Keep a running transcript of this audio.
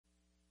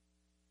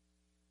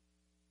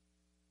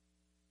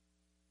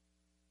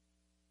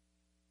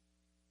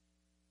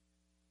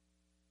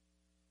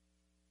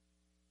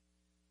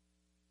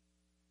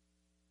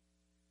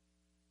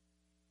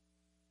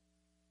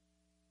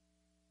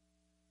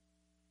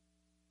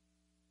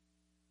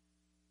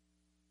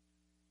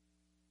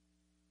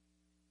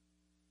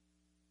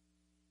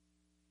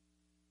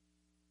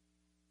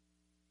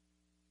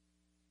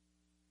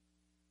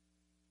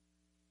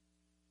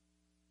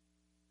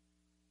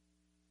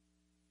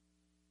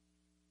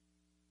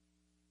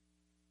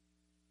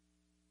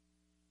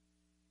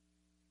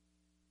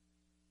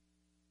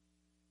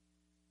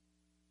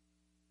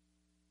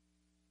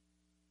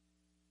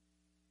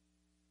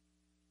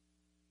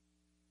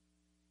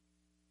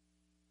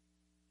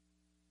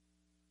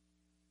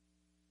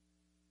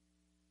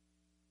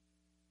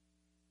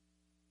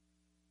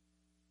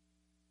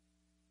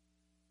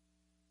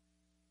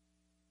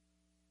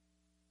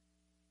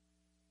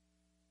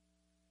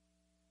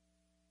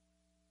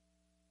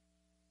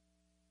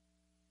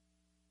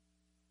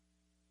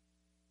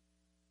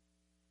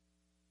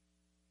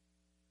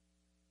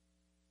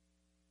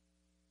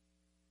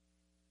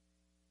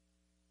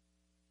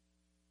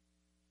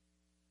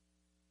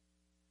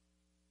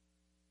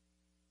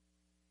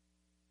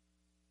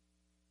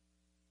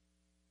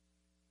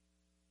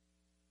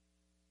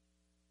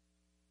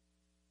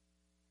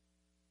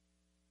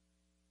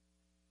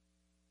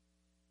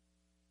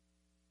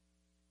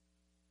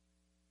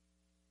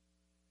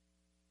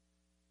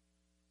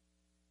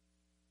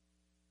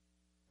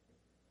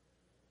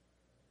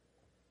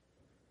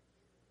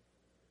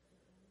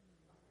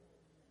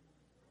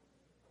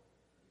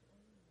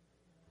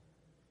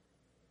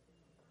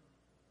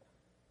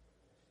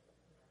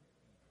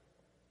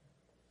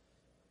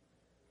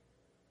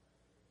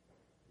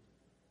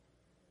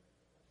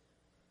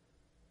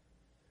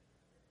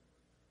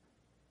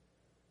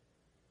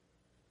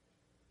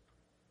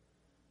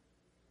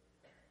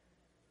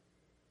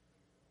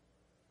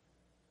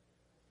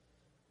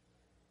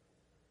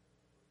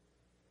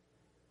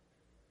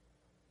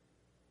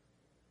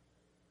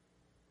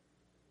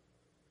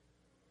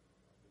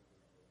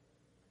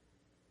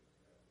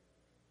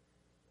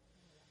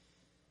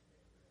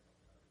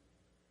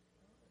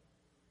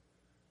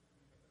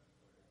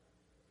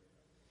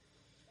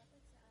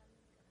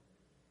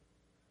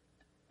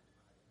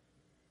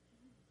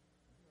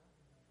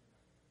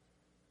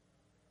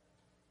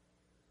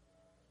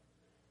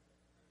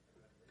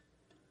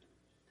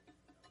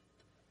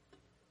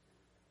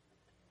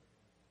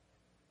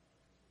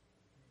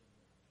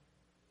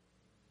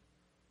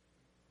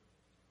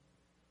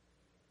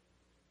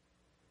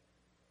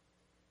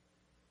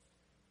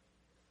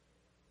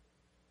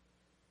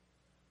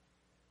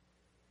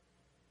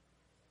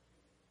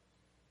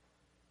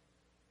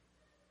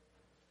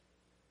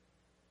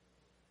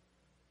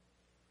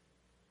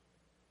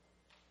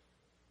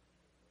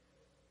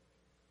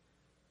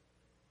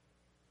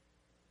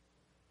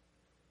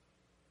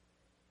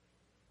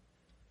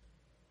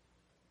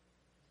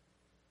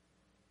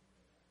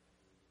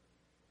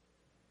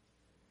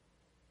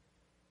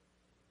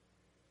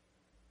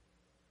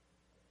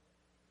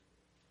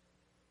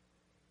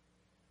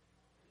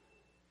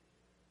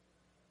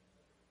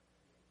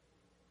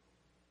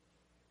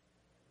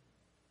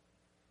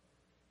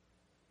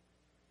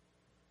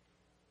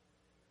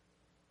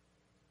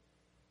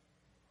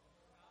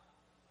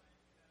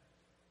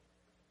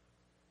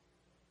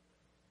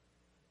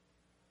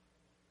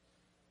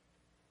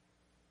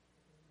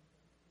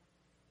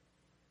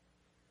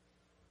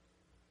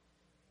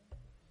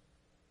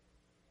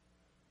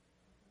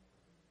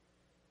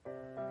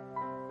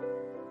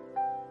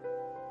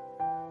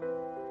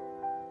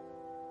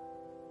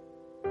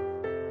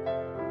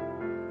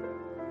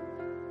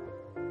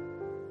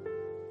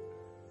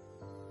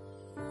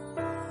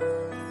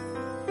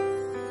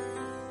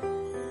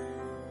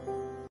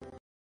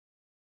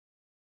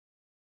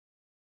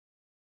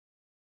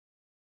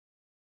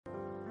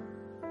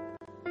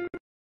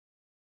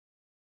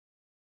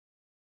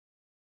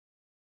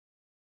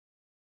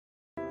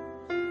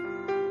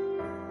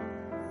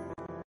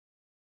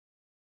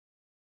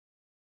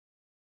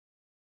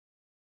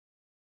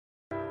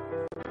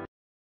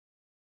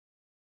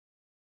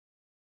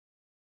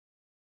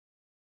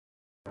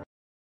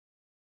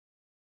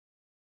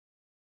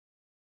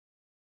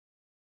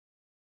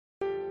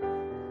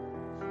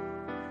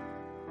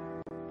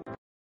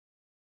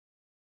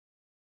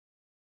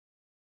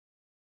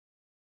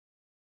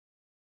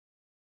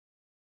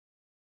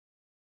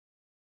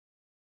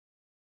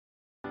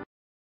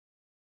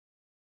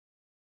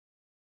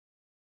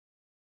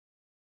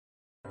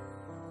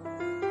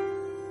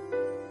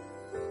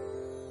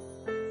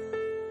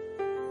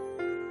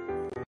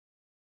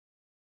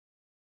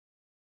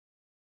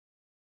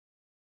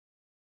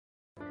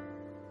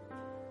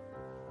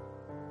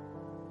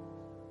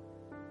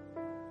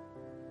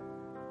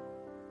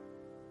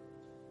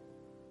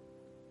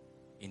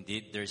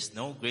Indeed, there's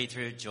no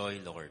greater joy,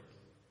 Lord,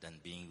 than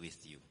being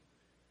with you.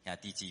 兄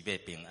弟姊妹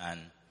平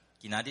安，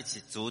今仔日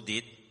是主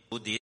日，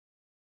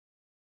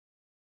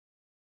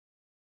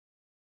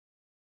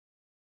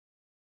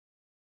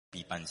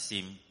陪伴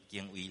心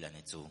敬畏咱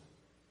的主。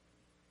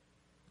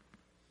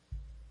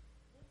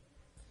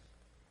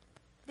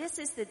This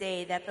is the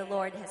day that the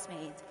Lord has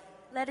made.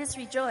 Let us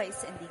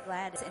rejoice and be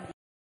glad and be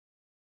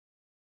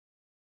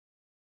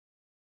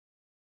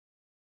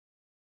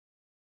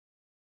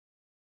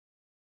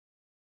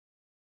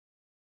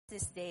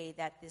this day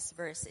that this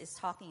verse is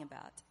talking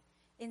about.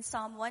 In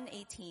Psalm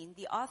 118,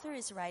 the author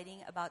is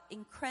writing about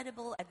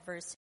incredible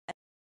adversity.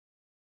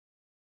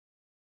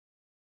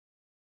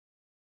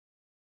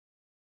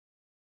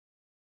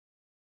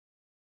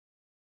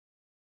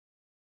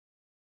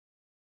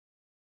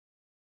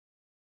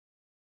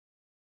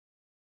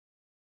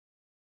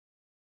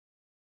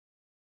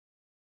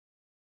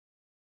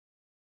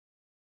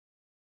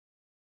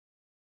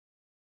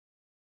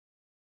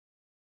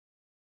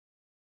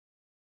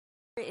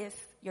 If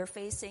you're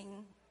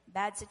facing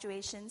bad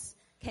situations,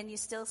 can you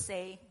still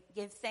say,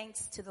 give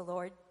thanks to the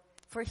Lord,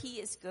 for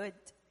he is good.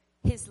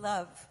 His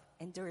love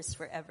endures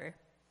forever.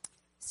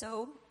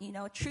 So,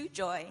 true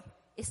joy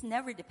is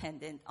never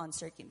dependent on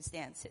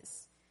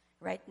circumstances.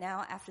 Right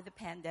now, after the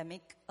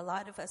pandemic, a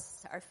lot of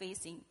us are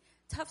facing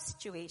tough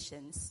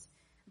situations,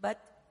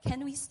 but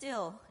can we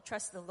still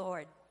trust the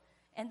Lord?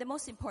 And the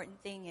most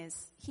important thing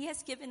is, he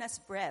has given us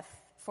breath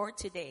for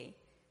today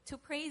to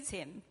praise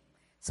him.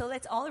 So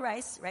let's all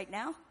rise right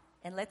now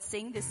and let's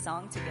sing this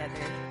song together.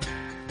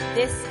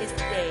 This is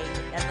the day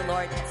that the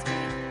Lord has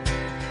made.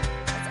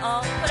 Let's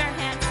all put our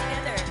hands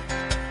together.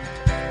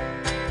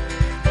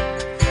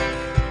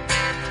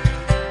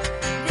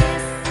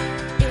 This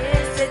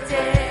is the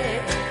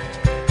day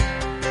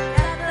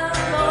that the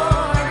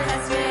Lord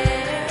has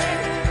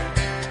made.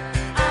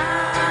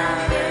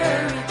 I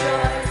will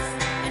rejoice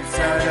and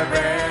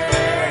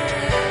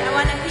celebrate. I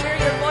want to hear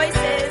your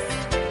voices.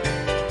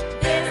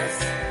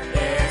 This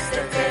is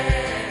the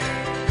day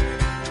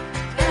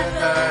that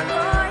the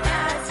Lord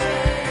has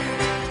made.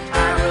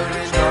 I will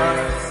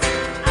rejoice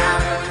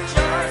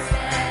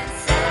and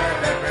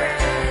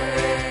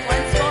celebrate.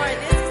 Once more,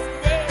 this is the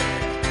day.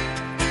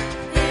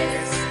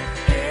 This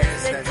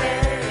is the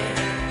day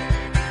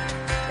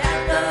that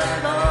the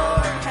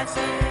Lord has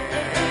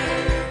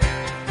made.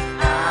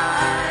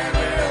 I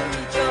will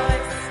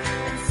rejoice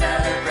and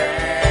celebrate.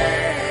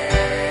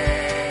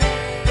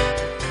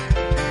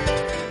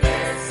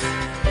 This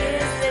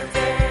is the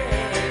day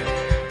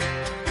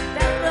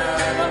that the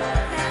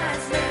Lord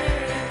has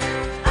made.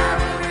 I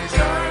will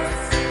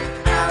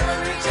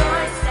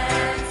rejoice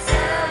and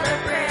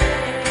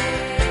celebrate.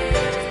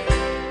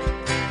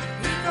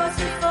 He goes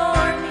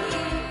before me.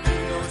 He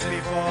goes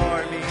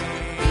before me.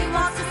 He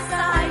walks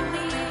beside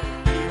me.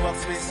 He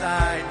walks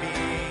beside me.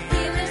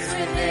 He lives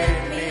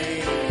within me.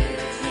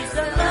 He's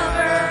the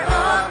lover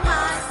of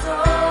my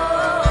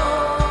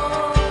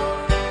soul.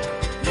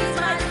 He's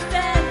my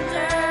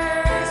defender.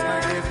 He's my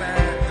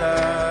defender.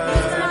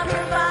 He's my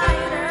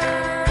provider.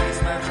 He's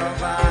my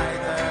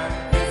provider.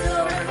 His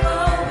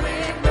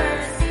overflowing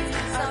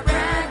mercies are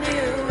brand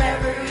new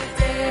every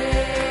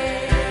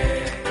day.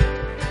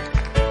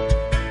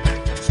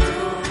 주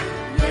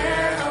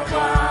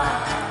여호와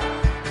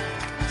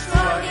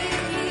주의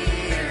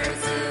이름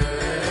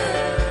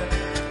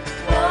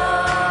我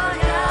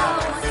要往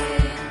前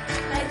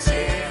来集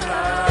合。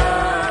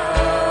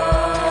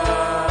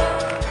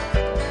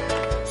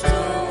主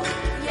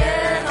耶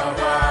和华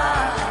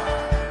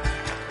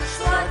说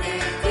的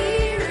日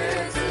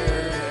子，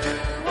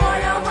我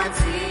要欢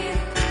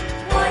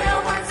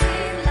喜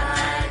来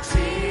集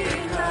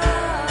合。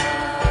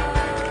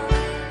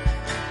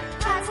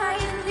他在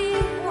引领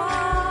我，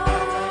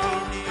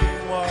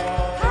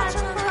他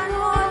承担我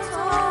痛，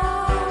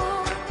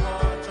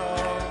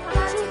他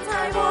住在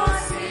我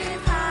心，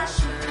他是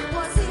我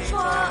心所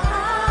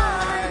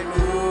爱慕，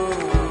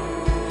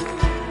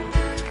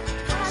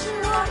他是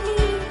我依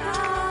靠，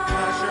他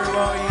是我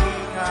依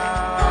靠。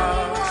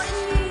我依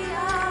靠，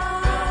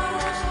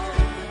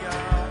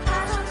他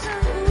长生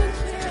不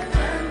绝，恩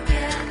典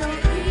都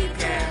一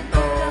点都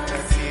更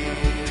新。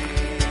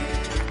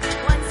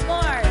Once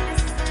more,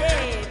 this is the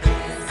day.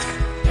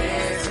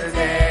 It's the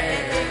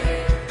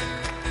day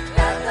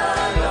that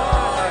the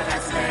Lord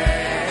has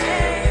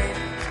made.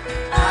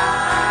 I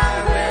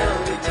will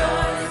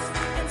rejoice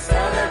and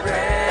celebrate.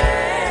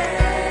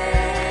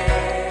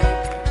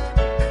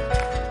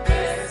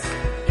 This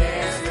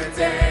is the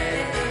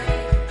day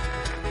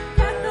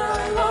That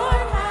the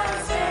Lord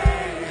has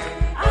made.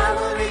 I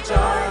will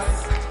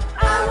rejoice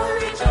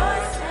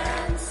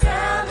and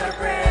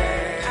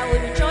celebrate. I will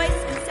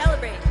rejoice and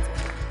celebrate.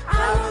 I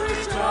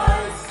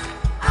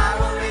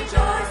will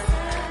rejoice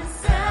and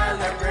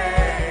celebrate.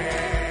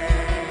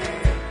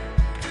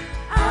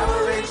 I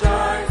will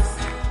rejoice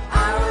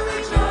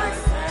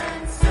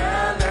and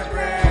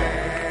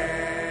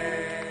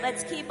celebrate.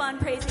 Let's keep on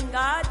praising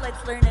God.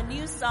 Let's learn a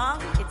new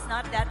song. It's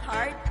not that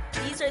hard.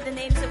 These are the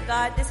names of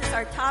God. This is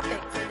our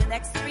topic for the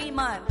next 3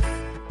 months.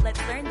 Let's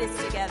learn this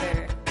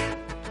together.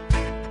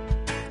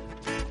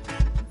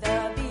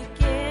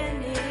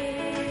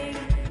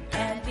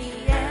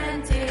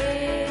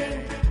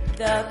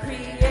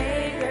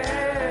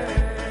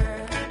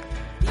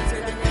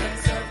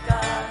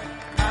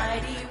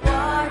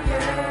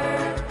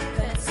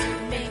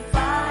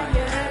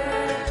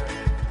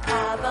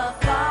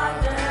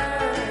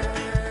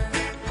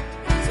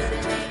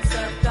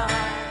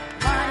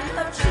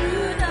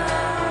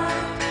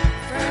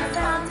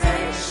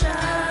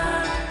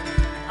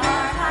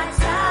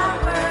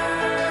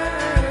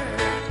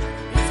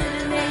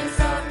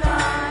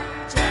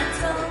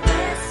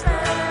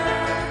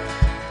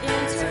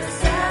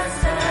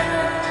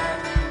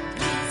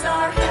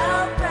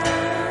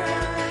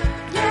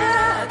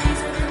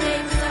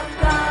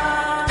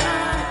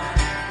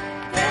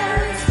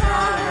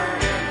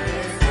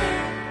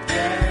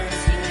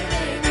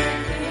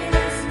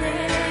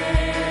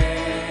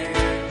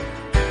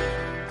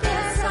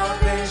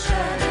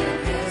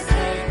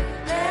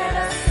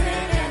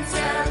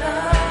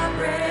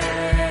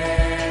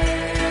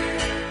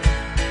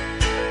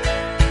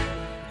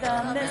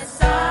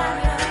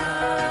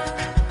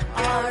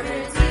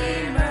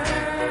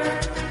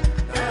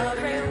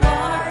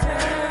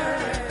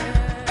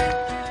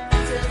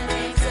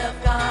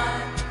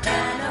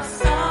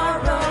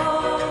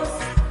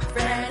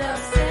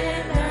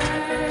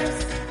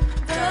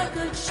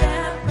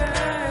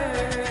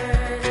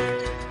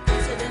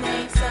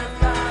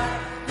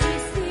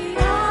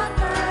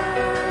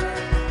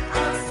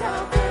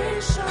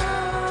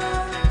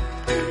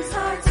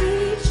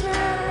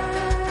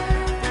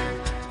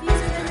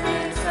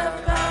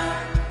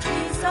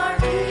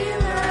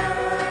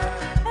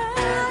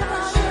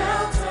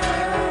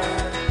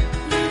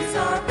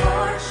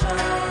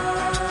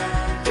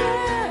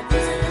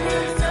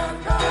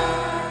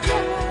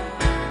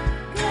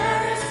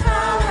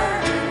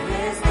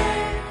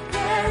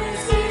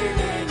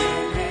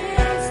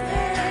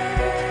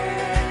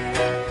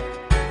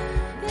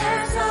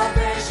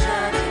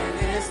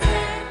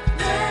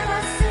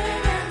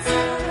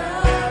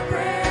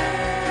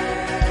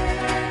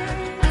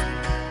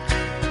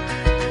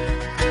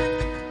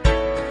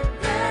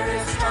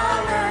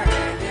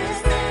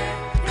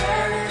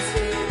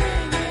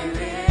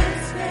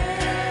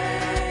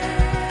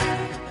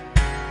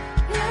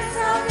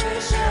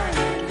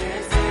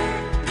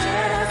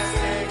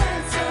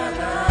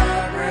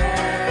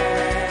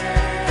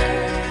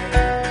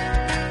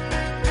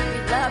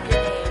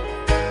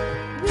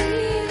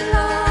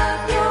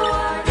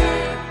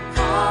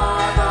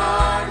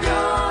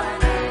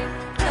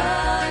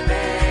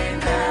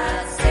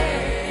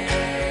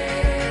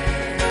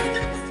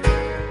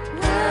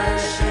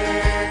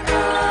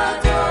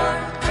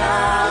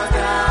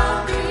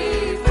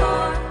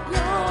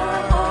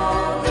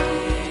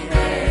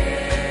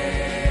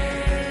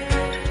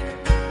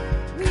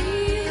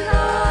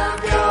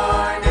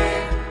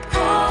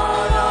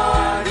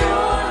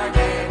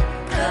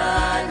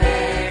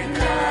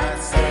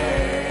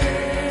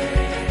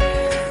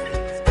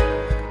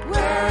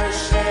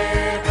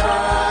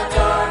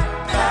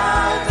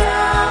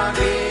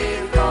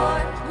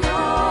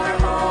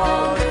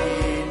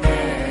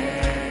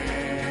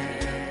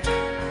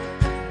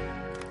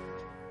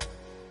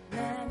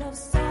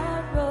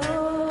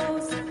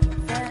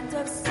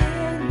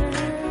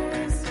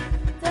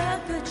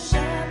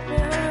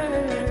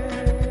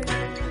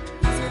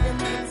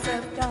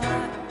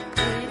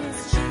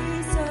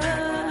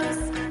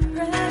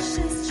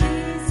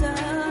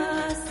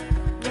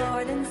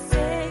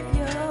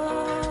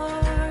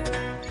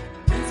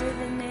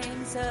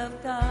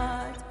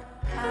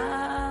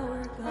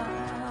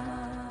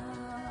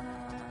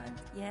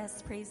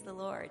 the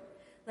Lord.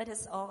 Let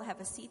us all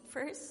have a seat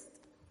first.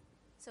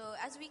 So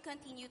as we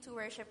continue to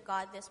worship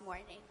God this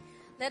morning,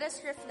 let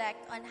us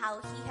reflect on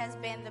how He has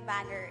been the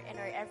banner in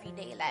our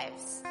everyday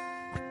lives.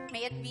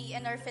 May it be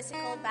in our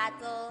physical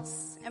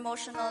battles,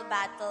 emotional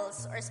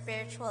battles, or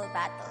spiritual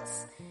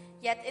battles.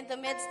 Yet in the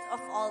midst of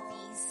all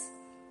these,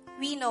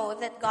 we know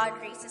that God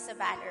raises a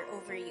banner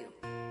over you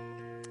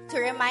to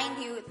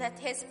remind you that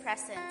His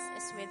presence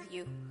is with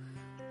you.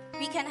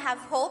 We can have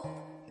hope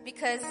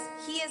because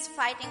He is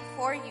fighting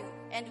for you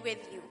and with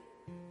you.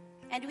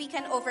 And we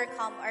can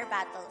overcome our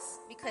battles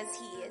because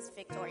He is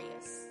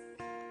victorious.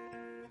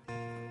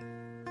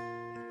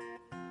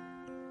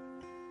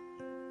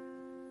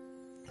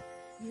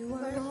 You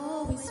are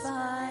always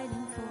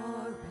fighting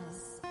for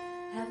us,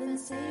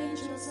 heaven's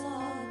angels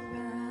all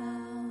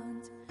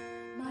around.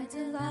 My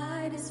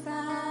delight is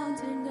found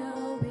in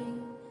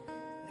knowing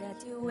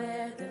that you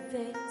wear the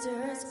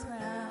victor's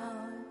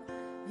crown.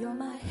 You're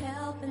my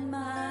help and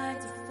my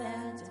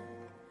defender.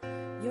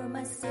 You're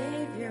my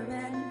savior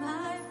and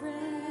my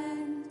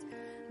friend.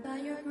 By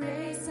your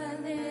grace I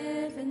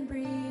live and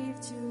breathe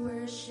to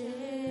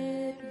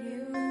worship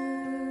you.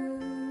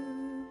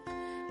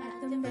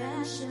 At the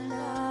mention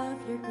of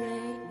your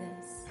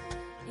greatness,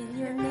 in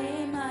your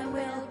name I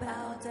will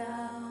bow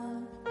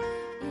down.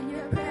 In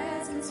your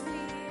presence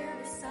fear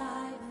is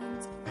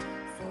silent,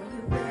 for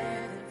you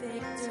wear the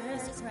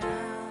victor's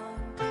crown.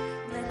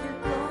 Let your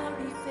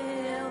glory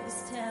fill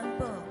this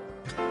temple,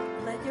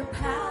 let your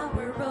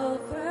power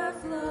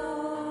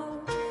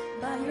overflow.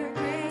 By your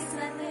grace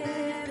I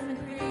live and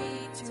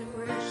breathe to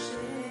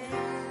worship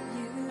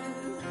you.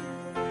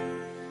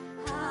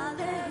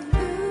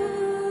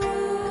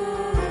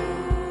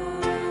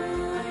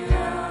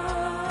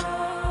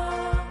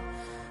 Hallelujah.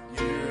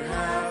 You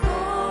have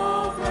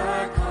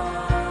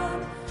overcome.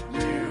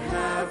 You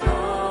have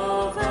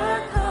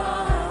overcome.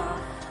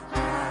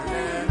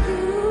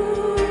 Hallelujah.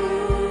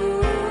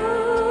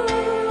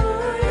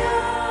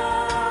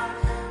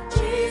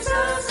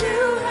 Jesus,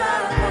 you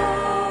have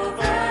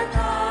overcome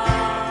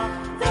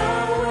the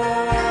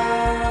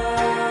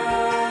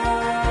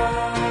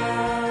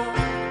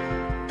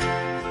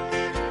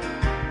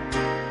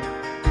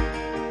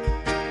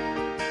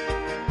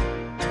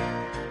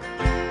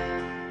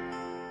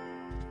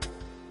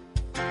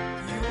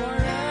You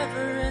are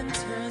ever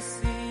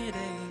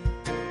interceding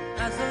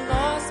as the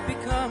lost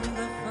become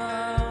the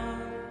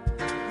found.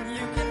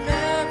 You can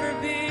never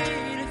be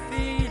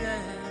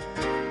defeated,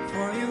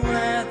 for you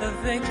wear the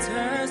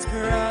victor's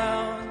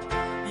crown.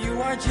 You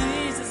are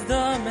Jesus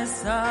the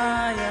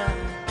Messiah.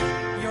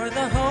 You're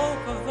the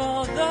hope of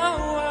all the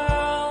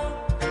world.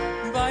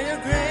 By your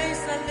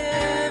grace I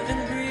live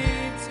and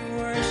breathe to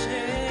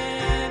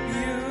worship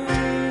you.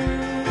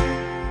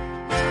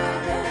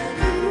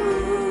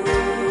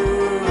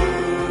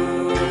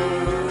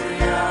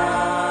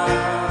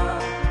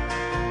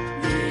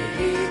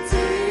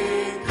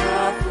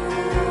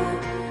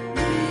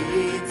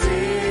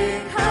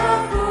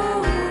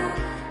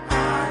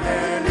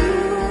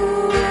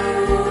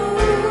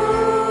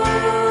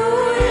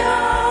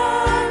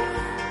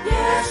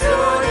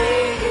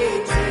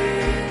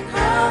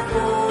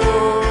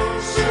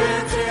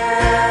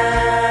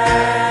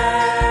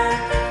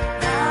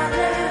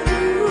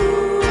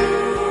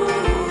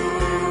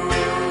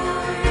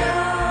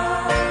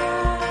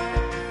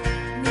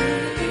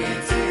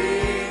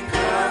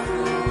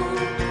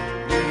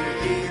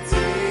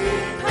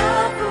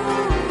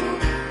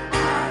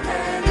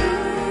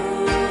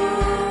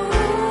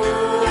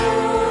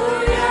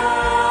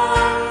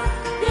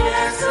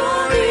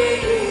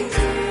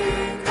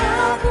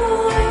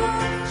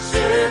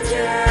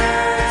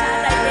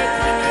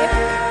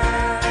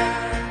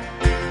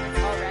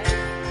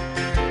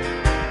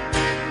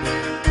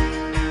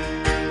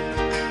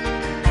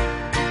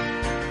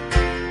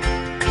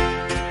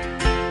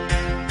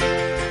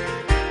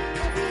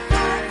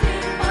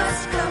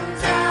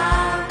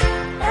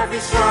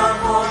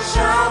 stronghold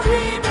shall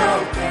be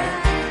broken.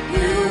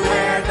 You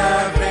wear the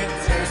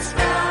victor's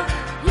crown.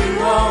 You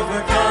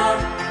overcome,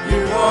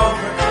 you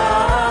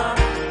overcome.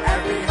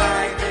 Every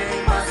high thing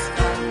must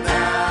come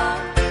down.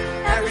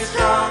 Every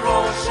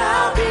stronghold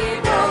shall be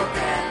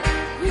broken.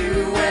 You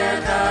wear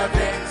the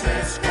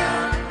victor's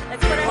crown.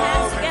 Let's put our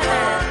hands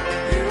together.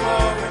 You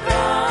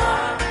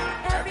overcome.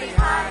 Every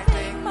high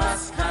thing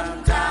must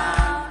come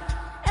down.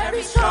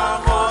 Every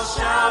stronghold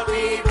shall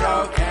be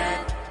broken.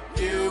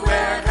 You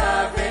wear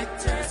the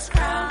victor's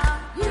crown.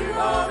 You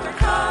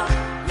overcome.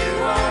 You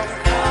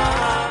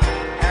overcome.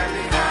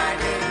 Every high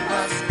thing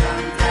must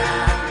come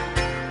down.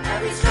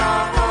 Every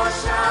stronghold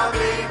shall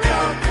be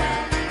broken.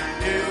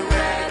 You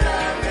wear the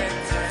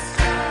victor's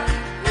crown.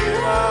 You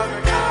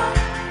overcome.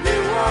 You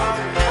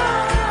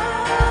overcome.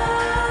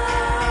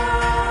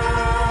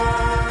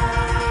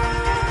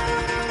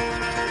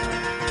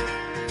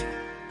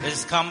 Let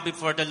us come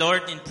before the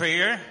Lord in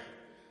prayer.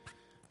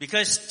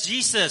 Because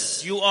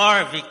Jesus, you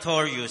are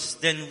victorious,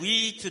 then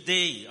we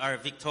today are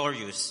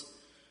victorious.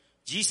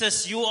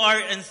 Jesus, you are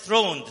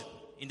enthroned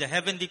in the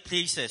heavenly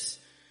places,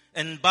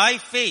 and by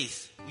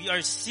faith we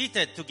are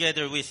seated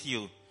together with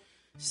you.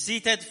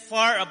 seated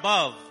far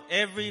above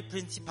every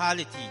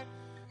principality,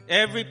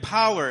 every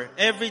power,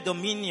 every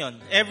dominion,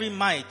 every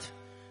might,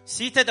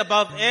 seated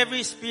above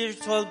every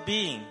spiritual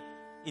being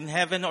in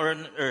heaven or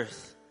on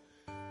earth.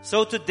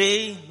 So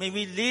today, may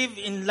we live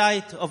in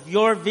light of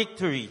your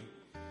victory.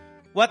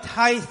 What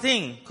high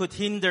thing could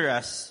hinder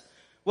us?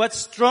 What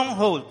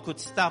stronghold could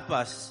stop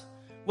us?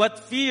 What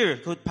fear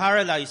could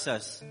paralyze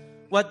us?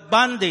 What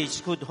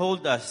bondage could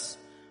hold us?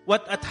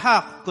 What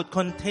attack could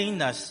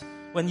contain us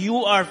when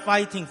you are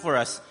fighting for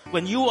us,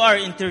 when you are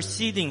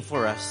interceding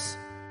for us?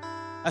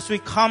 As we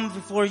come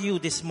before you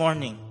this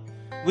morning,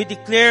 we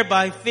declare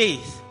by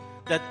faith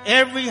that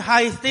every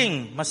high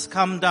thing must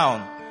come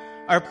down.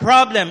 Our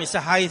problem is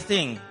a high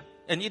thing,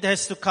 and it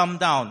has to come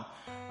down.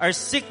 Our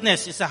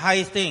sickness is a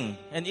high thing,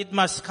 and it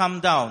must come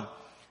down.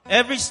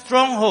 Every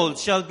stronghold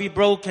shall be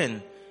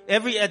broken.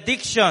 Every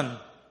addiction,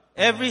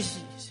 every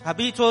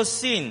habitual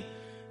sin,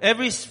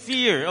 every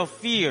sphere of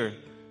fear,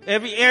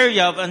 every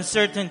area of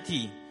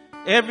uncertainty,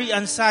 every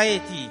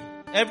anxiety,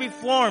 every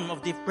form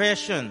of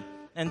depression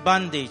and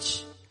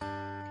bondage.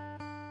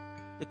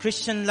 The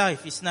Christian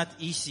life is not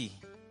easy,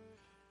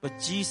 but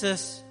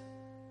Jesus,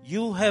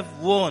 you have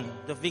won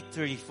the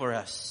victory for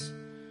us.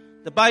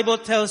 The Bible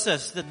tells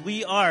us that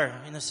we are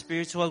in a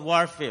spiritual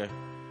warfare.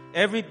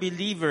 Every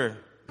believer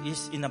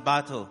is in a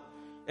battle.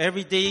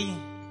 Every day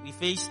we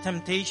face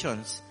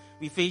temptations.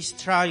 We face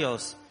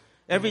trials.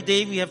 Every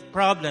day we have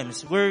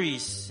problems,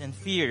 worries, and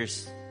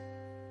fears.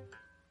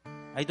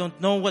 I don't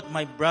know what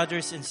my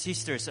brothers and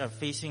sisters are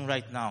facing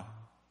right now,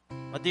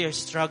 what they are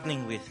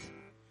struggling with.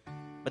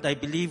 But I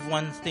believe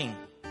one thing,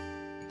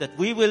 that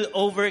we will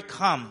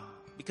overcome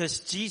because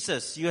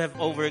Jesus, you have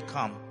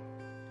overcome.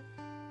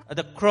 At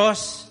the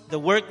cross, the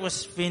work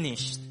was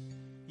finished.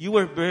 You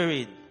were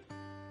buried,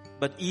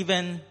 but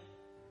even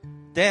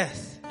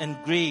death and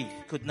grave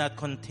could not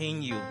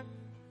contain you,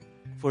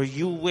 for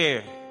you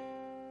wear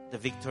the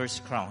victor's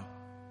crown.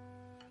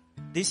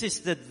 This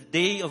is the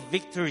day of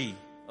victory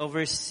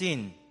over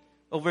sin,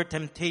 over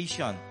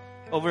temptation,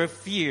 over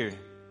fear,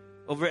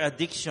 over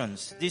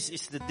addictions. This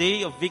is the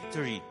day of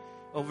victory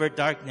over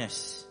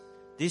darkness.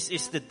 This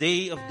is the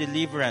day of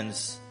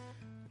deliverance,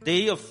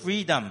 day of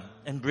freedom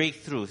and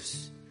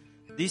breakthroughs.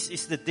 This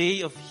is the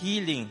day of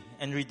healing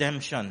and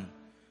redemption.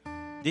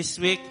 This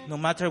week, no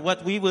matter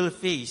what we will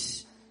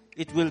face,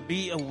 it will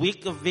be a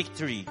week of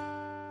victory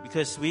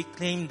because we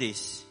claim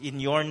this in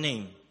your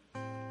name.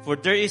 For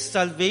there is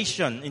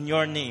salvation in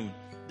your name.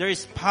 There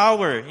is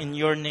power in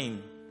your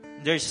name.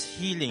 There's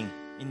healing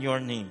in your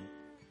name.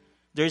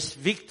 There's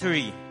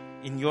victory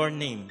in your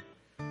name.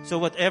 So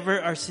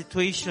whatever our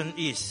situation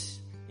is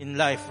in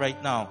life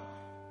right now,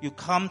 you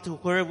come to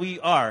where we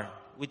are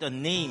with a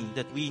name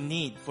that we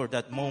need for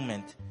that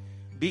moment.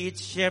 Be it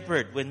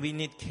shepherd when we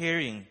need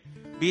caring.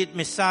 Be it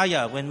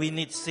Messiah when we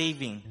need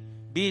saving.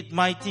 Be it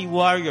mighty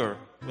warrior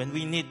when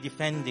we need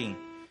defending.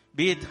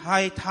 Be it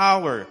high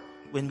tower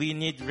when we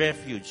need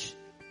refuge.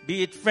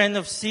 Be it friend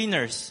of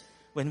sinners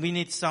when we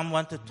need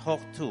someone to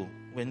talk to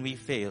when we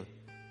fail.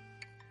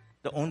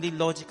 The only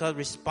logical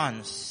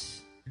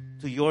response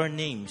to your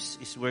names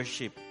is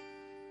worship.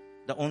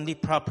 The only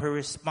proper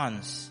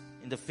response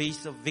in the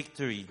face of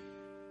victory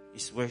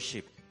is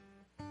worship.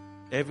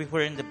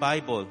 Everywhere in the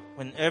Bible,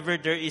 whenever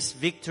there is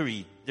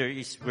victory, there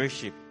is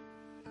worship.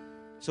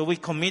 So we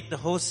commit the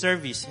whole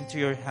service into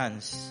your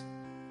hands.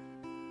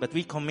 But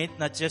we commit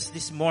not just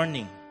this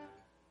morning.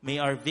 May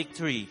our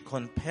victory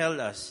compel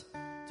us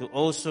to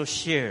also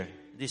share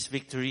this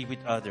victory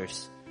with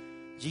others.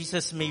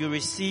 Jesus, may you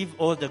receive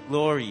all the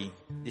glory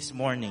this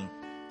morning.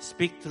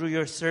 Speak through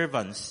your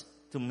servants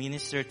to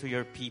minister to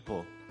your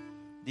people.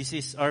 This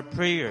is our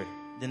prayer,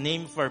 the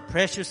name of our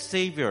precious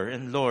Savior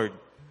and Lord,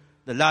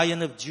 the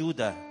Lion of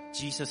Judah,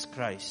 Jesus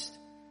Christ.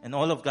 And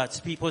all of God's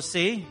people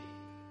say,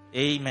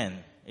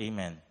 Amen.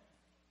 Amen.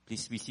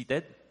 Please be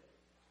seated.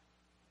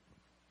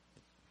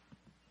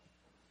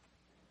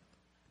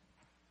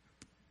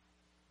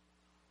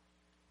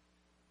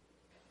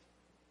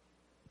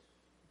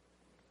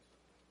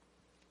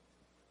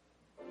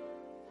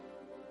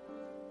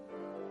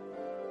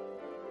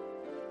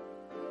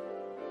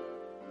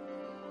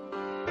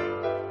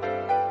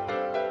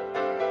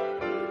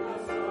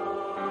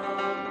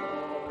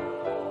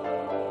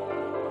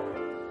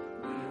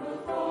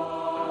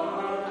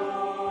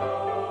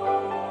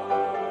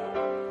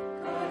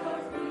 Guide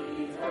our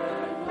feet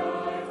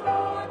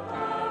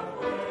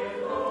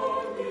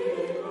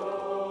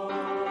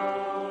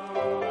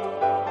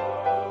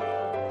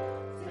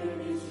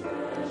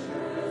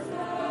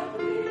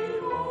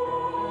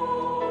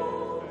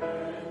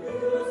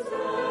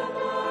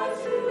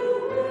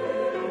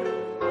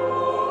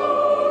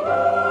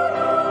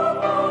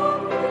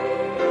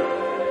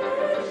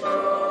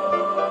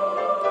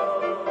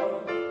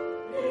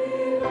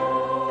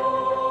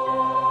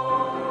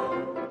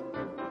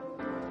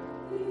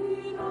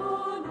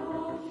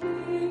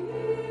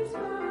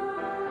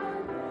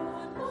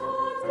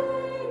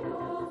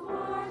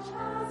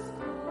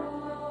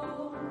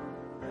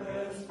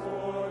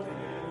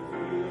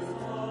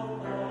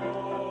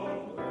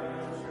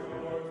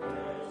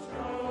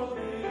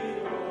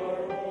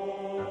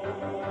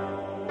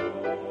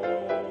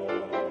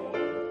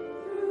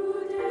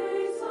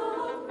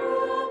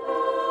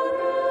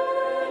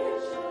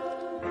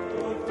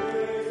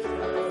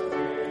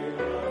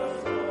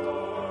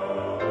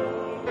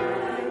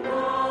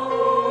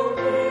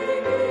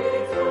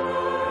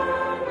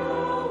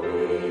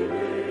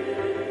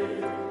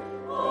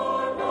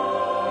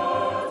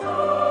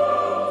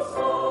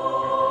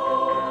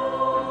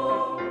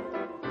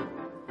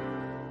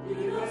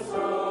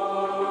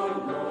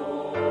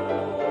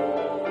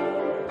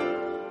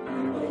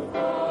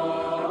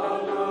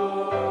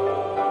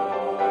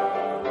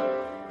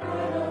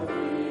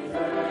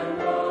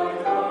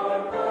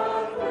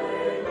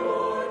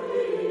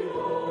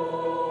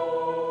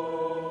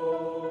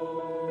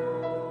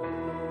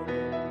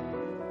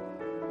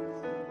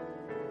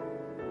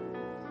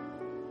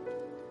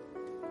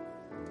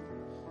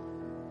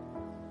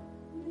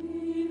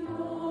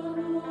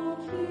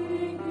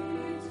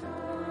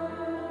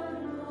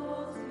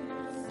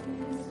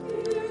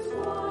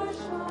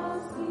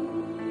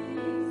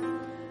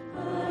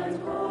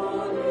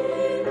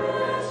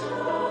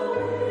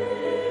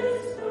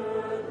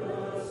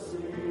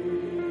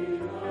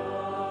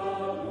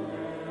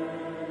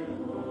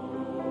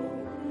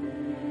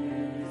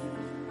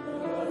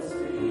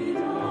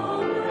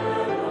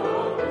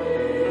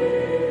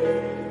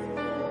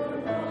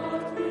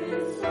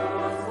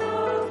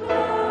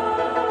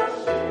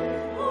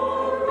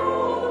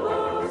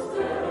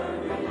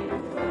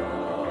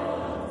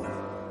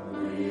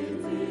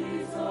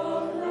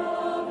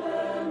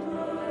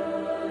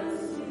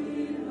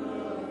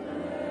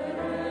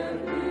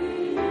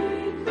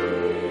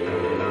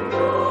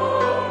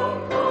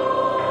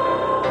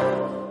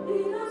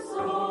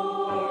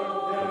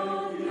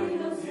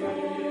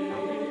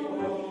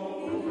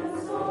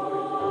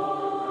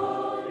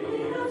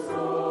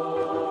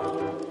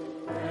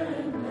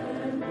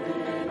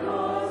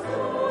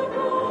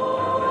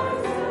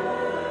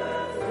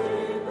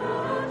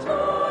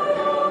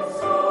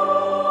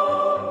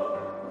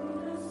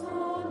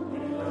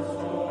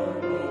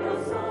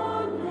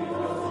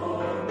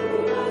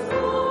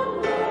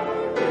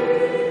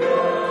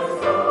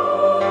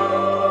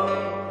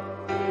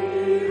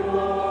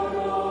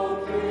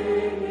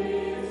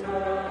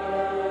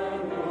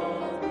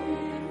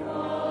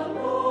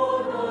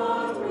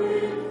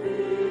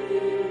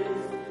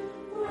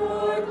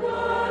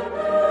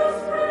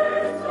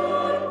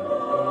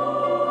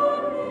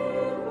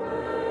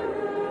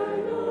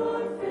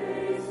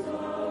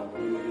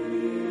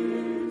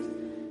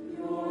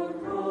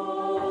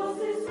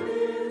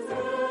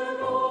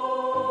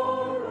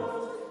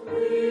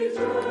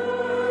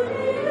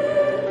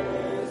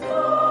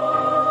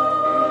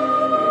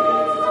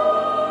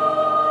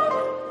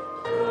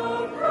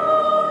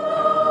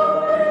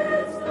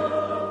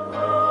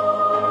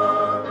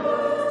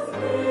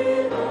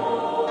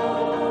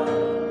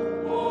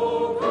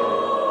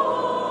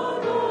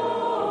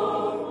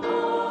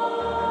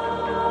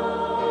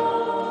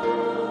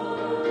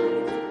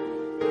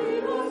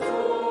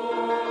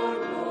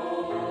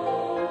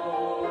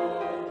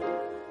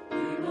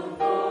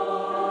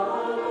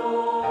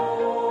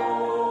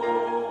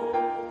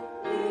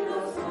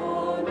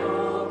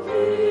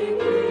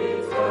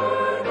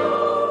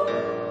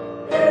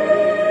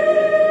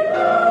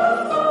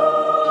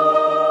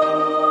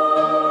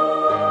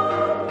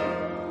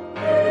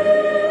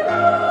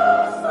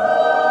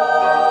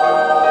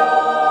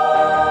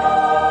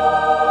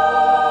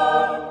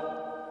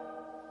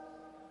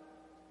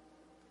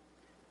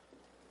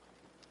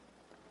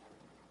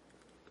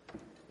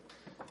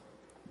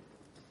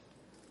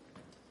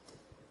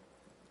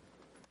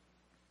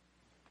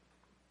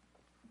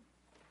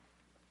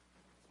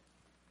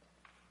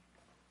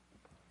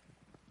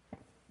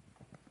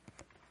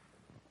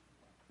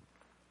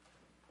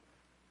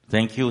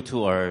Thank you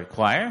to our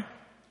choir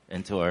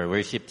and to our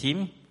worship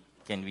team.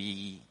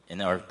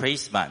 And our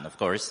praise band, of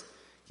course.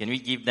 Can we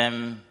give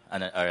them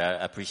an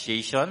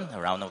appreciation,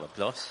 a round of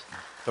applause?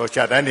 多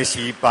謝咱的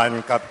詩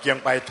班及敬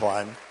拜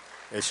團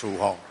的侍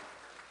奉。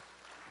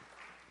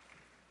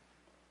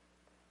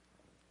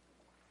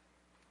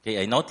 Okay,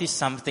 I noticed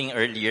something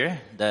earlier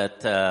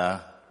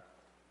that,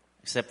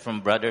 except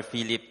from Brother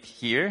Philip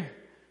here,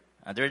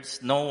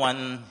 there's no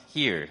one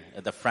here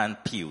at the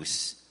front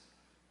pews.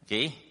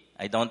 Okay?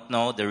 I don't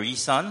know the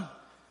reason.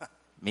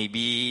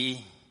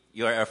 Maybe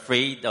you are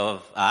afraid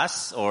of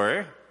us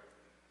or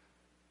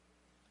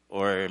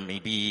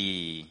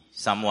maybe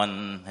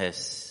someone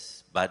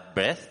has bad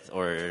breath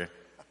or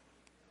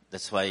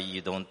that's why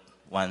you don't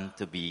want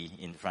to be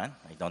in front.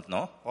 I don't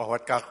know. 我發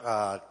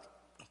覺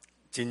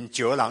真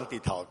少人佇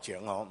頭前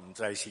哦，唔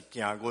知是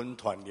驚阮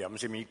傳染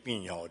什麼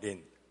病予恁。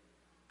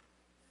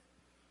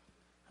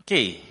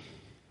 Okay,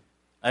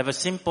 I have a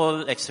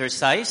simple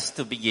exercise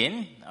to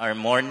begin our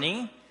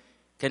morning.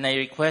 Can I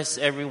request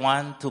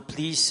everyone to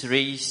please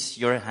raise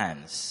your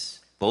hands?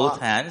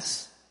 Both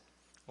hands.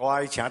 我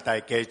愛請大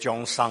家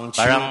將雙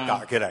手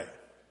舉起來，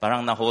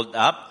 Parang na hold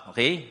up.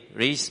 Okay,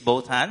 raise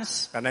both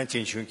hands, 咁咱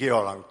真想去予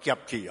人夾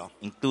去哦。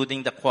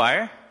 including the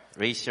choir.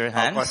 Raise your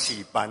包括 hands.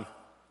 詩班，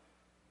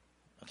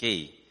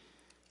 Okay.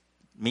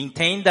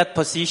 Maintain that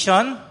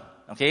position,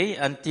 okay,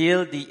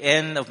 until the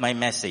end of my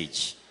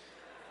message.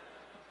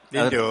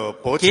 恁就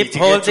保持這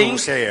個姿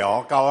勢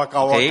哦，到我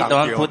Okay, 講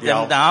don't put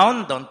掉 them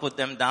down. Don't put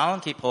them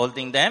down. Keep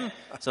holding them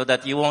so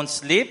that you won't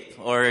slip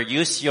or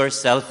use your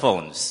cell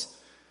phones.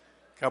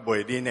 較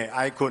袂恁的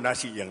愛困，還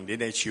是用恁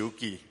的手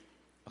機，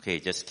 Okay,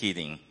 just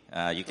kidding.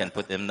 You can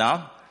put them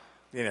down.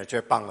 恁就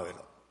做放落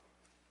咯。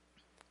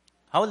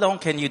 How long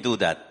can you do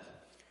that?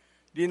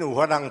 恁有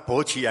法通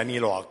保持安尼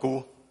偌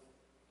久？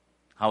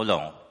 How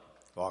long?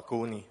 偌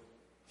久呢？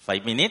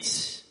 5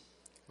 minutes?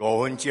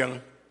 5分鐘，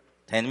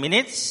 10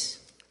 minutes?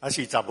 還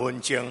是10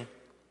分鐘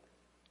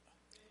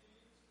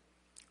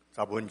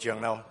？10分鐘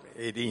咯，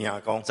會你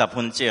兄講。 10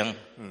 分鐘.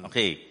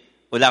 Okay.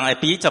 Ulang ay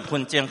pi 10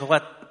 分鐘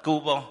kawat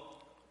kubo.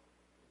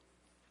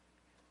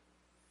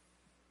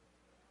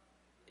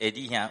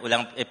 Edi hiya.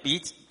 Ulang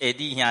epi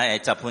edi hiya ay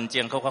 10 分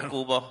鐘 kawat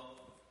kubo.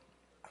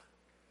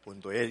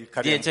 本隊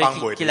較 Diyan 能放 siya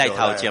袂 kilay 到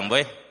tao 來。 chiyang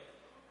boy.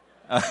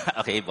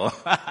 Okay bo.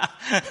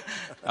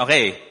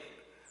 Okay.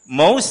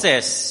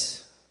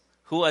 Moses,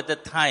 who at the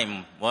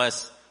time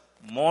was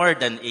more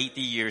than 80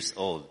 years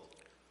old,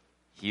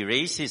 he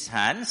raised his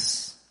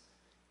hands,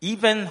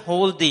 even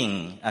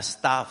holding a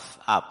staff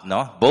up,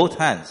 no? Both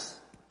hands.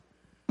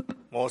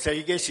 摩西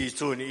迄個時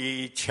陣，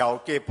伊超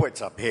過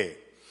80歲，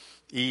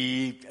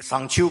伊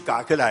雙手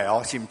舉起來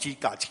哦，甚至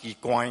舉一支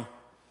竿。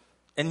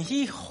 And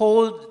he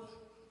hold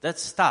that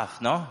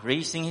staff, no?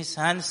 Raising his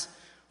hands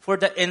for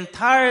the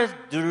entire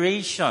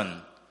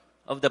duration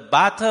of the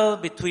battle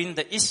between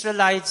the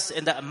Israelites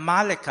and the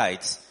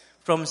Amalekites,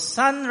 from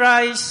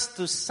sunrise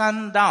to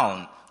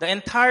sundown, the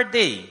entire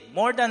day,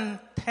 more than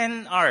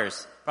 10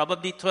 hours,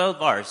 probably 12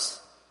 hours.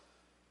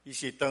 伊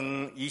是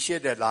當以色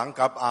列人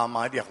甲亞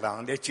瑪力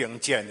人咧征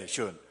戰的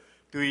時陣，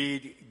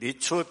對日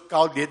出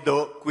到日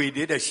落規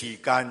日的時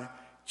間，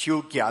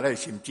手舉咧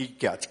甚至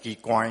舉一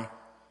支竿。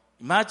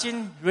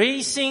 Imagine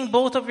raising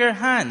both of your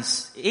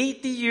hands,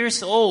 80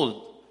 years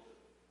old,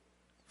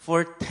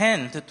 for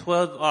 10 to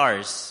 12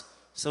 hours.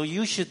 So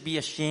you should be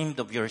ashamed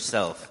of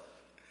yourself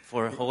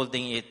for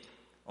holding it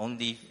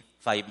only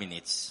 5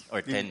 minutes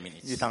or 10 你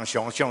minutes. 通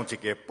想象一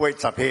個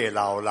80歲的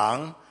老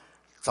人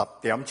，10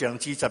點鐘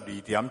至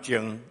12點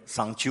鐘，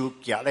雙手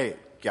舉咧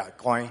舉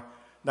竿，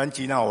咱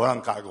只能有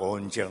人舉5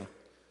分鐘。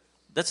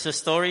 That's the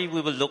story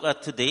we will look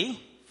at today,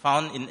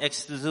 found in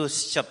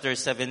Exodus chapter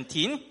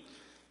 17.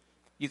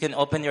 You can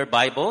open your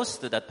Bibles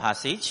to that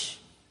passage.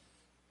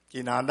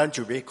 今仔咱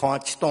就要看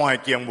一段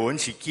的經文，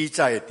是記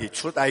載佇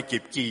出埃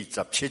及記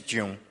17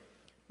章。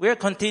 We are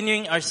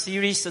continuing our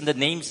series on the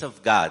names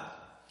of God.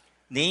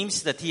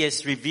 Names that He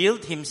has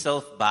revealed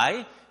Himself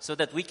by so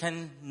that we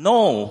can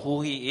know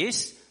who He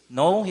is,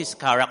 know His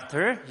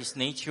character, His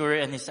nature,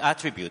 and His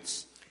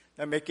attributes.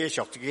 咱要繼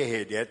續這個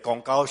系列，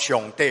講到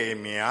上帝的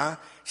名，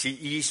是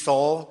伊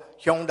所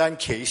向咱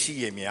啟示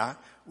的名，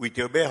為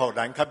着要互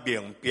咱較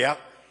明白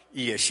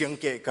伊的性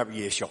格甲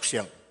伊的屬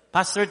性。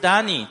 Pastor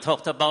Danny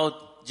talked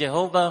about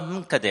Jehovah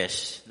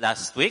Mkadesh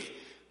last week.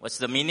 What's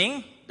the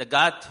meaning? The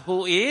God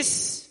who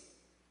is...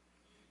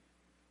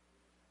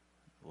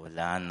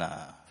 Wala na.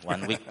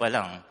 1 week pa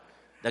lang.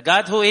 The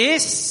God who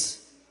is...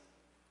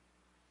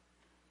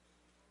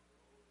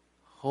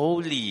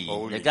 Holy.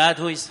 Holy. The God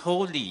who is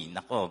holy.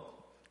 Nako,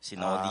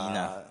 sinoli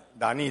na.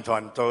 咱呢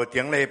團做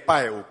頂禮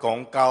拜有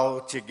講到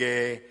這個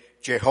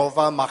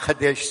Jehovah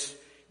Makadesh，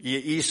 伊的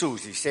意思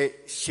是說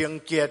聖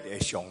潔的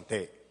上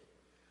帝。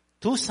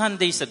 2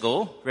 Sundays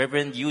ago,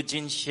 Reverend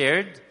Eugene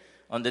shared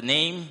on the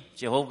name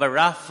Jehovah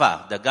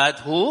Rapha, the God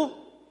who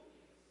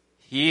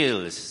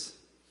heals.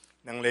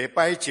 2禮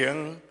拜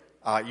前，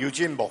尤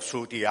金牧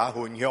師佇遐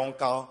分享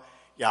到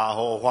耶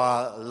和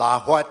華拉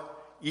法，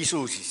意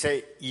思是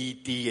說醫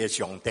治的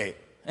上帝。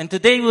And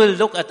today we'll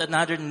look at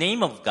another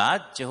name of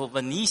God,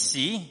 Jehovah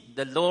Nissi,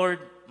 the Lord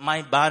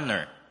my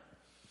banner.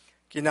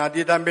 今仔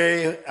日咱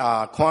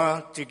要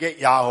看这个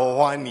耶和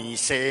华尼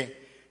西，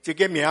这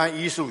个名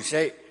意思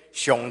是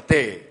上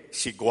帝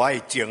是我的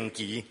旌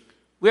旗。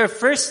We are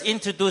first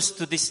introduced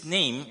to this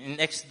name in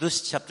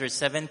Exodus chapter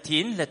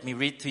 17. Let me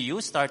read to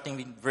you, starting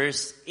with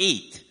verse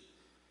 8.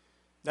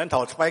 咱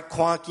头一摆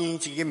看见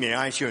这个名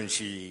的时候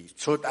是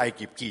出埃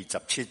及记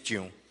17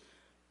章。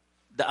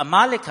The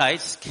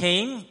Amalekites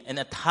came and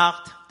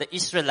attacked the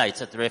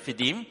Israelites at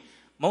Rephidim.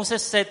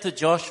 Moses said to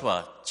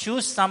Joshua,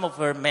 "Choose some of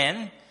your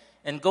men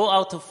and go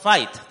out to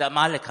fight the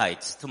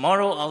Amalekites.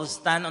 Tomorrow I will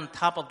stand on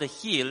top of the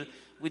hill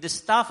with the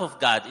staff of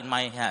God in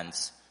my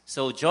hands."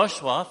 So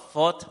Joshua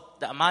fought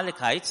the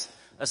Amalekites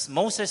as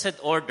Moses had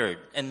ordered.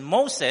 And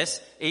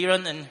Moses,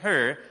 Aaron, and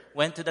Hur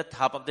went to the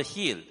top of the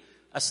hill.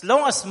 As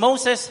long as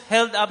Moses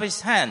held up his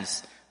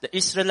hands, the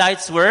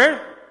Israelites were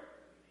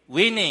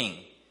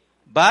winning.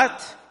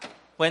 But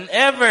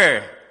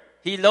whenever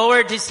he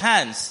lowered his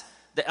hands,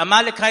 the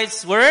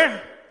Amalekites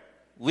were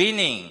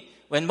winning.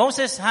 When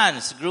Moses'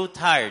 hands grew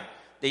tired,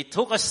 they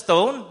took a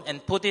stone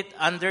and put it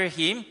under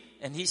him,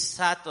 and he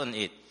sat on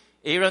it.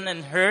 Aaron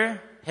and Hur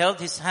held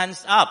his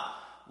hands up,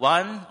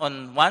 one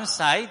on one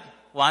side,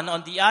 one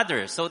on the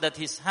other, so that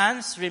his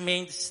hands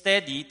remained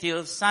steady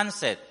till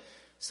sunset.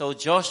 So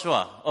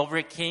Joshua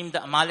overcame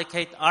the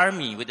Amalekite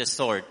army with a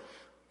sword.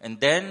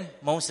 And then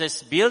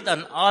Moses built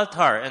an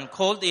altar and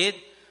called it,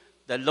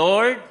 "The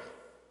Lord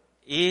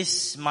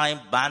is my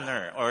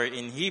banner," or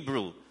in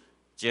Hebrew,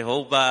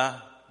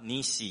 Jehovah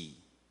Nissi.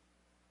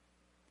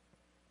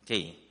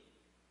 Okay.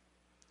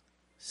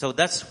 So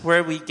that's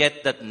where we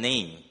get that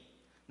name.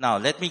 Now,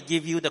 let me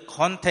give you the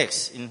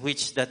context in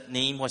which that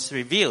name was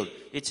revealed.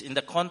 It's in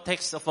the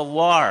context of a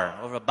war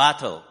or a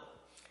battle.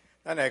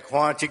 咱来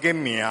看这个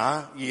名，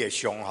伊的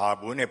上下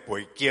文的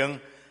背景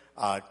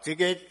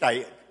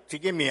这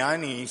个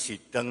名呢是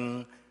当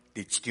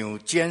伫一场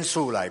战事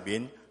内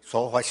面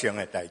所发生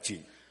的代志。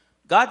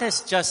God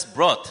has just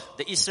brought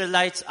the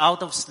Israelites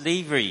out of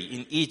slavery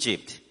in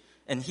Egypt,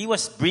 and He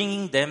was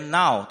bringing them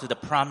now to the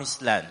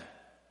promised land.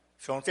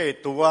 上帝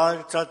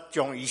才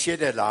将以色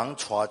列人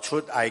带出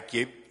埃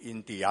及，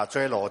因伫遐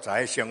做奴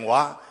才的生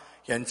活，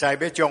现在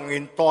要将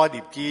因带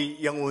入去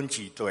应允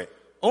之地。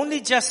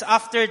Only just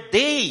after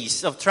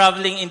days of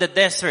traveling in the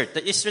desert,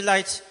 the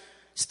Israelites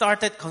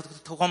started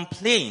to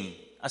complain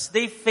as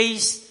they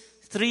faced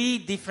 3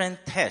 different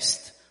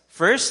tests.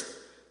 First,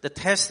 the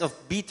test of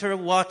bitter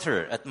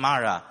water at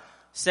Marah.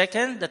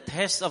 Second, the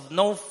test of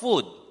no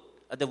food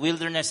at the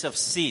wilderness of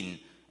Sin.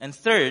 And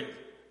third,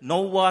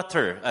 no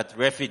water at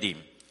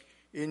Rephidim.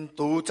 因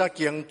拄则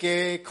经过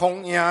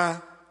旷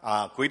野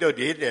几多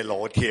日的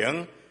路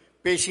程，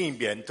百姓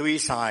面对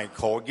3个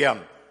考验，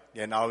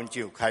然后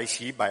就开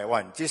始埋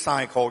怨。这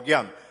3个考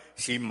验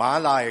是马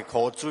拉的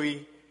苦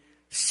水、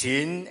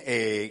神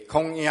的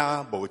旷野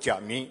无食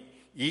物，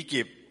以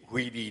及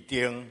非利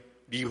丁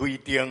伫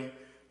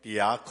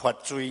遐缺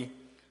水。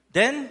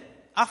Then,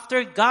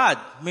 after God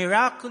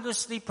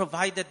miraculously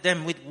provided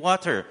them with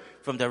water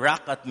from the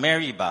rock at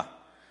Meribah,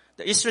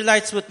 the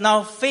Israelites would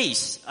now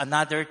face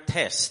another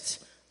test.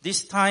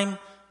 This time,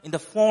 in the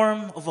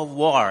form of a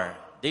war,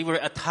 they were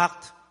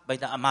attacked by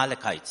the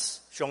Amalekites.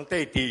 上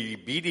帝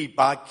伫米利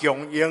巴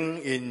供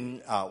应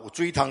因有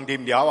水通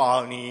啉了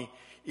后呢，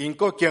因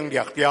佫经历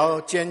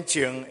了战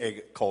争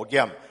的考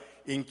验，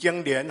因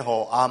竟然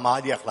互阿玛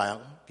力人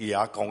伫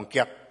遐攻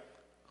击。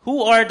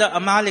Who are the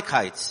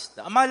Amalekites?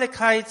 The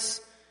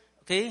Amalekites,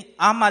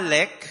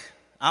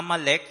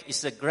 Amalek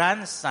is the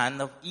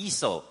grandson of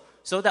Esau.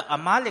 So the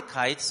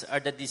Amalekites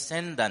are the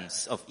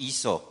descendants of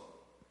Esau.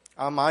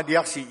 阿玛力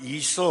是以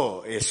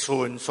扫的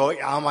孙，所以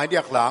阿玛力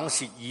人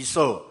是以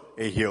扫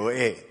的后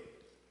裔。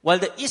While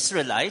the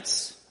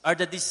Israelites are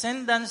the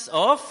descendants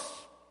of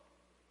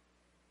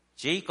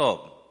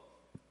Jacob.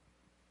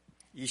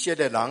 以色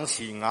列人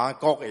是雅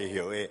各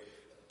的后裔。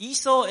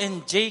Esau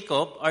and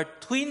Jacob are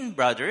twin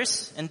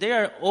brothers, and they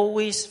are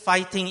always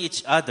fighting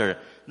each other.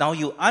 Now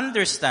you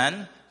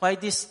understand why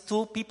these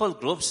 2 people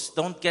groups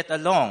don't get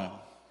along.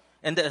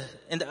 And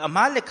the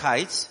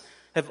Amalekites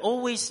have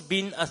always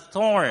been a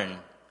thorn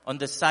on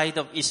the side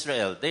of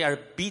Israel. They are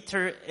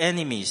bitter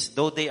enemies,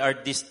 though they are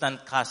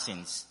distant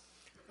cousins.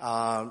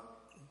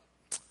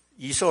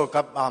 以扫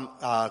甲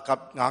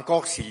雅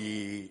各是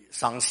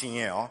相生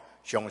的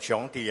常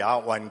常伫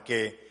遐冤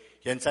家。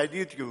现在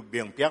你就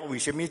明白为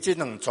什么这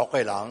2族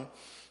的人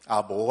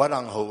无法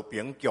通和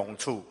平共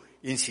处，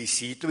因是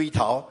死对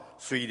头，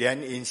虽然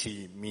因是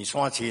面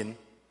山亲。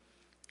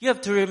You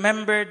have to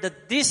remember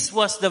that this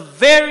was the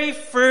very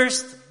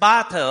first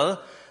battle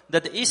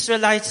that the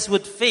Israelites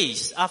would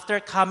face after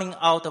coming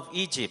out of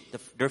Egypt,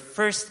 their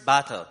first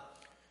battle.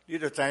 你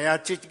就知影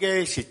这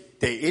个是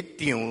第一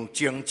场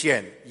征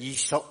战，以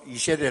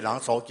色列人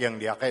所经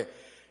历的，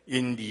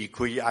因离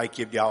开埃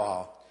及了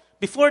后。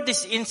Before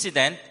this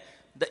incident,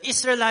 the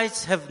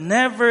Israelites have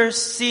never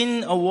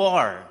seen a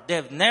war. They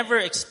have never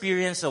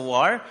experienced a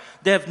war.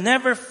 They have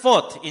never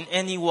fought in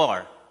any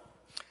war.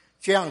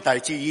 这样代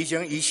志以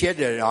前以色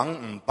列人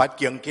唔捌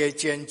经过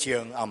战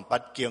争，也唔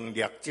捌经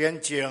历战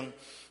争，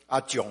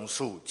重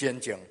视战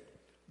争。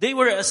They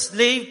were a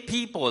slave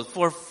people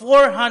for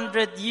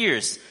 400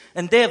 years,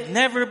 and they have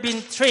never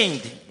been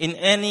trained in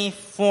any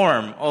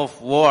form of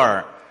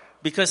war,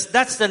 because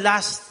that's the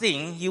last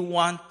thing you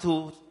want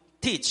to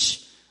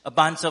teach a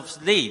bunch of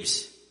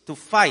slaves, to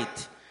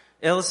fight,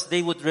 else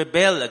they would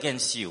rebel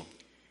against you.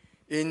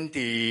 因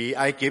伫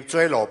埃及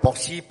做奴仆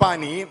400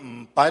年，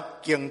唔捌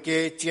经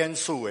过战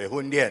术的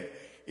训练，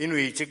因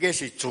为这个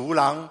是主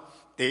人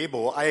第一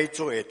无爱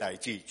做的代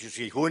志，就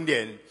是训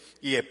练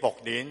伊的仆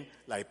人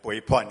来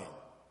背叛伊。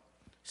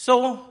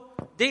So,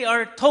 they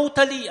are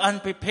totally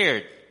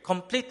unprepared,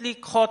 completely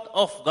caught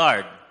off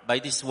guard by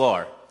this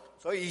war.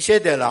 所以以色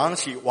列人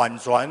是完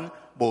全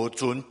无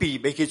准备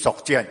要去作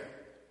战。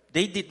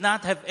They did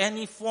not have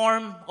any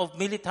form of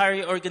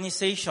military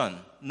organization,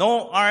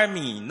 no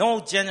army, no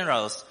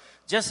generals,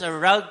 just a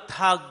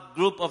ragtag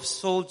group of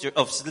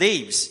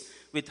slaves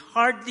with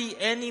hardly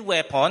any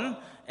weapon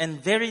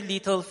and very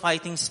little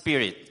fighting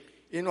spirit.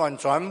 因完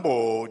全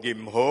无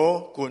任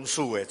何军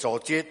事的组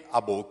织，也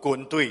无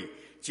军队，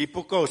只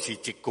不过是一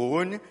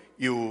群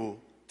由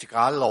一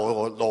家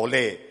奴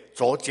隶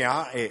组成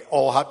的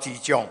乌合之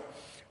众，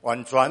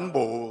完全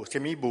无什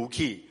么武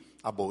器，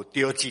也无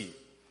标志。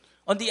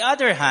On the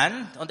other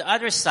hand, on the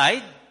other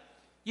side,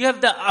 you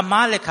have the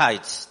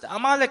Amalekites. The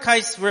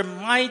Amalekites were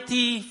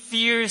mighty,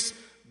 fierce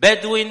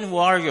Bedouin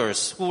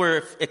warriors who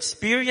were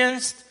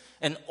experienced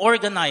and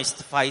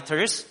organized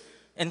fighters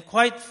and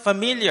quite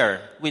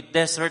familiar with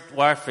desert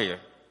warfare.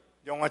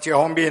 另外一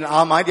方面，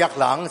阿玛力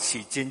人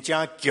是真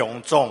正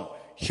强壮、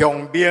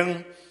雄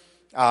兵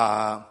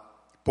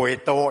背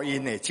导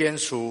因的战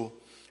术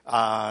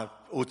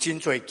有真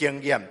多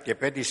经验，特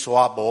别伫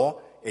沙漠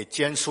的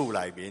战术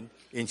内面。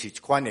因是一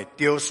款的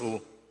雕塑。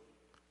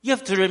You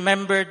have to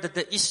remember that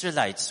the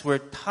Israelites were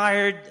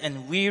tired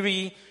and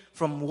weary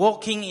from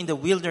walking in the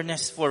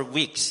wilderness for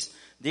weeks.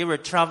 They were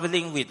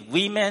traveling with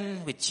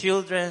women, with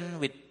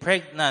children, with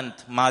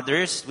pregnant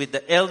mothers, with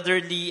the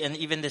elderly, and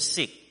even the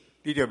sick.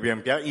 你就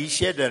明白以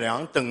色列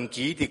人长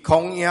期伫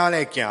旷野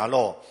咧行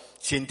路，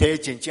身体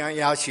真正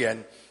野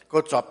善，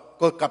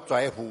佮夹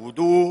在妇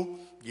女、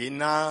人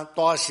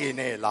大身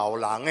的、老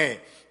人的、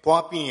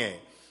半边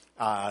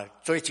的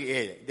做一个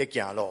咧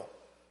行路。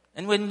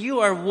And when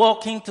you are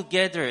walking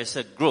together as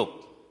a group,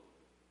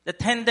 the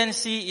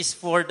tendency is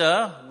for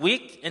the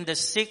weak and the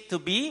sick to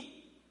be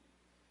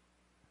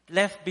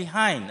left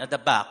behind at the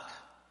back.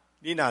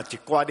 你若一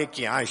挂咧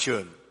行的时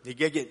候，你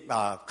个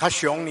较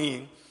上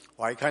年，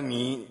或较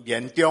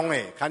年中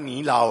的、较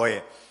年老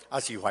的，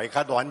还是或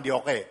较软弱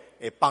的，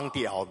会放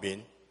伫后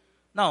面。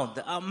Now,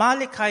 the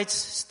Amalekites'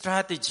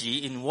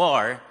 strategy in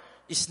war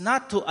is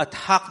not to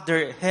attack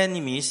their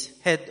enemies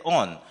head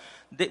on.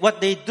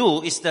 What they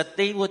do is that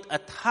they would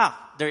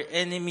attack their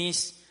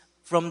enemies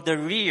from the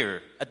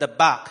rear, at the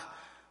back,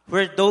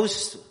 where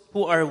those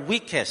who are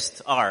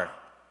weakest are.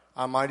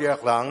 阿玛力人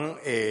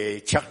的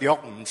策略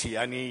唔是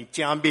安尼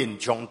正面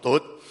冲突，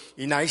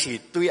伊乃是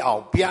对后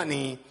壁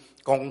呢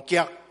攻击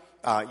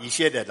以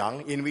色列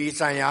人，因为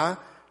知影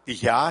伫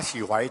遐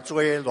是怀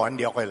最软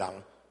弱的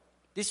人。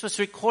This was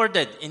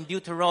recorded in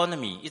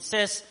Deuteronomy. It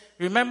says,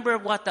 "Remember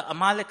what the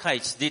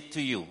Amalekites did to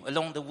you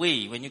along the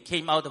way when you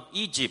came out of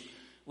Egypt.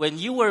 When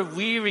you were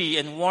weary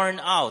and worn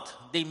out,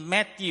 they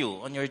met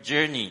you on your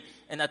journey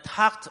and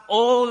attacked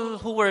all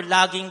who were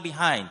lagging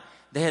behind.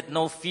 They had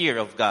no fear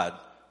of God."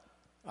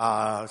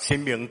 申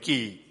命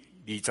記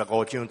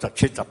25章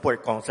17、18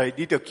講說，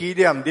你就紀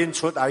念恁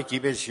出埃及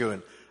的時候，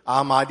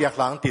阿瑪力人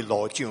佇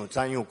路上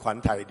怎樣款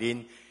待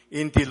恁？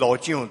因佇路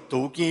上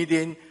拄見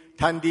恁，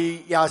趁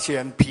你野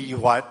先疲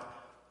乏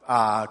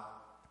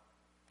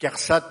擊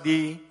殺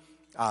你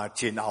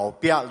前後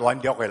壁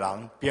軟弱的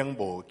人，並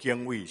無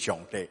敬畏上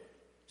帝。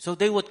So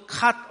they would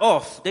cut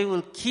off, they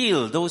will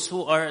kill those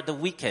who are the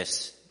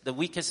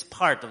weakest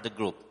part of the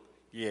group.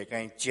 伊會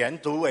跟前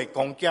途的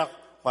攻擊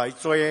懷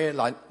最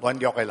軟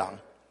弱的人。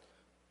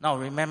Now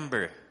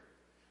remember,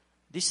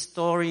 this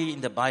story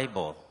in the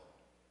Bible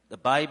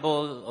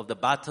of the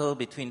battle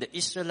between the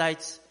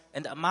Israelites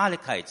and the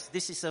Amalekites,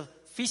 this is a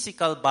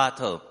physical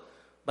battle,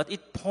 but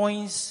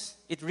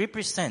it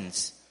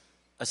represents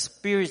a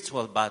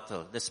spiritual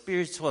battle, the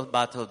spiritual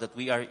battle that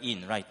we are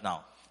in right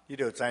now. 你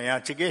就知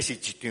影，这个是一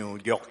場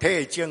肉體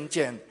的征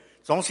戰，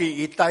總是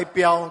以代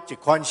表一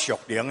款屬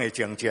靈的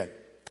征戰。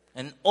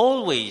And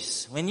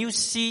always, when you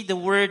see the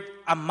word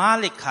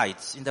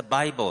Amalekites in the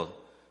Bible,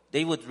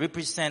 they would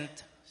represent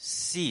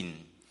sin.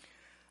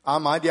 阿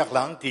瑪力人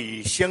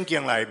佇聖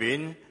經內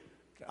面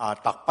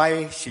逐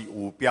擺是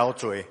有標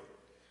罪。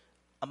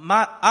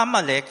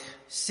Amalek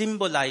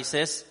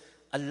symbolizes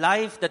a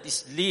life that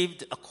is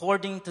lived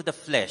according to the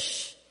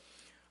flesh.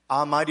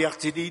 阿瑪力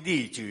這個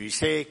字就是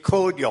說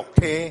靠肉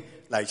體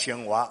來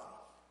生活。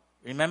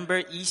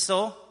Remember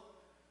Esau?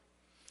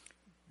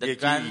 The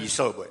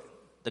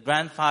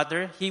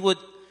grandfather, he would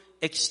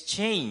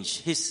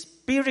exchange his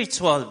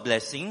spiritual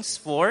blessings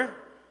for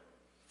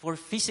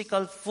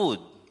physical food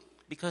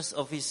because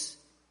of his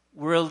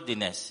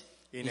worldliness.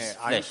 因为 his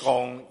按 flesh.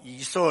 讲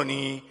以色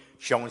列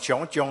常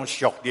常将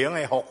属灵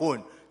的福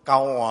分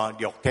交换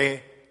肉体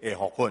的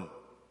福分。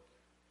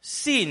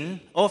 Sin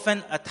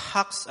often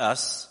attacks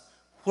us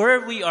where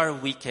we are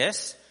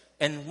weakest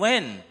and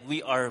when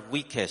we are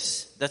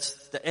weakest. That's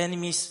the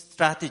enemy's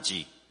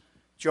strategy.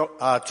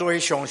 罪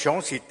常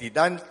常是伫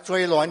咱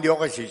最软弱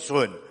的时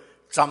阵，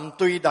针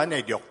对咱的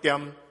弱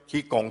点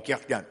去攻击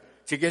咱，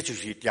这个就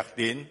是敌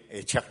人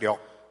的策略。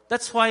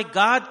 That's why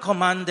God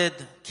commanded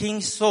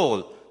King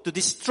Saul to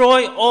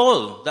destroy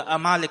all the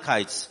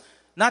Amalekites,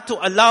 not to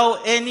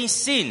allow any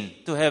sin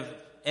to have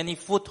any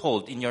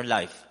foothold in your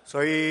life.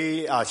 所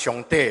以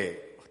上帝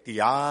伫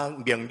遐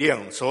命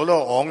令所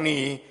罗王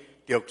呢，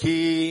就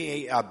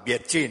去灭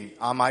尽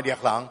阿玛力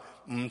人，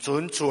唔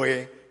准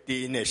罪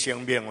伫因的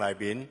生命内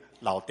面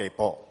留地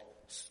步。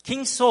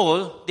 King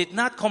Saul did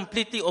not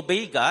completely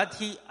obey God.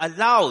 He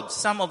allowed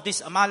some of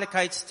these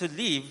Amalekites to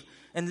live,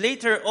 and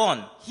later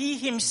on, he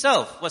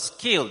himself was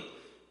killed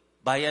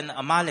by an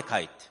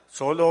Amalekite.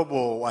 所罗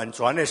无完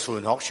全的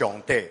顺服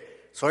上帝，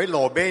所以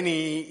罗马呢，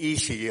伊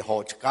是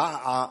互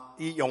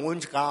伊用阮一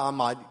家阿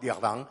玛力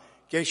人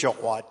继续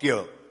活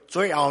着，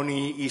最后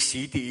呢，伊死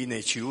伫因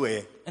的手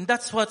下。 And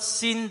that's what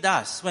sin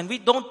does. When we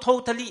don't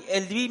totally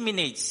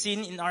eliminate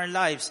sin in our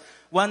lives,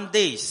 one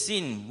day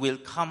sin will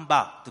come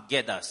back to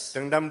get us.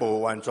 当咱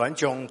无完全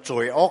将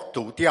罪恶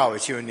除掉的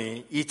时候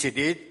呢，伊一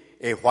日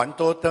会反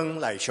倒转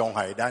来伤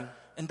害咱。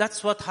 And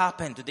that's what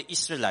happened to the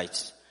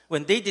Israelites.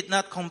 When they did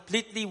not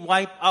completely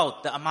wipe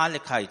out the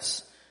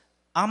Amalekites,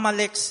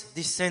 Amalek's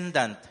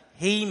descendant,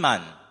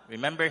 Haman,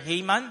 remember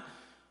Haman?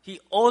 He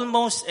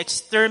almost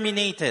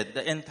exterminated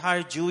the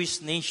entire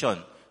Jewish nation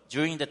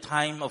during the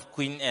time of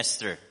Queen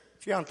Esther.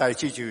 这样代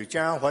志就这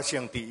样发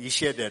生伫以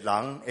色列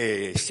人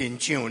的身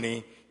上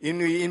呢，因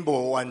为因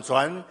无完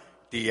全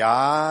伫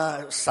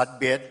遐杀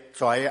灭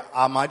在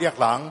阿玛力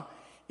人，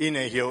因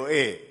的后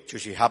裔就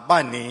是哈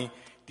曼呢，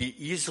伫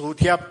以斯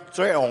帖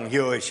最王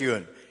后的时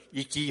阵，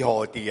伊几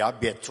乎伫遐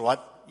灭绝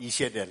以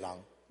色列人。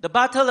 The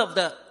battle of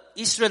the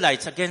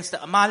Israelites against the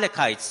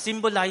Amalekites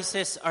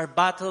symbolizes our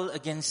battle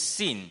against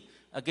sin,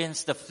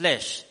 against the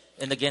flesh,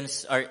 and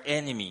against our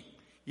enemy.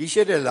 以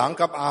色列人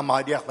甲阿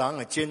玛力人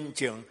的战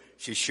争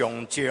是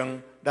象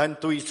征咱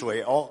对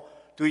罪恶、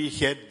对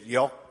血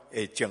肉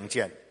的征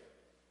战。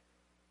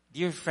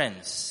 Dear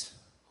friends,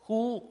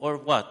 who or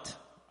what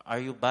are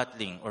you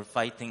battling or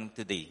fighting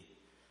today?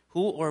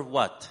 Who or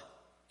what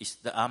is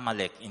the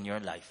Amalek in your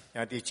life?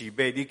 兄弟姊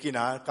妹，你今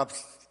仔甲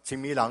什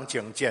么人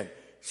征战？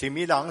什么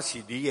人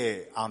是你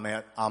的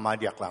阿玛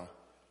力人？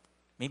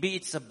 Maybe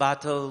it's a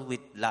battle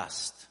with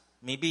lust.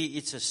 Maybe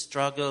it's a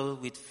struggle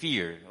with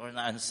fear or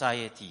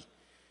anxiety.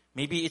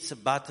 Maybe it's a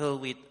battle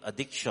with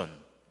addiction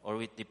or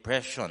with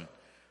depression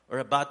or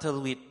a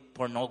battle with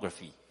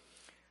pornography.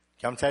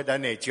 现在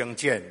咱的征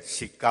战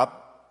是甲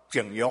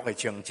情欲的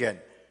征战、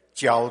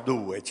焦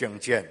虑的征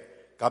战、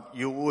甲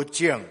忧郁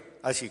症，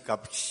还是甲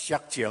色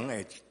情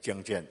的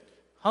征战？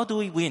 How do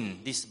we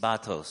win these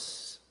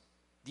battles?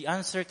 The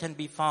answer can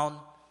be found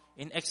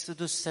in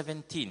Exodus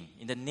 17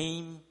 in the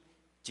name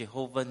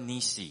Jehovah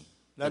Nissi,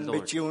 the 咱要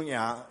Lord. 怎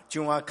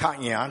样较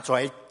赢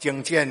在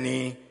征战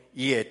呢？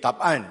伊的答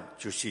案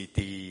就是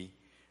伫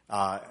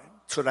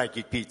出来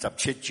记第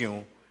17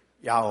章，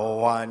耶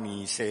和华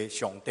尼西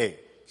上帝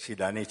是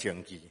咱的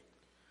证据。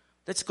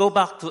 Let's go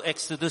back to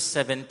Exodus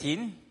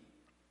 17.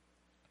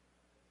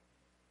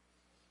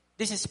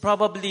 This is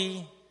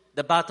probably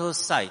the battle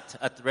site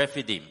at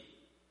Rephidim.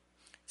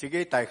 这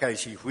个大概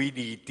是非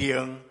利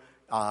丁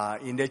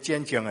因的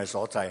战争的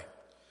所在。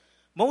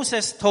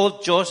 Moses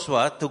told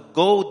Joshua to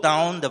go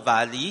down the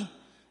valley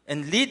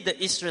and lead the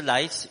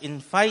Israelites in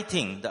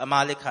fighting the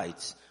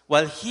Amalekites,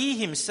 while he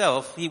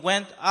himself, he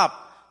went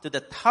up to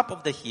the top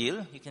of the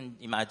hill, you can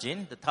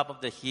imagine, the top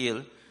of the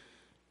hill,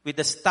 with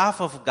the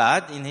staff of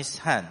God in his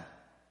hand.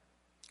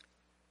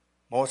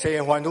 摩西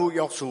吩咐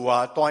约书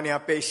亚带领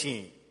百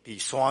姓伫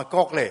山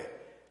谷咧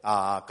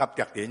甲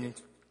敌人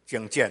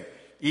征战，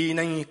伊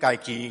呢家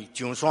己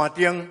上山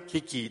顶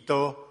去祈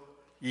祷，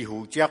伊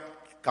负责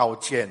交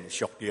战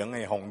属灵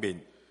的方面。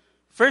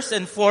 First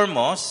and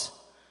foremost,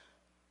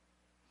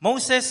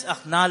 Moses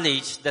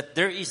acknowledged that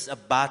there is a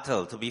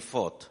battle to be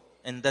fought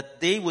and that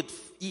they would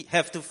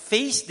have to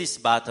face this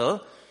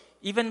battle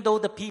even though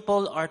the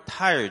people are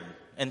tired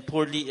and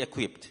poorly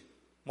equipped.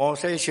 摩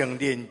西承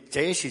认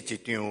这是一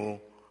场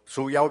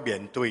需要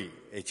面对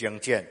的征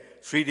战，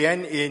虽然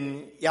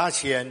因野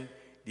戦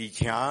而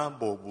且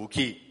无武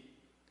器。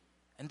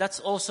 And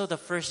that's also the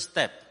first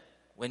step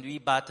when we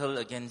battle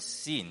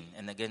against sin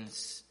and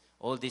against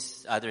all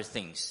these other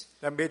things.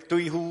 咱要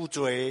对付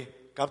罪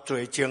甲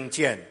罪征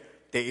战，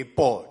第一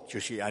步就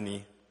是安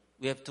尼，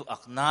 We have to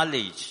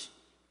acknowledge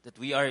that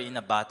we are in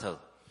a battle.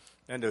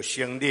 咱就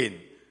承认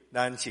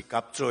咱是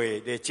甲罪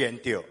咧战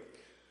斗。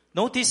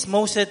 Notice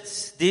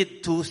Moses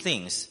did two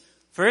things.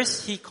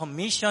 First, he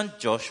commissioned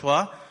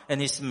Joshua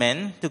and his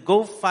men to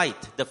go fight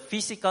the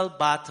physical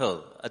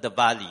battle at the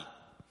valley.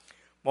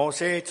 摩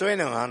西做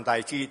两项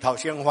代志，头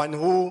先吩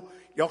咐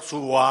约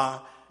书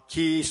亚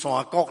去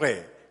山谷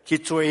咧，去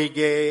做迄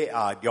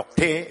个肉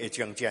体的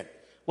征战。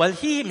While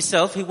he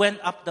himself, he went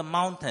up the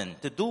mountain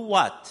to do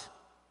what?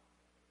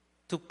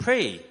 To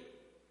pray.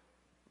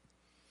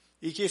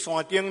 伊去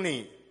山顶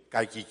呢，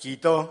家己祈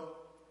祷。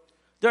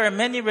 There are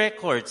many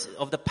records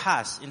of the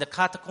past in the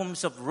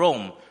catacombs of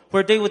Rome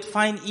where they would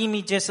find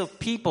images of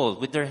people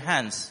with their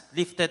hands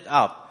lifted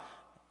up.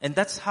 And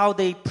that's how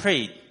they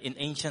prayed in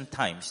ancient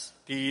times.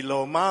 伫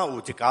罗马有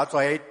一家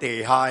在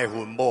地下的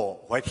坟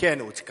墓，发现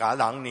有一家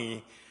人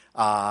呢，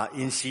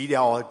因死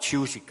了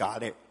手是假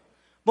的。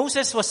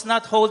 Moses was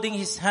not holding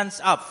his hands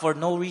up for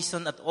no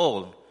reason at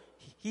all.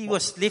 He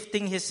was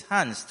lifting his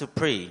hands to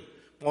pray.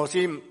 摩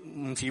西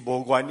唔是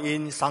无原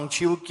因双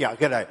手夹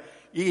起来，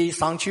伊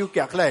双手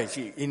夹起来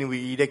是因为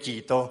伊咧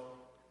祈祷。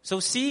 So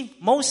see,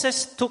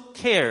 Moses took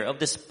care of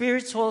the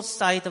spiritual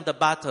side of the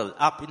battle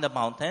up in the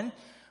mountain,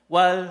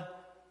 while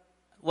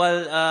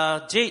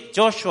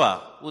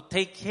Joshua would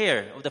take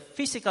care of the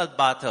physical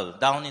battle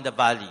down in the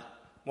valley.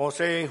 摩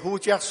西负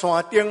责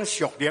山顶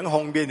属灵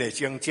方面的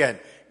征战，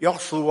约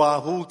书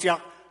亚负责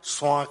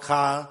山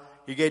骹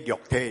迄个肉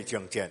体的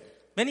征战。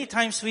 Many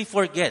times we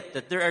forget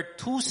that there are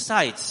two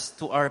sides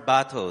to our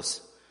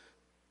battles.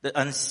 The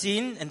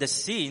unseen and the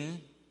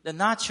seen, the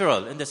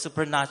natural and the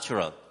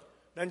supernatural.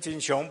 咱真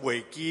常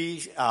袂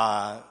记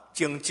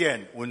征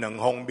战有两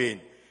方面，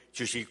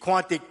就是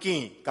看得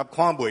见甲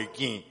看袂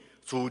见，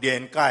自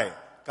然界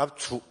甲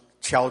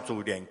超自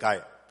然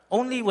界。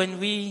 Only when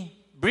we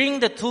bring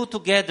the two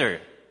together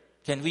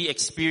can we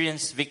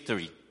experience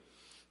victory.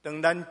 当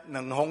咱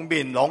两方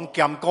面拢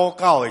兼顾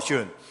到的时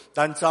阵，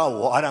咱才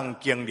有可能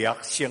经历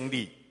胜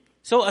利。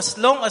 So as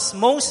long as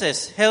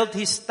Moses held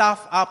his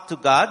staff up to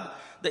God,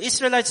 the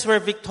Israelites were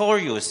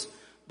victorious.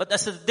 But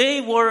as the day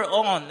wore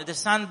on and the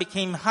sun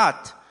became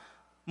hot,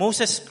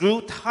 Moses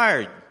grew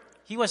tired.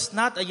 He was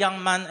not a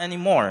young man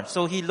anymore,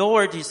 so he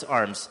lowered his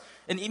arms.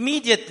 And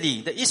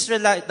immediately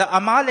the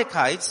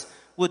Amalekites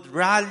would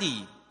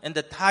rally and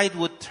the tide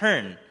would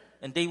turn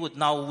and they would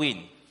now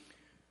win.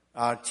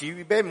 只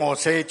要摩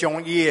西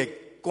将伊的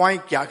拐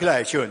夹起来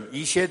的时阵，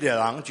以色列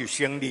人就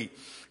胜利。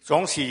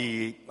总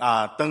是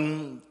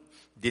当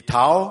日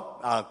头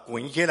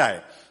悬起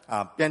来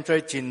变做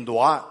真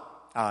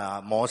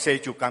热摩西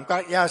就感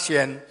觉野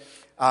先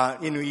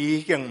因为伊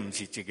已经唔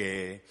是一个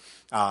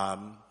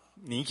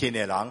年轻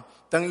的人，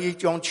当伊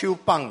将手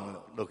放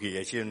落去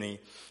的时候呢，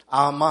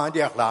阿玛力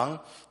人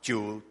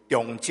就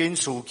重振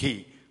士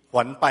气，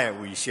反败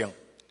为胜。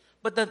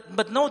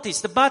But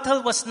notice, the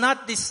battle was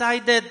not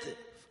decided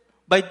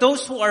by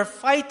those who are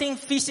fighting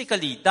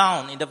physically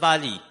down in the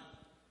valley.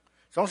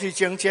 总是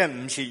征战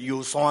唔是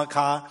由山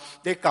骹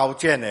咧交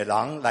战的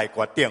人来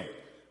决定。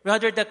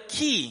 Rather, the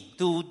key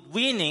to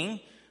winning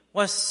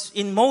was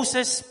in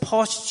Moses'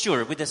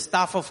 posture with the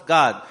staff of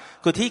God.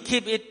 Could he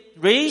keep it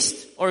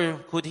raised or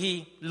could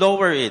he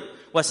lower it?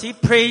 Was he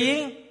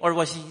praying or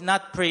was he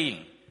not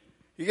praying?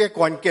 一个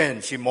关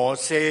键是摩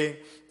西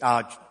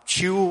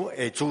手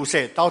的姿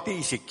势，到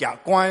底是夹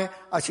拐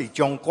还是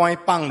将拐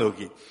放落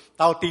去？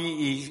到底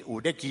伊有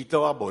咧祈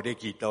祷无咧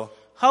祈祷？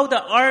 How the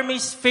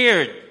armies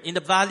fared in the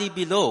valley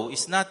below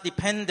is not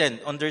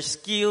dependent on their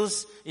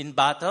skills in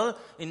battle,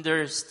 in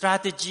their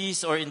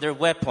strategies, or in their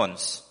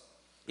weapons.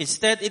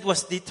 Instead, it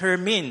was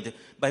determined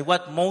by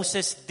what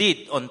Moses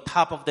did on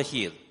top of the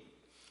hill.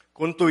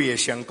 军队的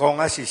成功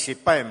还是失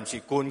败，唔是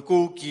根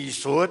据技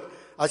术，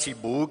还是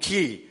武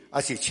器，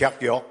还是策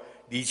略，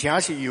而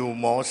且是由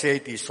摩西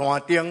伫山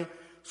顶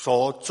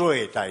所做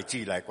的代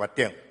志来决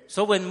定。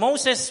 So when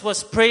Moses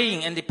was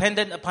praying and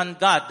dependent upon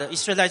God, the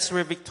Israelites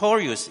were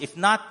victorious. If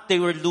not, they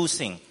were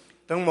losing.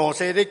 当摩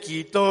西咧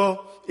祈祷，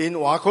因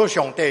倚靠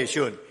上帝的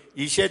时阵，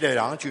以色列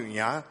人就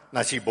赢；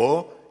若是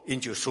无，因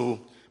就输。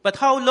 But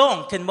how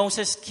long can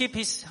Moses keep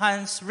his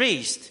hands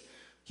raised?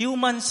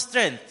 Human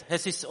strength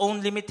has its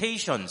own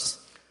limitations.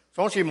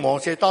 总是摩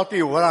西到底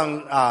有可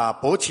能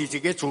保持这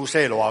个姿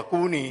势偌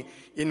久呢？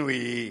因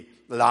为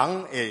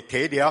人的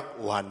体力有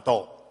限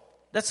度。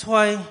 That's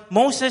why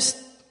Moses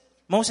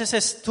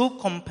has two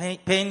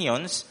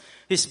companions,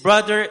 his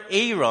brother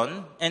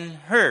Aaron and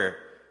Hur.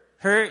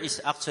 Hur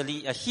is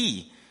actually a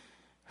he.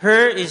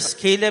 Hur is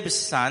Caleb's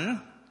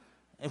son,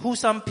 who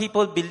some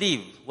people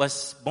believe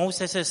was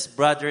Moses'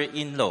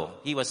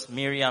 brother-in-law. He was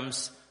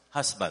Miriam's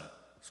husband.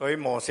 所以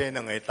摩西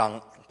两个当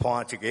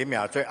判一个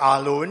名做阿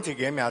伦，一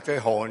个名做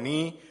何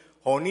尼。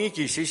何尼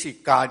其实是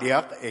加略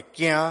的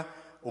囝，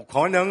有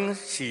可能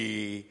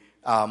是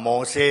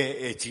摩西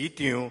的子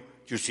长，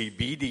就是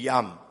米利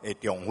暗的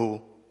丈夫。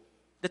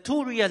 The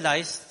two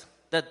realized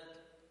that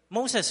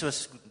Moses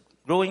was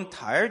growing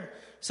tired,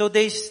 so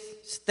they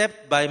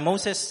stepped by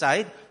Moses'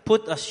 side,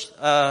 put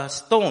a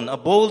stone, a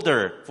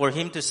boulder for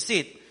him to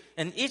sit,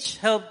 and each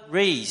helped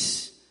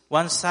raise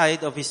one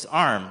side of his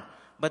arm,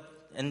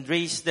 and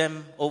raise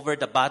them over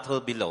the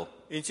battle below.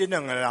 因这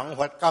两个人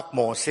发觉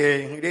摩西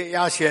咧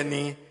野先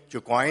呢，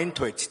就赶紧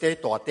摕一块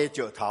大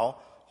石头，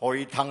互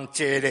伊通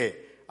坐咧，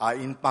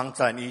因帮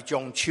助伊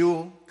将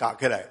手夹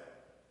起来。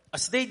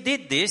 As they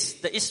did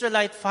this, the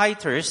Israelite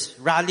fighters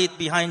rallied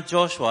behind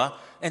Joshua,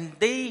 and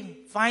they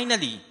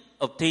finally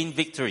obtained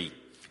victory.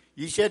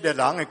 以色列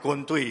人的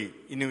军队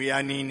因为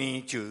安尼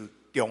呢，就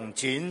重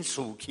金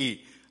士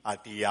气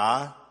伫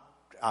遐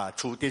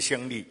取得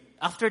胜利。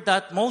After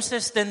that,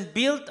 Moses then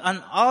built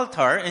an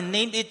altar and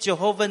named it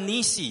Jehovah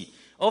Nissi,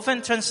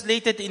 often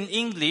translated in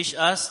English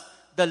as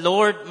the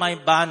Lord my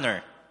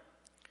banner.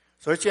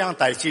 所以这样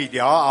代志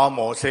了后，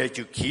摩西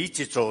就起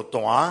一座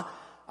坛，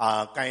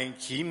将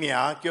起名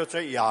叫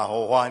做耶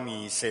和华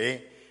尼西，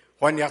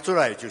翻译出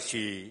来就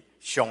是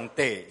上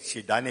帝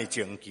是咱的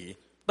荆棘。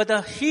But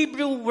the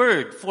Hebrew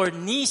word for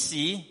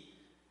Nissi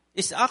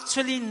is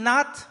actually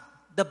not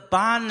the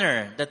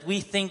banner that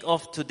we think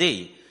of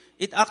today.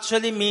 It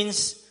actually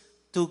means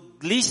to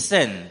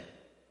glisten.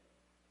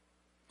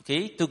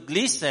 Okay? To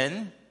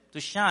glisten, to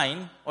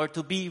shine, or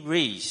to be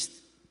raised.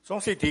 总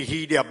是伫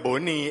希腊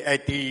文呢，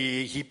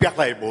伫希伯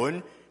来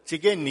文，这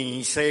个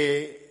尼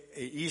西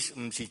意思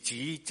唔是指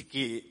一支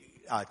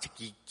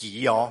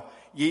旗哦，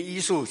伊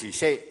意思是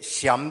说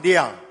闪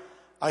亮，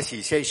还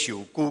是说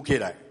受举起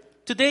来。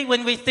Today,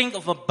 when we think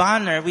of a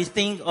banner, we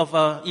think of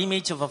an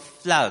image of a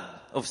flag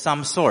of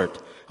some sort.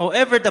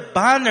 However, the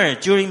banner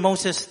during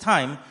Moses'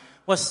 time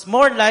was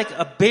more like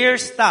a bare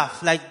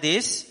staff like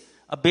this,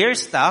 a bare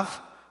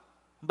staff,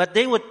 but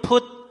they would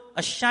put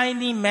a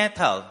shiny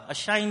metal, a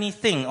shiny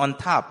thing on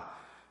top,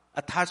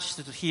 attached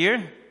to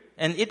here,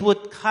 and it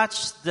would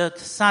catch the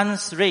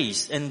sun's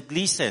rays and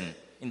glisten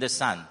in the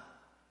sun.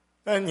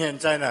 咱现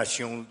在呢，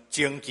想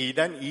荆棘，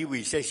咱以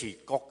为这是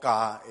国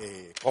家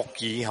的国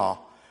旗吼，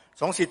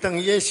总是当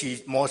伊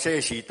是摩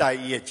西时代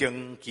伊的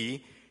荆棘，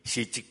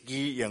是一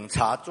支用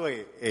茶做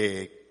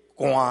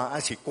冠，还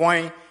是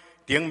冠，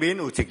顶面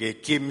有一个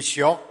金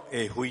属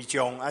的徽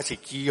章，还是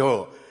记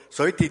号，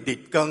所以伫日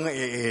光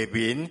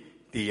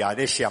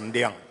的下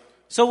面。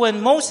So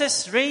when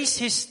Moses raised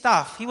his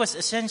staff, he was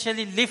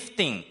essentially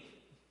lifting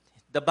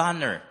the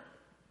banner.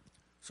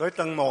 所以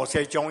当摩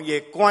西将伊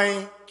的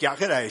冠举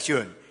起来的时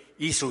候，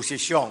伊事实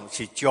上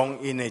是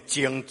将因的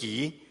荆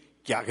棘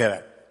举起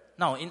来。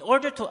Now, in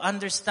order to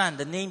understand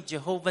the name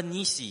Jehovah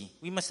Nissi,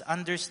 we must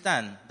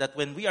understand that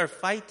when we are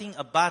fighting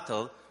a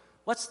battle,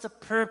 what's the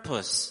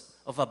purpose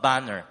of a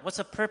banner? What's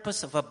the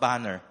purpose of a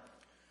banner?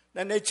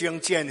 咱咧征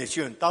战的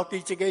时候，到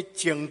底这个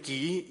荆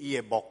棘伊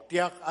的目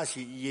的，还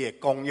是伊的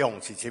功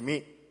用是什么？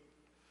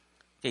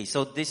 Okay,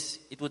 so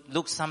it would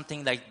look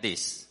something like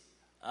this: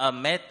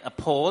 a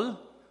pole,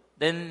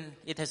 then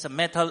it has a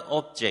metal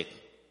object,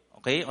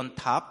 okay, on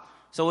top.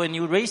 So when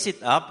you raise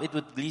it up, it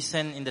would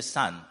glisten in the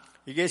sun.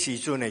 伊个时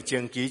阵的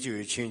荆棘就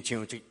是像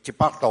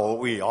100度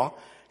位哦，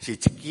是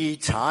一支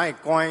茶的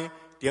冠，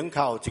顶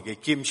头一个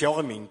金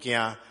属的物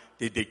件，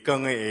伫日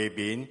光的下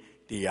面，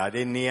伫遐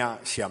咧领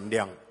闪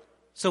亮。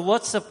So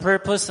what's the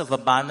purpose of a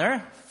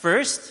banner?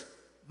 First,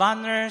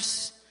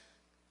 banners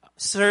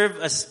serve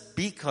as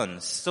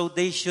beacons, so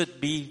they should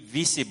be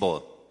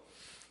visible.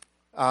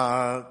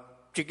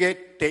 这个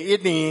第一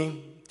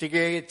呢，这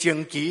个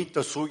荆棘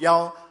就需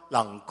要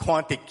人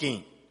看得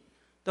见。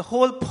The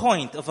whole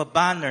point of a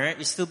banner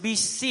is to be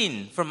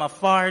seen from a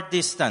far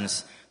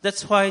distance.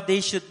 That's why they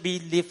should be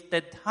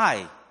lifted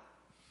high.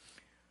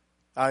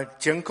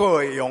 正确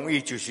的用意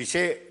就是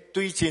说，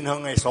对真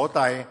远的所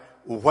在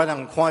有法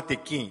人看得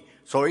见。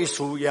所以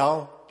需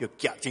要就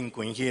举真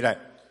高起来。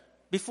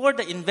Before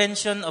the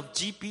invention of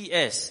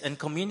GPS and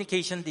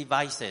communication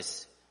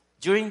devices,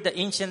 during the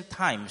ancient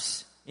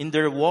times, in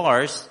their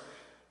wars,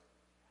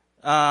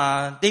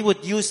 they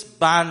would use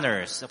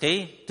banners,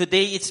 okay?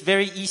 Today it's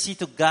very easy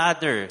to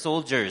gather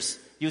soldiers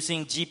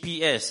using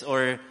GPS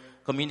or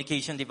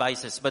communication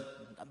devices, but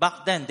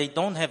back then they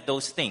don't have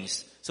those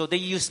things. So they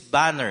use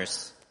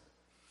banners.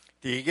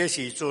 第一个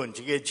时阵，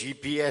这个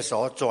GPS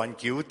或全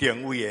球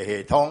定位的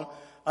系统。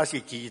还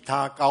是其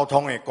他交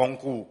通的工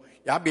具，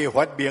也未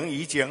发明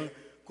以前，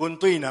军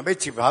队若要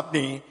集合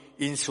呢，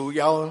因需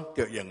要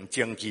就用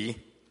荆棘。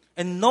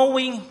And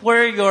knowing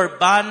where your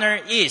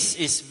banner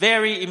is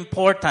very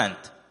important.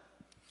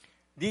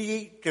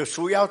 你就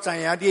需要知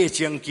影你的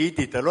荆棘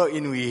伫倒落，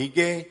因为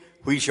迄个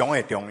非常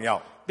的重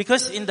要。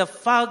Because in the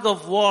fog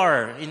of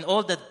war, in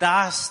all the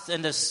dust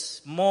and the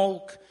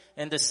smoke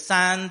and the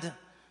sand,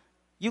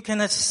 you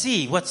cannot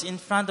see what's in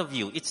front of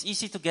you. It's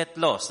easy to get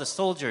lost. The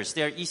soldiers,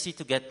 they are easy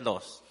to get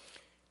lost.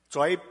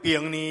 在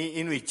兵呢，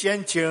因为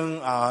战争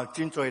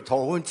真多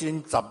土匪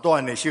真杂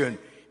乱的时候，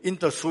因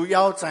就需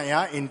要知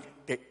影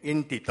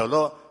因伫倒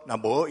落，若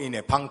无因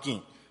会碰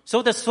见。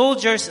So the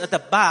soldiers at the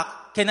back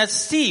cannot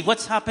see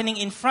what's happening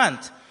in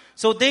front.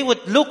 So they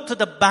would look to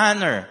the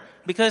banner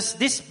because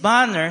this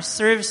banner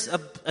serves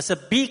as a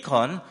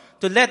beacon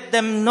to let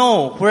them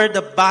know where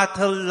the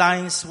battle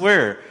lines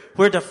were.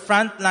 Where the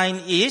front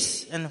line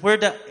is and where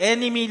the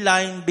enemy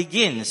line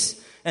begins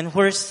and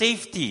where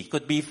safety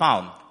could be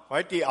found.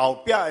 怀伫后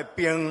壁的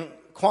兵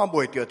看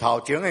袂到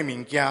头前的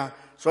物件，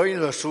所以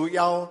就需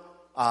要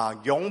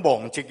仰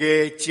望这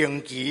个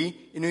荆棘，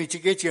因为这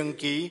个荆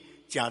棘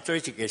成做一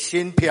个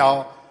信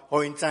票，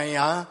互因知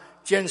影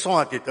前线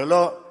伫倒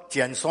落，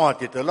前线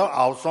伫倒落，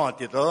后线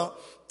伫倒落，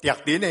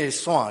敌人的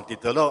线伫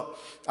倒落，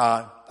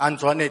安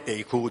全的地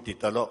区伫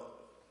倒落。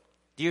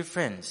Dear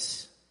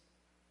friends,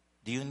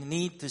 do you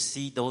need to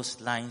see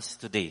those lines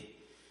today?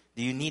 Do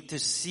do you need to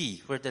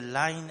see where the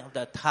line of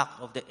the attack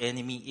of the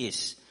enemy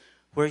is,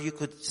 where you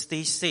could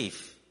stay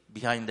safe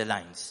behind the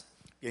lines?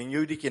 朋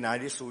友，你今仔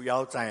日需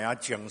要知影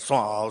前线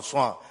后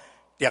线，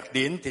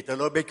敌人伫倒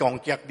落要攻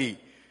击你，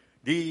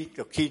你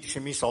就去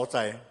什么所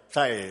在，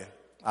才会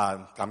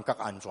感觉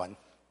安全。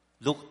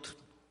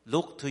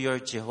Look to your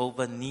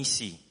Jehovah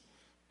Nissi.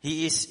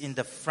 He is in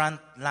the front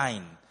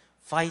line,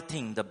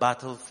 fighting the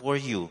battle for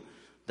you.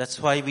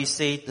 That's why we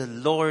say the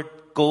Lord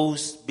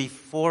goes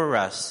before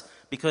us,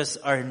 because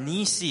our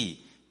Nissi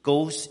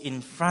goes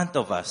in front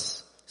of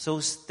us.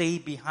 So stay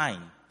behind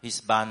His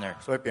banner.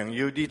 所以朋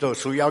友，你就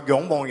需要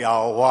仰望耶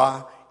和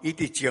华，伊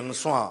伫前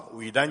线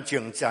为咱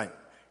征战，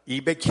伊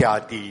要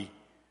徛伫，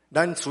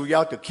咱需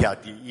要就徛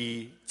伫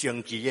伊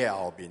旌旗的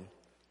后面。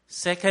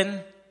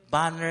Second,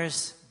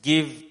 banners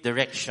give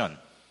direction.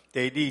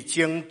 第二，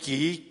旌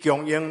旗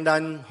供应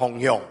咱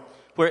方向。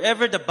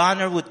Wherever the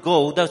banner would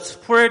go, that's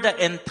where the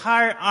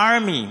entire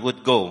army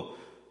would go.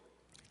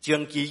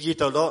 旌旗去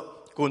倒落，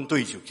军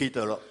队就去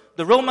倒落。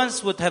The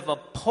Romans would have a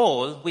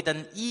pole with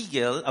an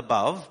eagle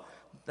above.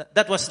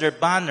 That was their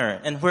banner.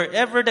 And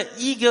wherever the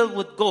eagle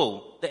would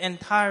go, the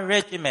entire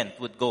regiment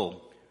would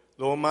go.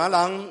 罗马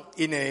人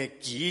因的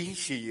旗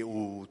是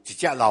有一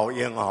只老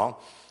鹰哦，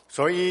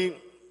所以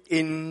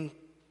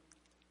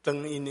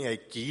当因的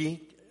旗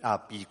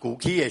被举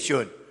起的时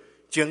候，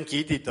旌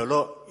旗伫倒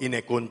落，因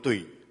的军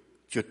队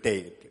就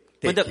得。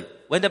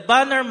When the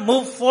banner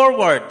moved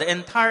forward, the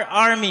entire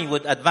army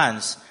would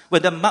advance.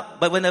 But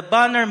when the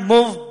banner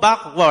moved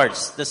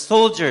backwards, the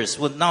soldiers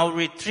would now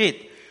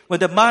retreat. When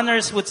the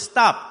banners would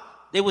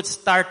stop, they would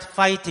start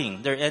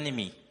fighting their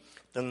enemy.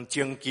 当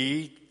旌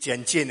旗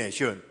前进的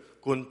时候，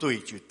军队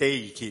就退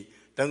伊去；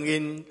当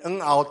因往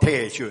后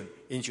退的时候，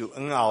因就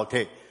往后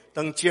退；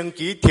当旌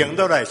旗停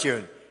落来的时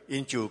候，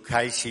因就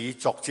开始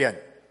作战。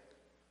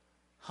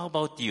How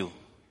about you?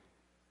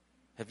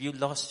 Have you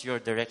lost your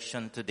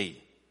direction today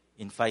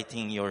in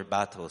fighting your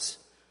battles?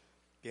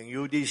 朋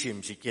友，你是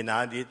不是今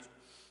仔日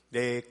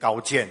咧交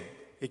战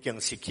已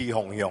经失去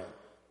方向？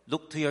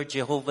 Look to your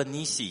Jehovah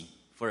Nissi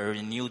for a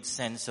renewed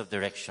sense of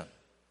direction.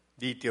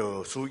 你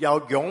就需要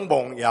仰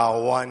望耶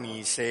和华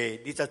尼西，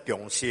你才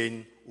重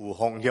新有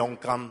方向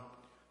感。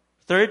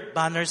Third,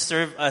 banners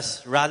serve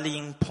as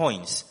rallying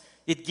points.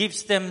 It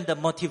gives them the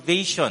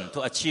motivation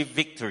to achieve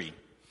victory.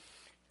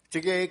 这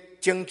个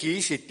旌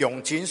旗是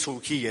重金士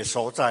气的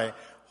所在，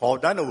互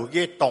咱有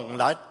个动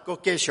力，搁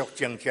继续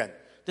征战。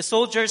The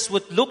soldiers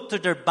would look to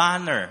their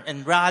banner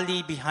and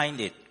rally behind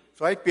it.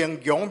 所以并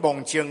仰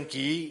望旌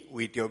旗，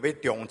为着要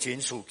重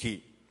金士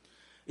气。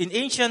In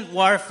ancient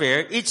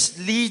warfare, each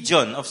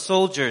legion of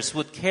soldiers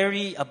would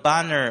carry a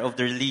banner of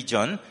their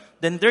legion.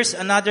 Then there's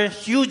another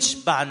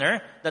huge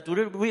banner that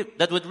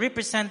would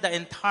represent the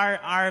entire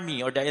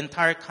army or the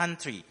entire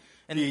country.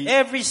 And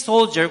every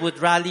soldier would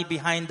rally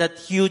behind that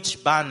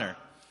huge banner.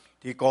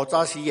 伫古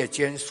早时的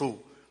战术，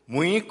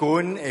每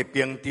军的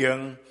兵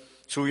丁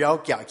需要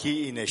举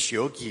起因的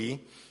小旗，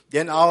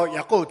然后也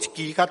有一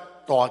支较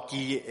大支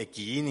的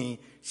旗呢，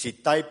是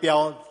代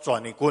表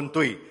全的军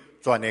队、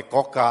全的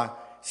国家，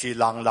是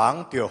人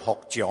人着服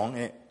从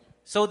的。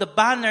So the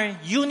banner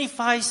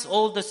unifies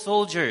all the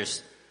soldiers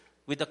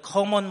with a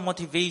common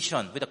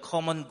motivation, with a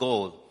common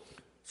goal.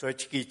 所以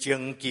这个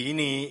旌旗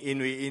呢，因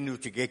为因有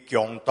一个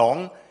共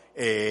同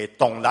的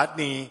动力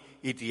呢，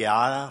伊伫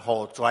遐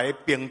互跩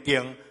兵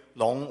丁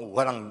拢有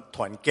可能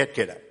团结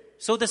起来。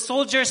So the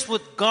soldiers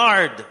would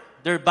guard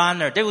their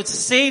banner. They would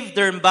save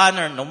their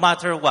banner no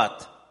matter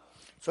what.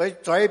 所以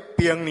跩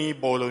兵呢，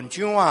无论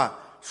怎样，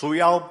需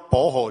要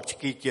保护这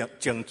个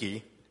旌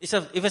旗。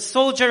If a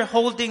soldier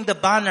holding the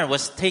banner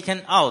was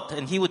taken out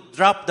and he would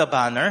drop the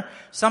banner,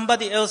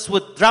 somebody else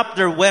would drop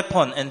their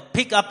weapon and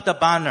pick up the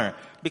banner.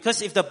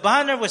 Because if the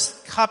banner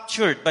was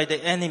captured by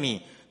the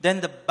enemy, then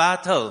the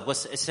battle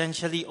was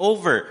essentially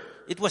over.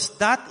 It was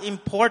that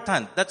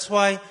important. That's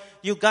why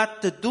you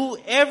got to do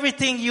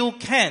everything you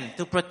can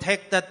to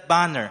protect that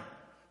banner.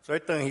 所以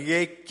当迄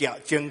个举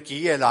旌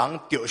旗的人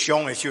受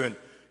伤的时候，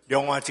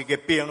另外一个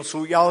兵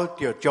需要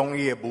着将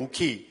伊的武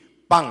器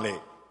放咧。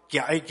举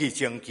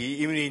起旌旗，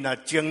因为那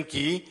旌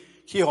旗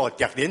去互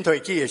敌人推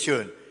起的时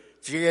候，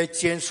这个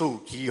战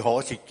术几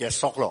乎是结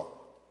束了。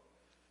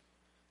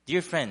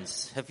Dear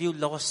friends, have you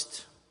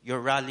lost your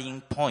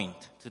rallying point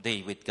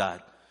today with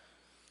God?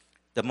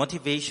 The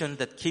motivation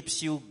that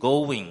keeps you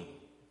going,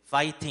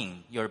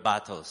 fighting your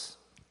battles.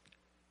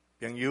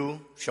 朋友，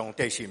上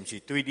帝是不是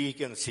对你已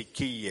经失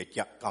去伊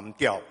的感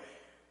召？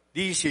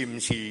你是不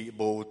是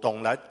无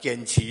动力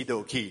坚持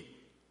落去，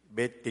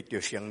要得到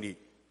胜利？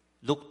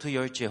 Look to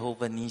your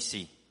Jehovah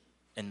Nissi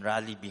and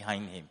rally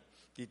behind him.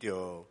 你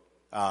就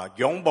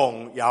仰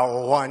望耶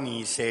和华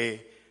尼西，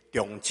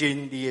重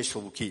振你的士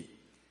气。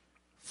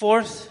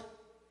Fourth,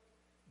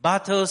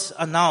 battles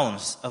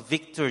announce a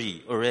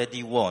victory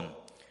already won.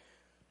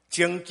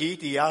 旌旗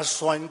伫遐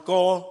宣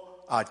告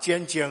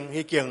战争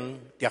已经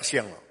得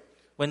胜了。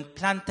When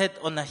planted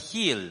on a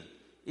hill,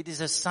 it is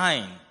a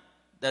sign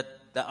that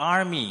the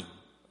army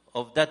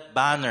of that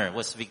banner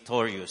was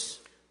victorious.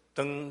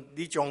 当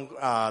你将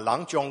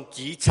人将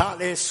旗插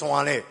咧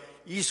山咧，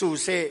意思说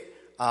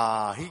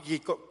迄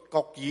个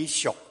国旗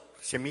属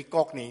什么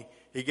国呢？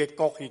迄个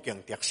国已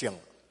经得胜。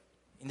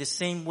In the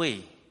same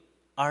way,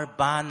 our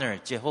banner,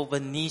 Jehovah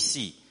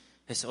Nissi,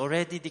 has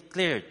already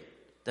declared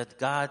that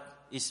God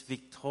is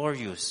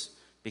victorious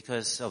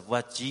because of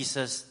what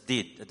Jesus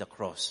did at the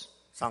cross.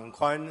 上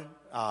款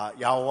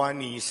耶和华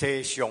尼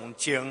西象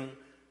征，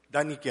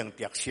咱已经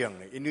得胜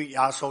了，因为耶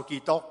稣基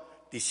督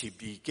伫十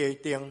字架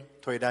顶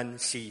替咱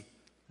死。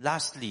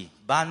Lastly,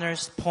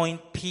 banners point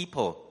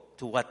people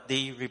to what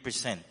they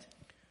represent.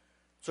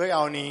 最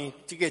后呢，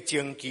这个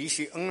旌旗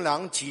是让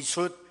人指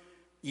出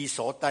伊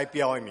所代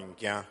表的物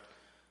件。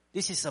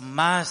This is a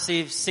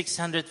massive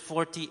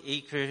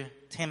 640-acre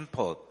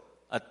temple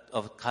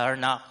of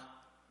Karnak,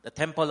 the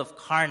temple of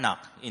Karnak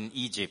in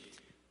Egypt.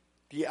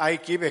 伫埃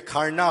及的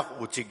卡纳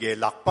有一个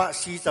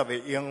640个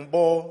英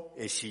亩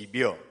的寺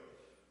庙。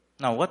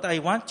Now, what I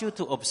want you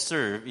to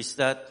observe is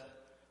that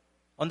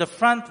on the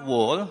front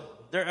wall,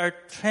 there are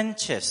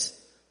trenches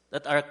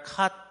that are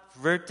cut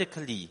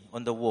vertically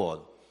on the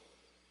wall.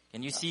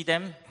 Can you see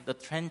them? The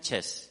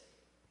trenches.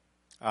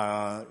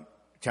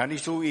 请你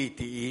注意，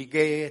伫伊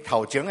个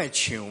头前的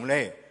墙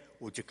咧，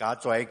有一家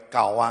做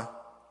沟啊。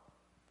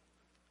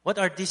What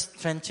are these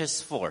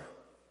trenches for?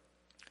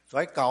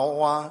 做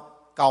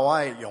沟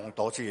的用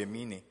途是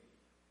咩呢？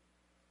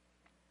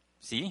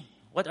 See?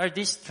 What are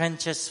these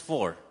trenches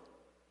for?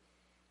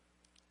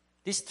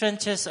 These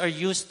trenches are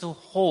used to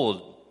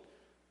hold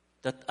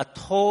a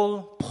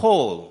tall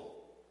pole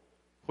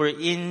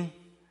wherein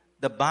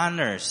the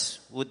banners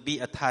would be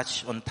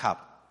attached on top.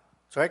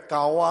 所以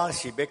沟啊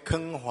是要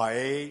扛怀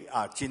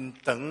真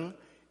长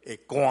的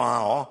杆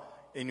哦，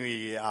因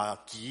为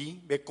旗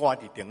要挂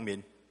伫顶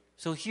面。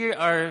So here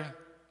are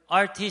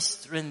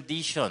artists'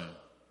 rendition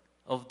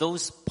of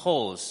those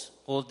poles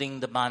holding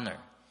the banner.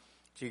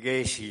 这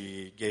个是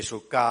艺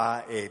术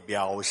家的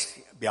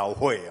描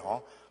绘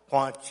哦，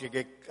看这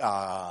个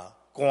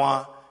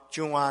杆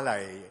怎样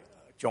来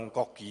将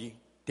国旗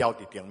吊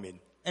伫顶面。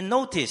And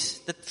notice,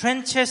 the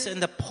trenches and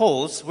the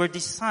poles were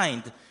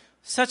designed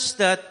such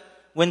that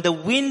when the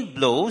wind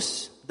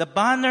blows, the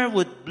banner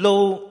would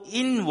blow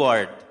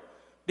inward,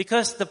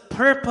 because the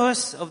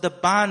purpose of the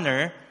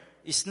banner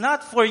is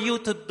not for you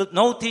to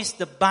notice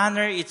the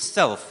banner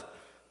itself.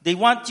 They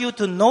want you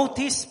to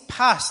notice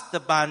past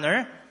the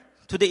banner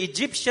to the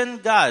Egyptian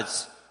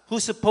gods who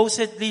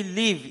supposedly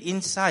live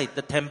inside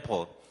the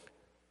temple.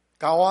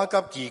 沟啊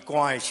甲旗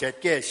杆的设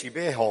计是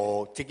要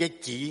互这个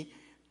旗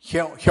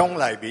向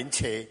内面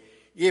扯，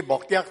伊的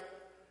目的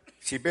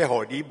是要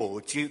互你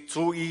无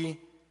注意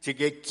这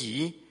个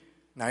旗，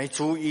来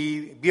注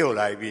意庙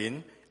内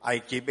面埃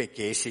及的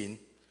假神。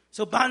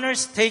So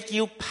banners take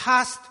you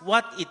past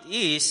what it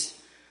is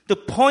to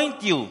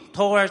point you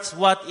towards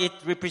what it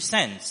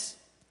represents.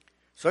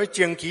 所以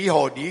旌旗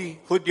互你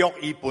忽略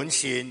伊本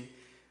身，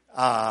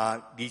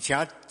而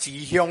且指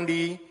向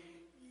你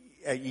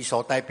伊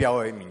所代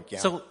表的物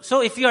件。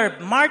So if you are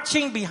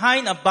marching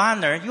behind a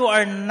banner, you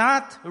are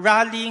not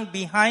rallying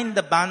behind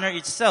the banner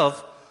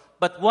itself,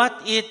 but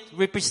what it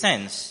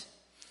represents.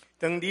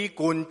 当你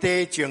军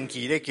队旌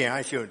旗咧行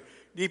的时候，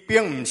你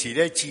并唔是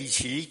咧支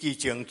持其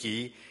旌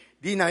旗，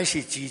你乃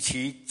是支持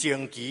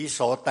旌旗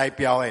所代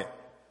表的。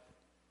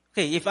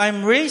Okay, if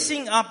I'm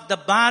raising up the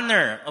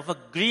banner of a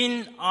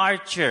green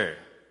archer,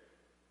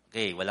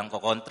 okay, walang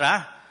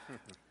kokontra.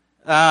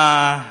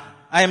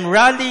 I'm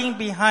rallying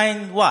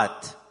behind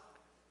what?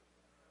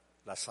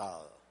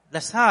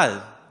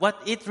 LaSalle. What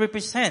it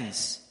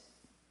represents.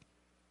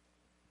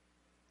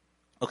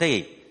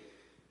 Okay.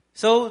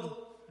 So,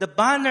 the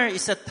banner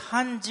is a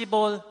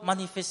tangible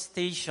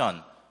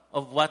manifestation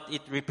of what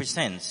it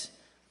represents.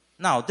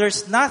 Now,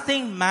 there's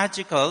nothing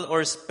magical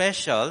or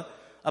special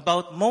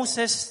about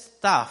Moses'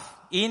 staff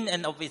in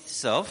and of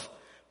itself,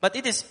 but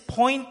it is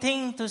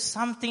pointing to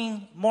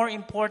something more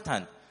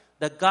important,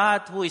 the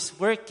God who is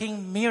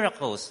working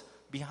miracles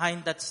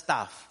behind that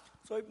staff.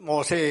 所以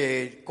摩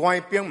西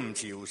官并唔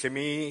是有什么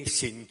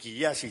神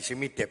奇啊，是什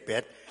么特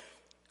别，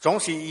总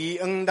是伊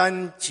让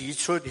咱指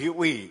出迄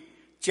位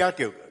借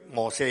着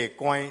摩西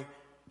官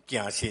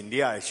行神力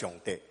的上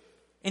帝。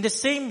In the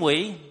same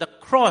way, the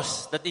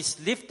cross that is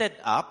lifted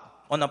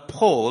up on a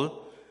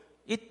pole,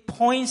 it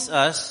points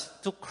us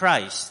to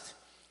Christ.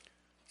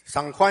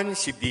 相款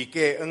十字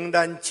架让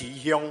咱指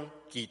向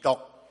基督。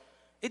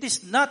It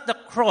is not the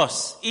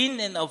cross in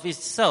and of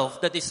itself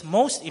that is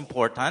most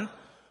important,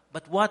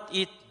 but what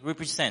it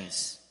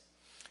represents.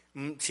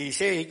 唔是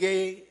说迄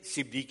个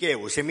十字架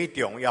有什么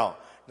重要，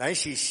乃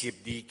是十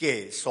字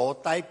架所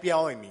代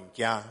表的物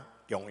件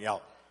重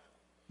要。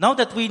Now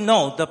that we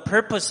know the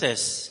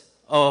purposes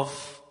of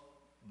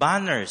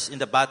banners in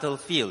the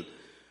battlefield,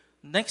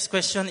 next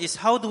question is,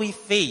 how do we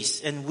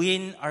face and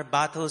win our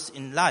battles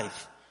in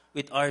life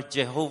with our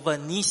Jehovah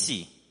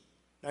Nissi?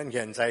 咱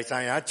现在知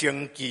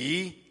影旌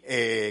旗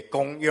的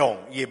功用，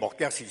伊的目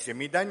的是什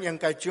么？咱应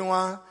该怎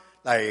样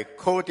来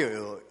靠着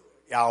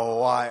耶和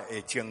华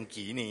的旌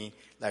旗呢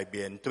来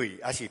面对，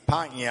还是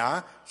打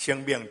赢生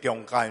命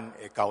中间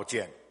的交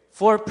战？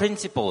 4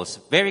 principles,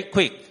 very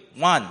quick.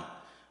 1,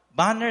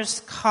 banners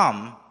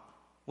come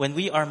when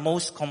we are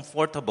most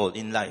comfortable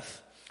in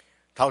life.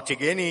 頭一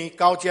個呢，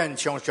交戰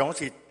常常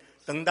是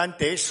當咱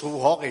第舒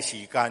服嘅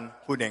時間，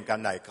忽然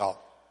間來到。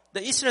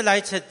The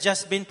Israelites had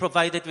just been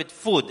provided with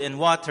food and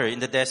water in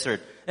the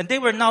desert, and they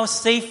were now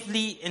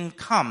safely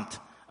encamped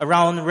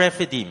around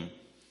Rephidim.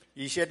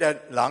 以色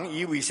列人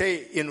以為說，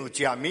因有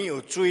食米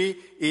有水，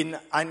因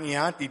安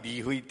營佇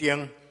利非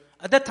定。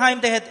At that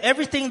time, they had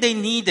everything they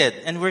needed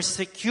and were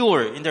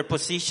secure in their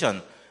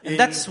position. And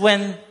that's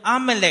when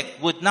Amalek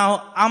would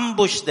now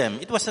ambush them.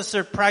 It was a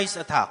surprise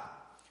attack.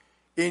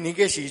 因迄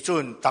個時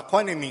陣，逐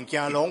款嘅物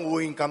件攏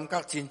有因感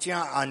覺真正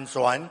安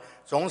全，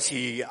總是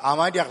亞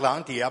瑪力人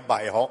佇遐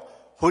埋伏，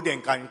忽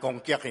然間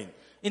攻擊因。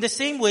In the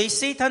same way,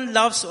 Satan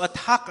loves to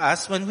attack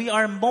us when we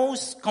are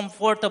most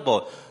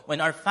comfortable,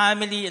 when our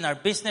family and our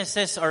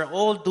businesses are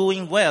all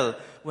doing well,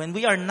 when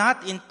we are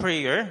not in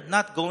prayer,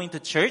 not going to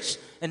church,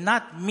 and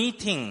not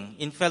meeting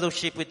in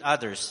fellowship with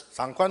others.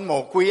 相關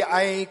魔鬼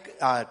愛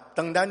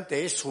當咱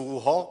第舒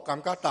服，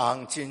感覺逐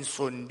項真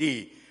順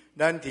利，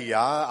咱佇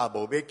遐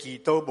無要祈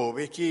禱，無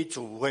要去聚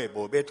會，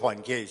無要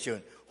團契的時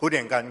陣，忽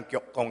然間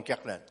攻擊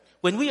咱。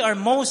When we are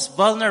most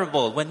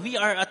vulnerable, when we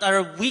are at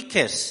our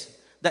weakest,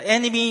 the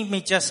enemy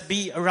may just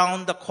be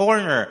around the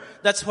corner.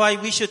 That's why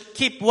we should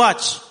keep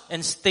watch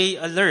and stay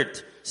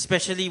alert,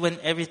 especially when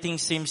everything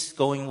seems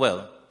going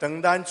well.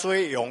 當咱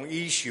最容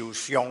易受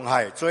傷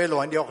害、最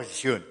軟弱的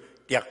時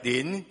陣，敵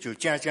人就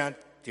正正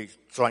佇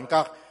轉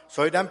角，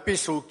所以咱必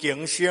須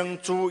警醒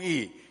注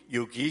意，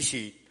尤其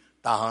是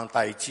逐項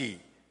代志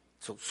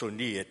順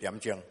利的點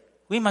鐘。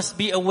We must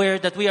be aware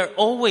that we are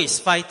always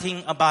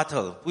fighting a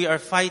battle. We are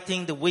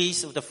fighting the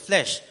ways of the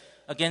flesh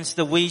against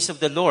the ways of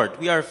the Lord.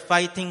 We are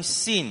fighting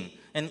sin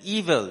and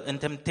evil and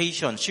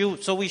temptation.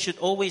 So we should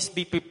always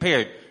be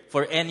prepared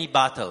for any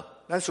battle.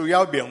 咱需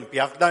要明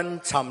白咱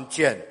參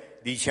戰，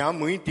而且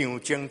每場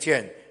征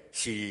戰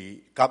是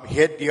甲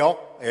協力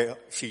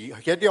是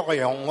協力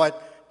嘅方法，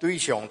對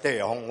上帝嘅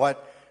方法。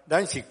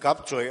咱是甲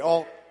罪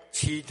惡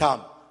試探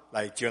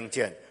來征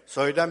戰，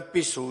所以咱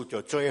必須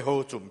就做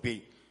好準備。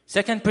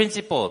Second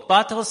principle,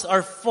 battles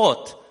are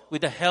fought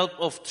with the help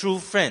of true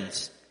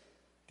friends.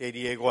 第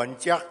二個原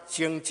則，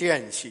征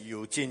戰是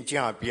由真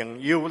正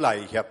朋友來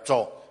協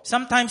助。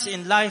Sometimes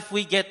in life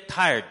we get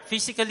tired,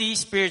 physically,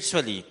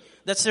 spiritually.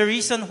 That's the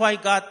reason why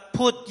God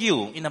put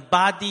you in a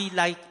body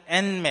like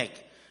Enmek,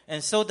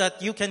 and so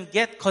that you can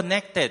get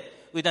connected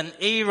with an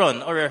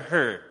Aaron or a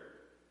Hur.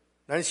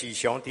 咱是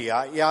上帝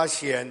啊，野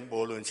線，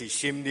無論是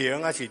心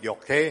靈還是肉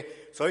體，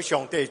所以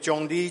上帝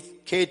將你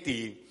啟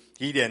佇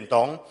伊連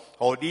同，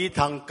互你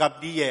通甲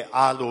你嘅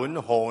亞倫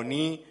和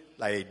你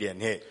來聯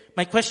繫。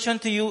My question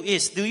to you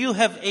is, do you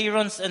have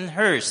Aarons and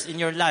Hurs in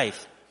your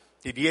life?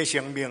 佇你嘅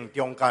生命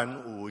中間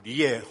有你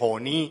嘅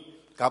和你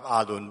甲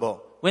亞倫無？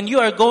 When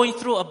you are going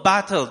through a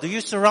battle, do you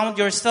surround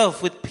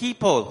yourself with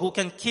people who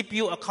can keep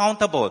you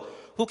accountable,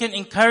 who can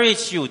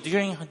encourage you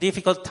during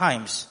difficult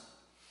times?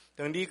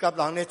 當你甲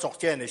人咧作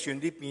戰嘅時，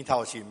你邊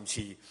頭是唔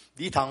是？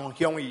你通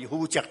向伊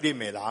負責任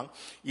嘅人，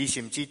伊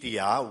甚至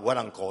佇遐有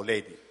人鼓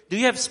勵你。Do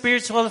you have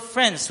spiritual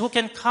friends who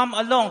can come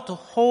along to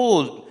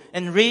hold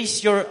and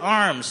raise your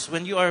arms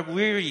when you are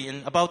weary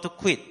and about to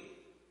quit?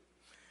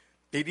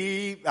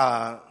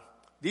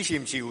 你是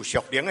唔是有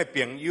屬靈嘅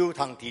朋友，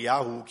通佇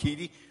遐扶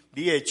起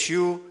你嘅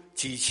手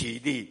支持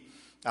你？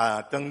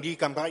當你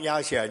感覺野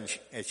線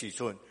嘅時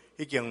陣，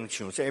已經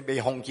想說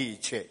要放棄一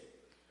切。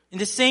In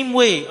the same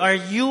way, are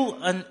you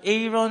an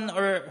Aaron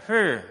or a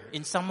Hur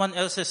in someone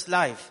else's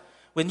life?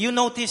 When you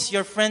notice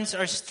your friends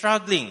are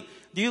struggling,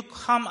 do you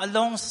come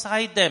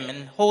alongside them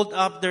and hold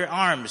up their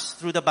arms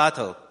through the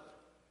battle?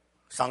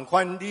 相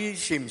款你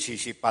是唔是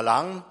別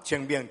人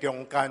生命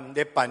中間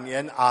咧扮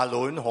演亞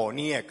倫和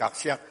你嘅角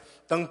色？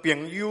當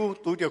朋友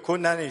拄着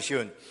困難嘅時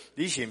候，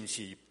你是唔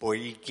是陪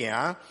伊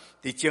行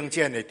佇征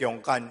戰嘅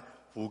中間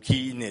扶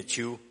起因嘅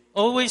手？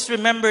 Always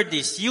remember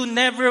this. You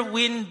never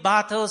win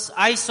battles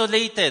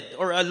isolated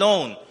or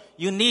alone.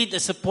 You need a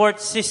support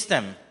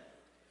system.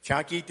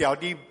 請記住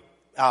你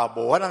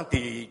無法能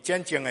佇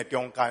戰爭嘅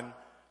中間，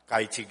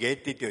家一個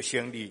得到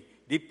勝利，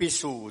你必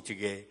須有一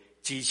個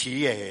支持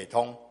嘅系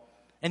統。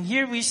And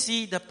here we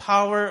see the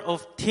power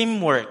of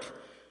teamwork.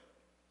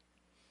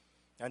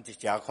 咱直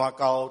接看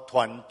到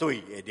團隊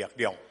嘅力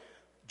量。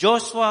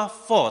Joshua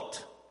fought.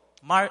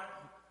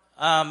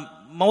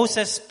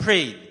 Moses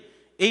prayed.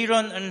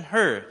 Aaron and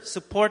Hur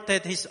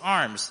supported his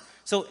arms.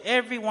 So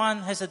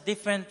everyone has a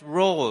different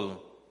role.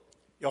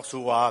 約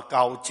書亞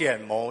交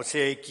戰，摩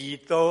西祈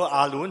禱，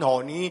亞倫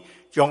和你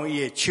將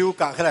伊嘅手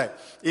夾起來，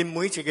因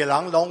每一個人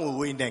攏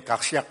有因嘅角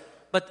色。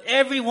But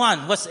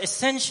everyone was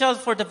essential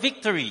for the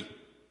victory.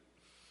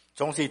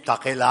 總是逐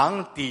個人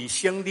佇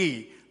勝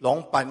利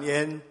攏扮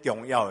演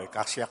重要嘅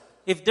角色。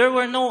If there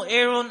were no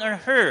Aaron or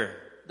Hur,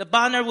 the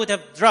banner would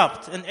have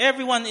dropped and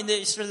everyone in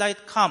the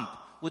Israelite camp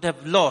would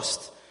have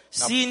lost.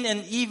 Sin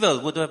and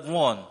evil would have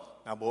won.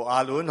 若無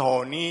亞倫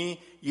和你，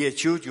伊嘅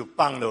手就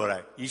放落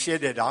來，以色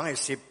列人嘅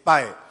失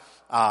敗，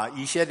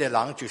以色列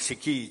人就失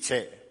去一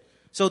切。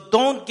So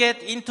don't get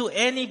into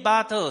any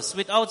battles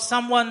without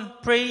someone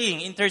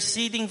praying,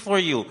 interceding for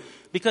you.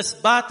 Because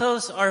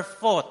battles are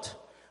fought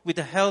with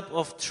the help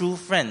of true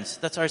friends.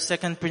 That's our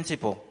second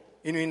principle.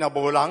 因为若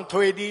无人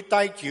替你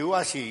带球，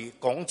还是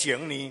讲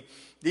情呢，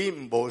你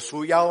无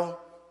需要，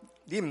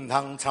你唔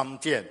通参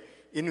战，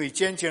因为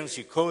战争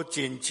是靠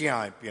真正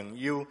的朋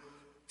友。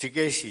这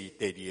个是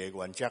第二个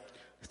原则。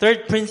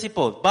Third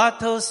principle,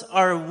 battles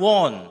are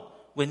won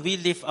when we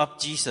lift up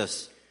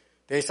Jesus.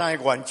 第三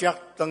个原则，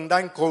当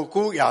咱高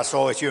举耶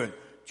稣的时候，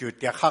就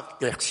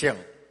得胜。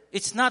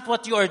It's not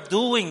what you are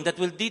doing that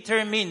will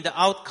determine the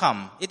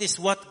outcome. It is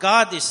what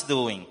God is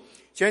doing.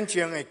 真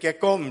正的结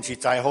果唔是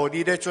在乎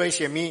你咧做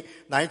什么，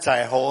乃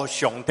在乎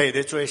上帝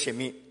咧做什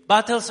么。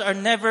Battles are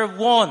never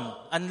won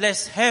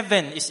unless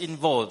heaven is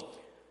involved.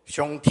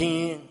 上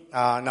天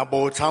若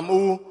无参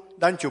与，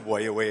咱就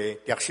袂会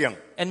得胜。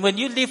And when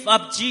you lift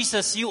up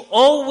Jesus, you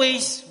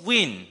always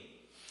win.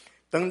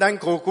 当咱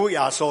高举耶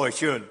稣的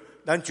时候，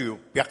咱就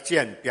必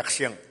战必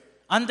胜。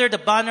Under the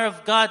banner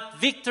of God,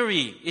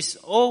 victory is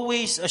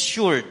always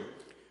assured.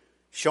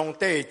 上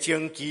帝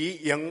旌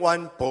旗永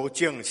远保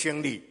证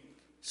胜利。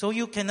So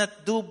you cannot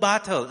do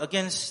battle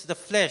against the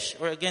flesh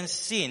or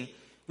against sin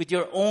with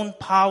your own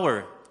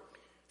power.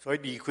 所以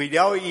离开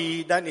了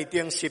伊，咱一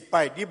定失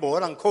败。你无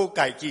能靠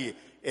家己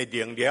的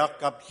能力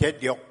甲血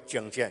力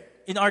征战。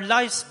In our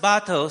life's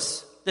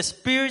battles, the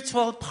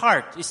spiritual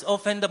part is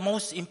often the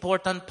most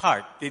important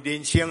part. 伫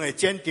人生的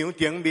战场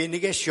顶面，你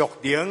个属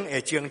灵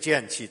的征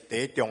战是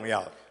最重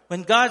要。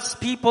When God's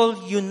people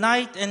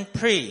unite and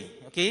pray,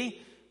 okay,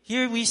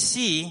 here we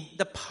see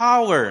the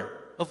power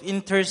of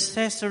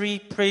intercessory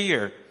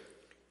prayer.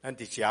 咱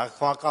伫遮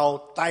看到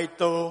带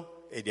刀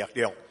的力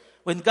量。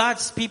When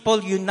God's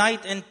people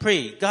unite and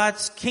pray,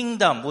 God's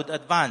kingdom would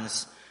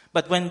advance.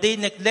 But when they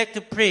neglect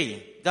to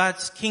pray,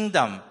 God's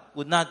kingdom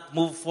would not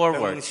move 当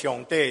forward.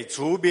 上帝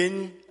出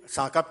面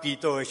三甲祈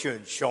祷的时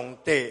候，上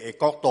帝的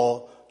国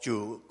度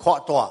就扩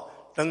大。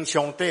当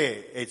上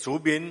帝的出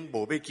面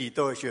无要祈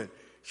祷的时候，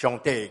上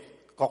帝的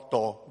国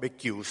度要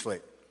救赎。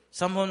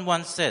Someone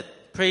once said,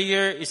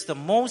 prayer is the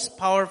most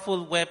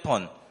powerful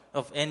weapon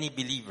of any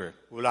believer.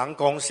 有人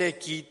讲说，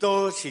祈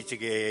祷是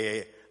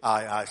一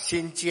个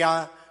信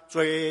者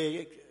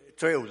最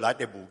有力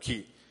的武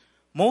器。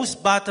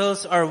Most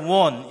battles are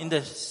won in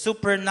the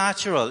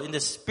supernatural, in the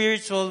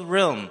spiritual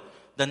realm,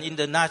 than in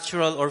the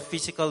natural or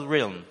physical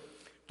realm.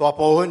 大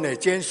部分的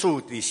战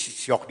术伫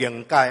属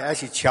灵界，还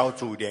是超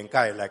自然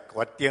界来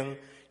决定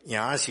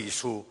赢是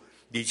输，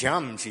而且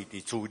唔是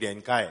伫自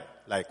然界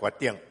来决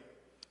定。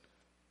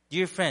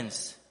Dear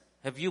friends,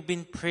 have you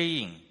been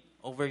praying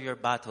over your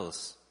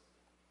battles?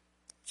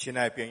 亲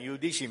爱的朋友，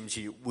你是唔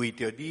是为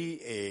着你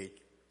的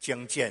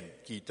征战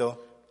祈祷？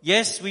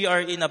 Yes, we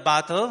are in a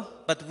battle,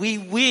 but we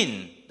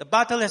win. The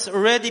battle has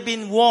already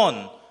been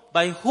won.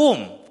 By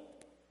whom?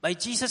 By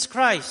Jesus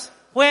Christ.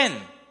 When?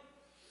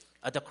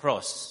 At the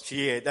cross.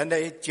 是的，咱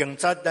的征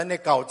战，咱的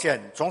交战，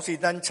总是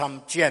咱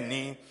参战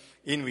呢，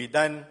因为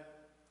咱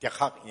的确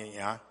会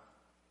赢。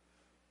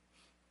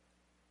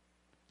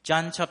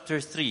John chapter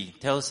 3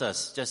 tells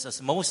us, just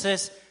as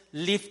Moses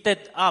lifted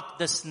up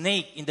the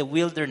snake in the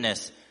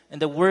wilderness, and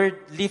the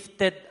word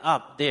lifted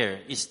up there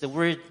is the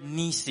word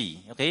nisi,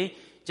 okay?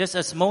 Just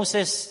as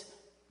Moses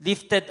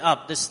lifted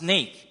up the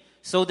snake,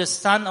 so the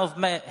Son of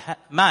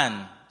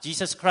Man,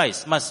 Jesus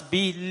Christ, must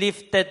be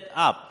lifted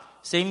up.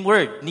 Same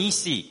word,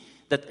 nisi,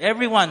 that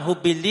everyone who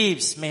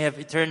believes may have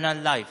eternal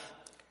life.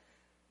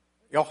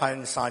 约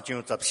翰3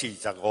章14、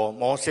15，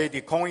摩西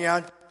伫曠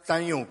野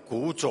怎样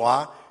拒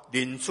绝，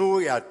人子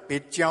也必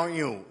照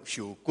样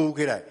受举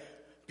起来。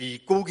被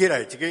举起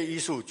来，这个意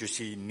思就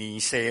是尼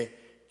西，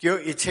叫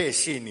一切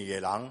信你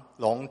的人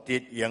拢得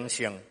永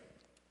生。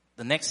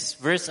The next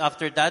verse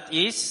after that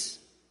is?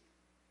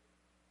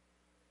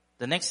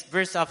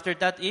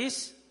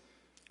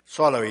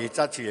 刷落去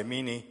则是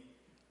咩呢？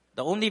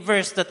 The only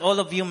verse that all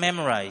of you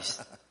memorized.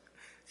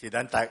 是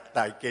咱大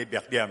家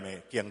默念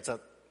的经节，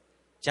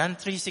 John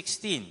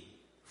 3:16.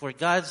 For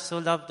God so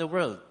loved the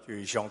world. 就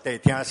是上帝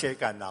听世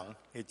间人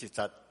迄一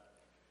节。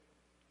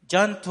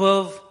 John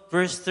 12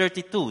 verse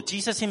 32.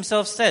 Jesus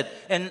himself said,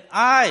 and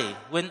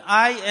when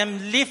I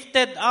am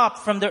lifted up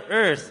from the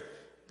earth,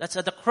 that's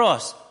at the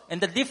cross, and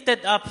the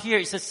lifted up here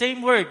is the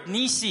same word,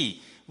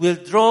 nisi, will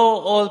draw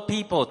all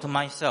people to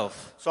myself.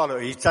 刷落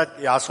去节，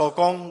耶稣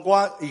讲，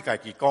我伊家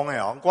己讲的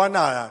哦，我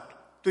若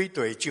对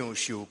地上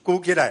受举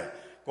起来，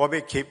我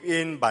要吸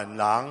引万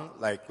人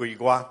来归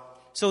我。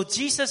 So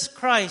Jesus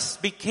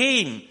Christ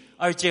became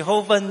our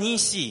Jehovah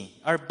Nisi,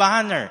 our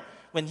banner,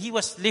 when he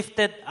was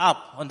lifted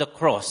up on the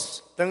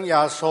cross. 当耶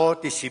稣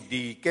伫十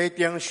字架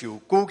顶受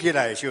举起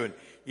来的时候，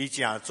伊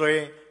正做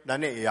咱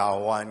的耶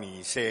和华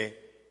尼西，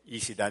伊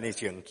是咱的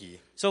证据。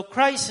 So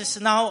Christ is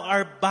now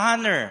our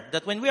banner,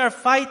 that when we are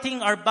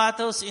fighting our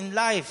battles in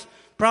life,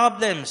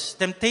 problems,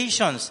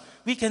 temptations,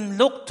 we can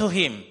look to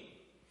him.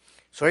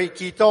 所以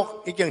基督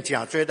已经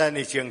正做咱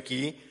的证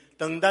据。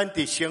当咱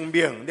伫生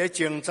命咧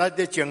征战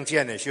咧征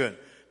战的时候，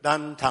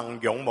咱通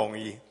仰望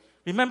伊。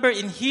 Remember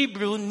in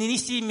Hebrew,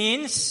 nisi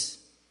means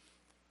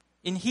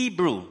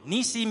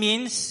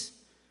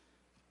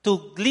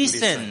to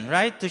glisten,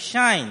 right? To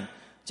shine.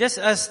 Just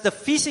as the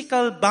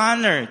physical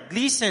banner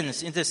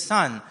glistens in the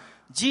sun,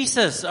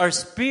 Jesus, our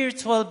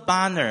spiritual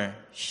banner,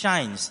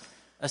 shines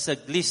as a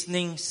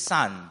glistening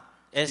sun.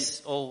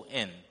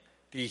 S-O-N.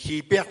 伫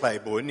希伯来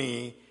文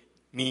呢，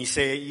面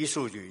色意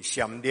思就是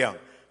闪亮，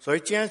所以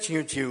正像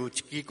一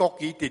支国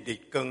旗伫日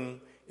光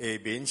下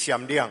面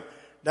闪亮，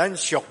咱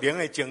属灵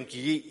的正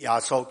旗耶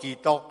稣基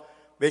督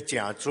要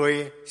正做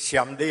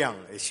闪亮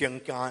的圣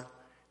经，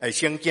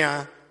圣经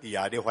伫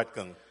遐咧发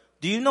光。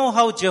Do you know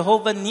how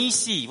Jehovah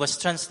Nissi was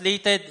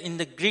translated in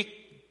the Greek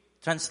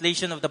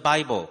translation of the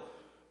Bible?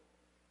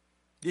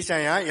 你知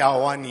影耶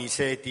和华尼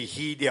西伫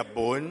希腊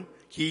文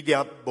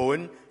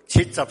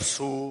70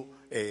书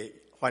的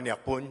翻译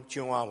本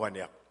怎样翻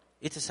译？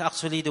 It is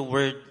actually the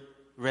word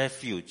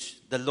refuge.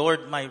 The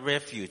Lord my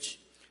refuge.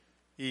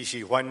 伊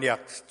是翻译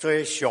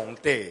做上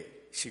帝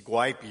是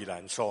我的避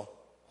难所。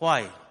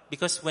 Why?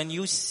 Because when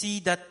you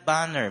see that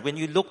banner, when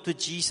you look to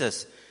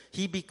Jesus,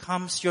 He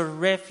becomes your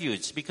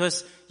refuge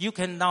because you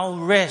can now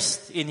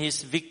rest in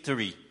His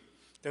victory.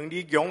 当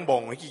你仰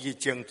望迄个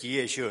正旗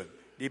的时候，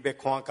你要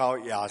看到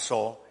耶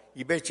稣，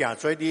伊要成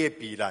做你的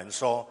避难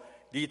所，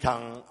你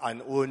通安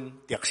稳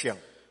得胜。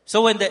 So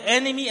when the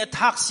enemy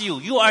attacks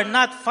you, you are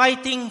not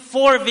fighting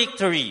for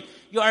victory.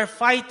 You are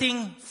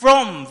fighting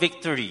from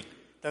victory.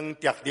 当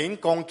敌人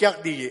攻击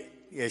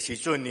你的时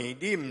阵呢，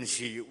你唔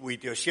是为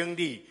着胜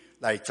利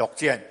来作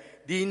战，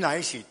你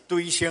乃是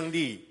对胜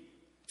利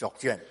作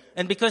战。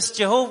 And because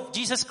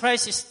Jesus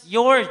Christ is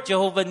your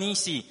Jehovah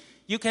Nissi,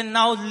 you can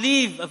now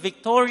live a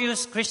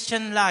victorious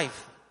Christian life.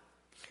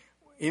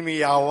 因为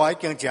耶和华已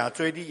经成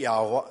做你耶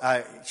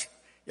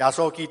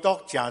稣基督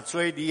成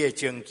做你的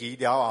正旗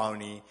了后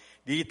呢，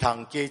你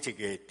通过一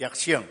个得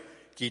胜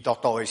基督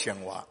徒的生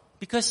活。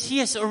 Because He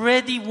has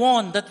already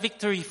won that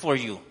victory for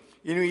you.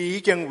 因为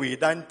已經為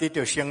咱得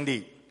到勝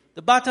利，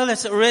 The battle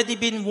has already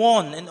been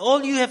won, and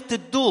all you have to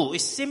do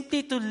is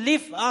simply to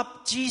lift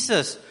up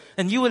Jesus,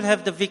 and you will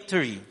have the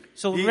victory.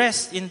 So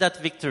rest in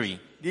that victory.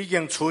 你已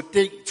經取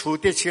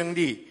得勝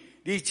利，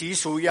你只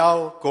需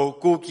要高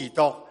舉基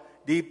督，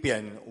你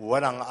便有可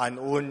能安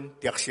穩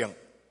得勝。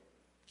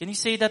 Can you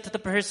say that to the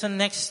person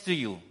next to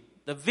you?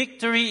 The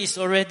victory is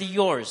already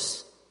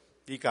yours.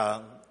 你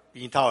甲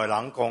邊頭的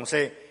人講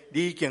說，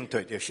你已經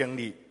奪到勝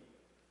利。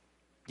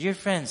 Dear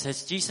friends,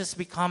 has Jesus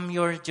become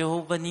your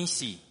Jehovah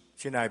Nissi?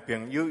 親愛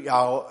朋友，耶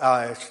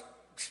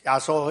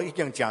穌已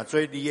經成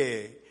做你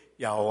的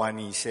耶和華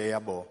尼西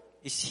啊無？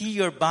 Is He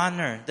your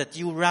banner that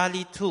you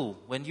rally to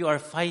when you are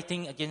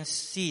fighting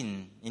against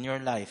sin in your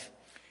life?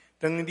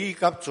 當你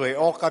甲罪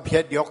惡甲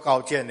血肉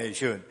交戰的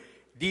時候，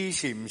你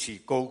是唔是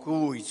高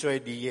舉為做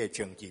你的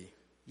正義？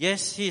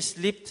 Yes, He is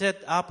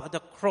lifted up at the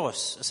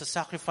cross as a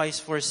sacrifice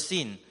for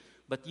sin,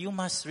 but you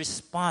must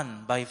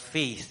respond by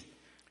faith,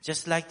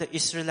 just like the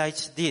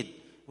Israelites did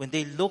when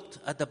they looked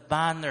at the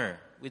banner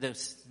with a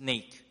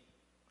snake.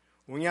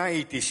 有影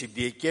伊伫十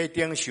字架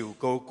頂受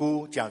高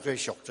舉，正做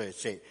贖罪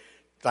祭，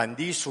但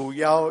你需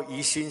要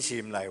以信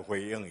心來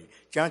回應伊，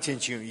正親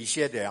像以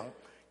色列人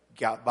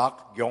夾目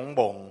仰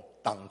望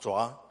銅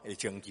蛇的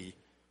正義。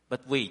 But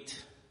wait,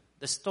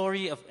 the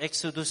story of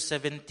Exodus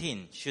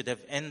 17 should have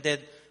ended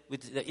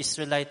with the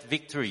Israelite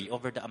victory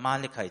over the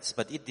Amalekites,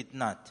 but it did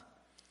not.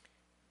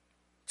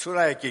 出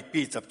來嘅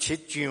第17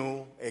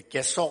章嘅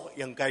結束，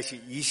應該是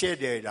以色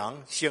列人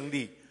勝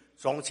利，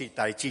總是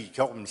代志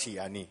卻唔是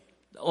安尼。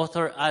 The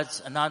author adds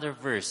another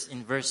verse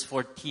in verse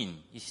 14.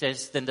 He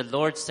says, Then the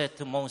Lord said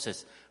to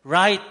Moses,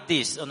 write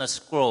this on a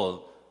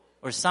scroll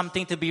or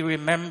something to be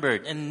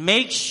remembered and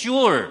make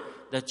sure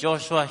that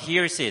Joshua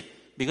hears it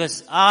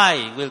because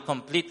I will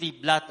completely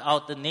blot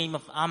out the name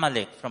of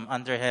Amalek from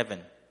under heaven.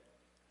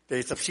 第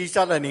14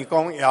節呢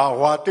講，耶和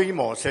華對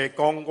摩西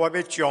講：我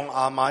要將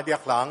亞瑪力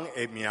人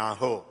的名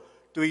號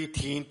對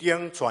天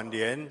頂全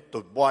然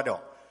塗抹了。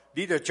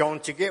你就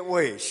將這個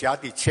話寫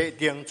喺冊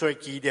頂做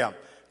紀念，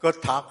佮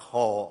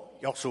讀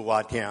予約書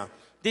亞聽。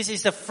 This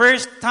is the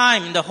first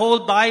time in the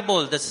whole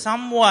Bible that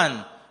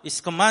someone is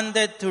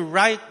commanded to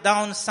write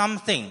down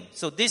something.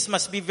 So this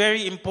must be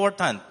very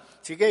important.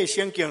 這個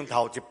聖經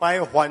頭一擺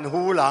吩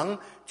咐人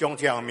將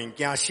這樣物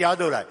件寫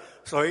落來，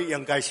所以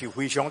應該是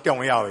非常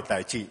重要的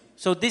代志。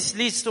 So this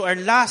leads to our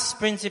last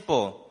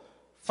principle.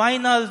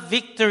 Final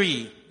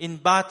victory in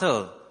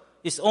battle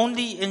is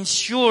only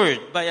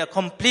ensured by a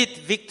complete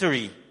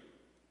victory.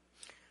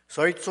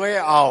 所以最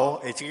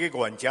後的這個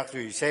原則就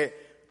是說，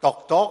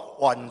獨獨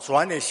完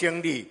全的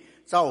勝利，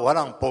才有可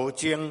能保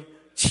證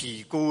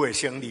持久的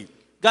勝利。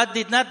 God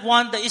did not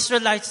want the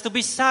Israelites to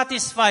be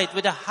satisfied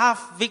with a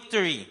half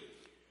victory.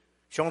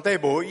 上帝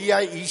無以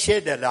愛以色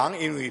列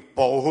人因為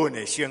部分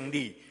的勝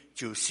利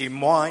就心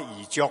滿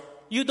意足。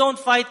 You don't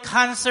fight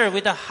cancer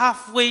with a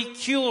halfway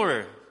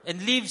cure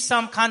and leave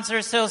some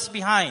cancer cells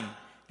behind.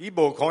 你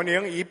無可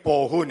能以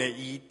部分的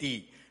醫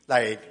治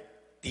來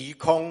抵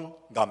抗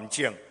癌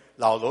症，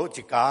留落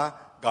一家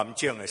癌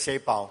症的細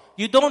胞。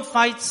 You don't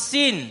fight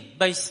sin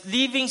by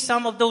leaving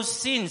some of those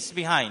sins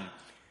behind.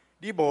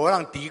 你無可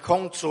能抵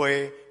抗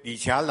罪，而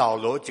且留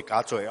落一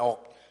家罪惡。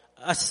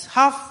 A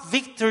half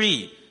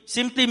victory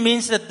simply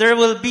means that there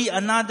will be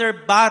another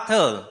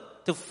battle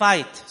to to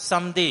fight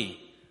someday.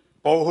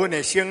 部分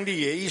的胜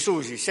利的意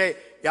思是说，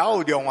也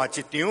有另外一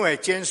场的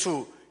战事，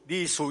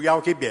你需要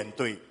去面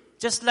对。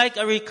Just like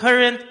a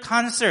recurrent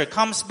cancer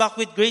comes back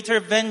with greater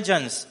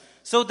vengeance,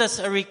 so does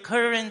a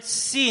recurrent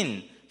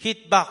sin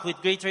hit back with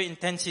greater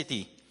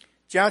intensity.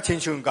 正亲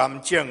像癌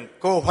症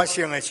搁发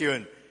生的时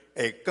候，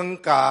会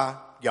更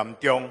加严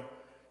重；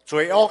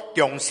罪恶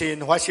重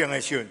新发生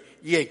的时候，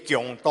伊的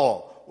强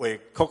度会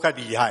更加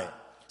厉害。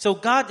So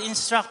God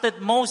instructed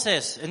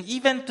Moses and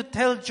even to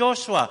tell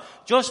Joshua.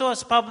 Joshua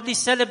was probably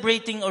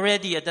celebrating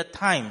already at that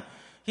time.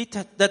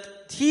 That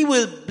he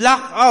will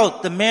block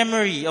out the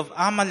memory of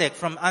Amalek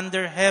from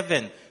under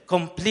heaven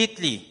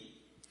completely.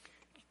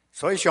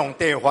 所以上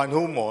帝吩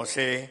咐摩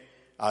西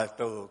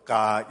就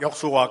甲约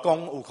书亚讲，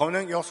有可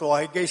能约书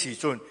亚迄个时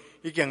阵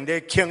已經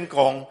咧傾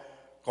講，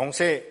講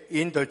說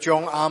因就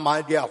將亞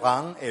瑪力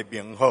人的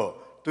名號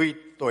對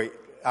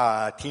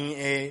天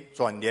下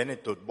全年的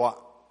奪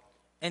抹。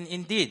And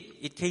indeed,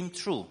 it came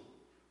true.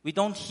 We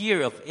don't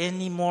hear of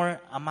any more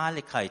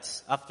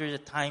Amalekites after the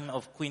time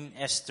of Queen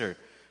Esther.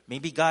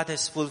 Maybe God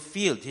has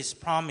fulfilled His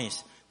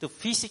promise to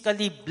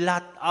physically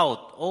blot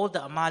out all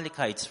the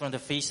Amalekites from the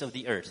face of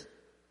the earth.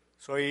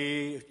 所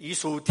以以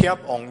斯帖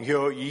王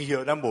後以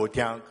後咱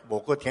無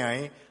個聽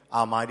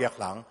亞瑪力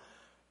人，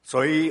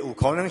所以有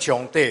可能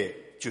上帝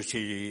就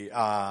是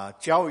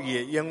照伊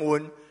的應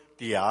允，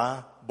佇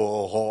遐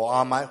無互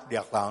亞瑪力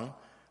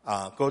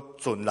人個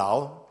存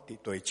留佇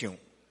地上。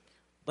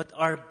But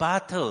our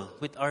battle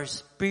with our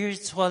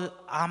spiritual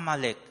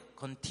Amalek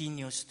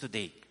continues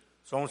today.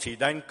 總是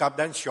咱甲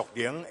咱屬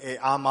靈的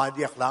亞瑪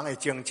力人的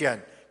征戰，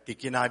佇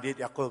今仔日抑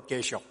閣繼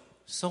續。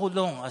So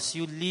long as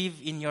you live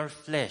in your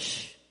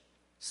flesh,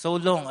 so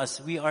long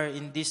as we are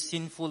in this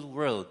sinful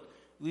world,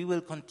 we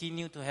will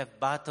continue to have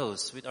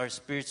battles with our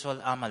spiritual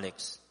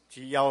Amaleks.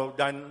 只要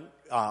咱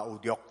有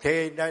肉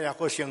體，咱抑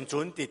閣生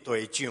存佇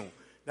地上，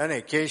咱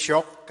會繼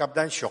續甲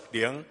咱屬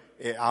靈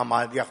的亞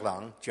瑪力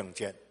人征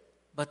戰。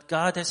But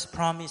God has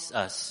promised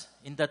us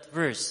in that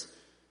verse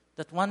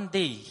that one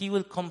day He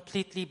will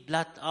completely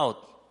blot out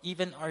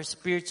even our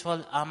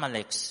spiritual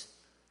Amaleks.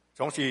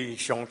 總是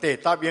上帝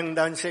答應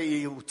咱說，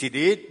伊有一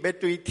日要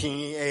對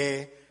天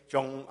的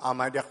將亞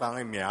瑪力人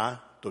的名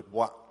奪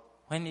抹。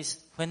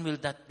When will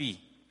that be?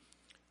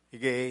 迄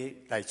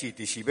個代志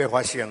就是要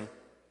發生。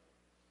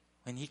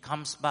When He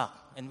comes back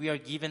and we are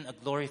given a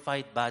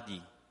glorified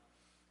body.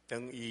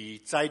 當伊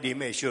再臨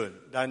的時候，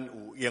咱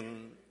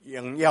有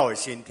榮耀的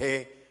身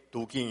體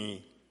拄見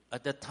伊。At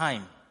that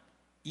time,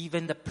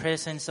 even the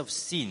presence of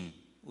sin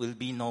will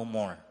be no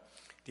more.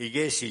 伫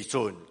個時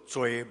陣，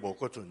罪無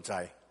個存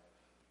在。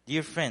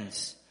Dear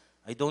friends,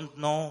 I don't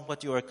know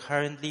what you are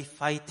currently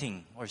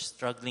fighting or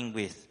struggling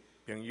with.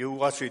 朋友，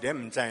我雖然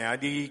唔知影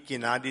你今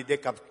仔日咧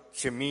甲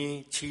什麼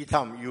試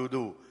探憂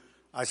慮，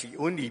還是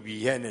阮裡面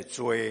顯的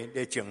罪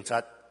咧掙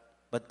扎。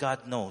But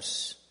God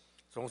knows.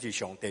 總是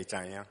上帝知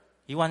影。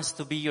He wants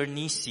to be your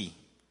Nisi.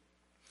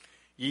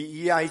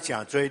 伊愛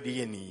正做你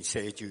的年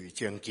世就是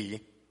正義。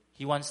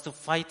He wants to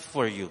fight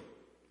for you.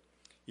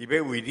 伊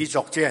要為你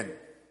作戰。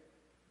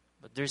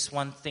But there's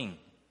one thing.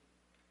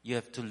 You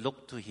have to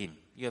look to Him.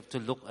 You have to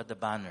look at the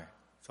banner.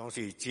 總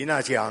是真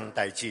啊這樣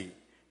代志，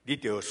你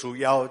就需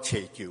要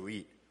祈求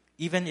伊。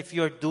Even if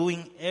you are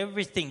doing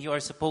everything you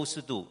are supposed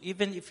to do,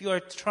 even if you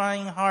are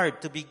trying hard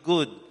to be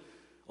good,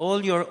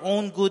 all your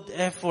own good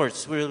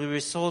efforts will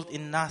result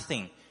in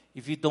nothing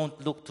if you don't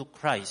look to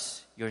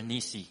Christ, your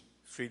Nisi.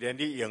 雖然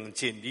你用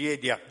盡你的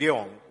力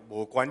量，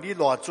無管你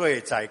偌做的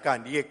才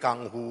幹，你的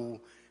功夫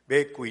要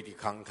歸佇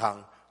空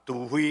空，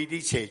除非你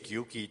祈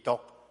求基督，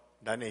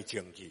咱的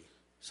正義。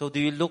So do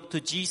you look to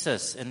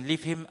Jesus and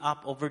lift Him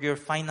up over your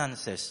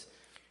finances?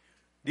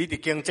 你伫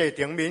經濟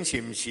頂面是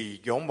毋是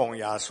仰望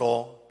耶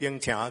穌，並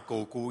且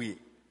高舉伊？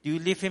 Do you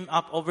lift Him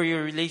up over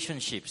your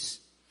relationships?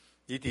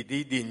 你伫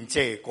你人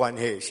際關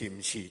係是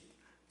毋是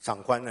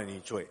相關安尼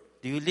做？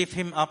 Do you lift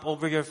Him up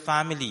over your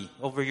family,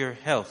 over your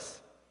health?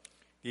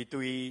 你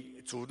對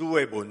子女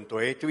的問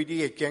題，對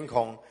你的健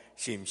康，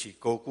是毋是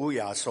高舉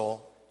耶穌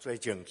做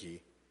正義？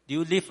 Do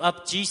you lift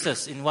up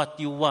Jesus in what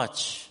you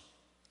watch?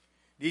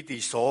 你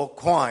伫所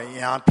看的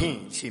影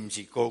片，是毋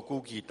是高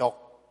舉基督？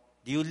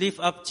 Do you lift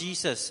up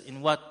Jesus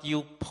in what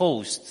you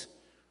post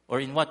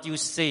or in what you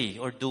say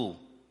or do?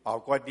 包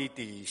括你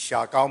伫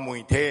社交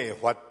媒體的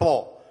發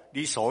布，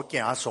你所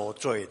行所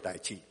做的代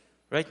志。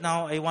Right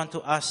now, I want to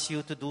ask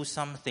you to do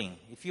something.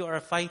 If you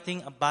are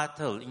fighting a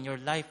battle in your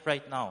life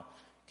right now,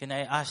 can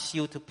I ask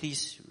you to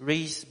please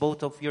raise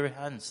both of your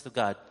hands to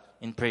God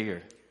in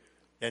prayer?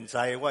 現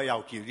在我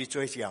要求你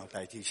做一樣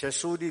代志，說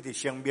使你的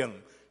生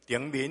命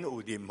頂面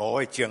有任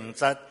何的掙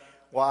扎，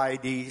我愛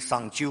你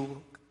雙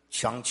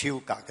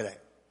手夾起來。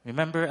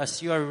Remember,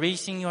 as you are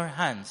raising your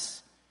hands,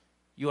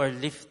 you are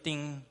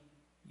lifting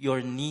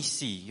your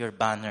Nisi, your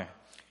banner.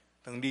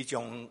 當你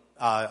將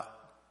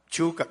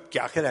手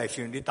夾起來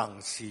時，你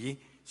當時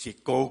是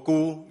高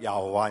舉耶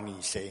和華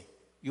尼西。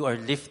You are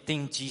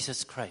lifting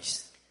Jesus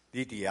Christ.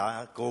 你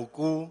哋高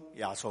舉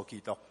耶穌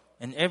基督。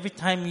 And every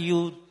time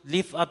you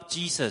lift up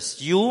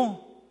Jesus, you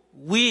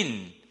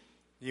win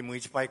因为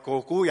一摆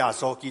高举耶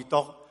稣基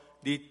督，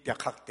你的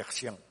确得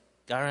胜，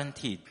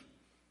 Guaranteed.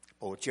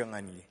 保证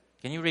安尼。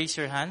 Can you raise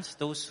your hands?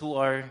 Those who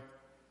are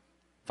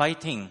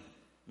fighting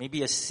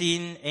maybe a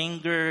sin,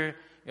 anger,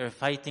 you're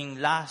fighting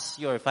lust,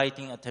 you're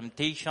fighting a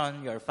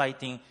temptation, you're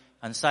fighting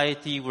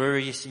anxiety,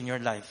 worries in your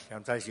life.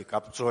 现在是甲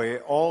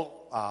罪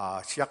恶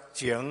色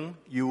情、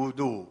忧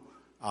虑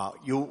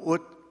忧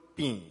郁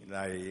病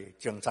来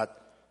挣扎。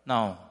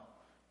 Now,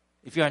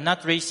 if you are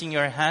not raising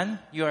your hand,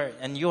 you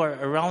are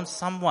around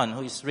someone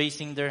who is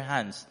raising their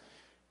hands.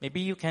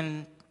 Maybe you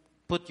can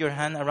put your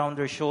hand around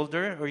their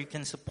shoulder, or you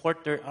can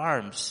support their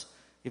arms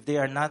if they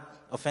are not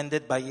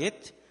offended by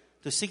it,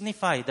 to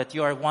signify that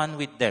you are one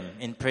with them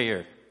in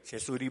prayer. 即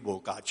使你无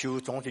甲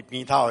手，总是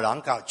边头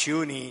人甲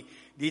手呢，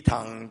你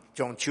通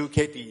将手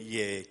揢伫伊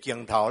的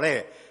肩头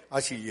咧，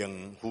还是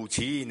用扶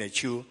持因的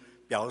手，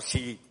表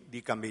示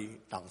你敢要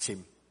动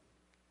心。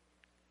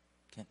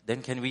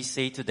 Then can we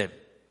say to them,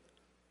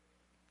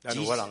 咱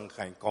有个人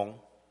甲伊讲，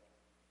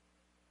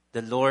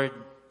 the Lord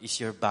is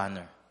your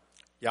banner.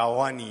 耶和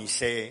华尼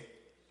西，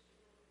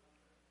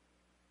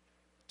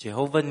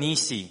 Jehovah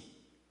Nisi,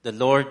 the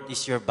Lord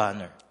is your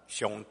banner.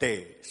 上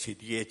帝是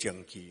你的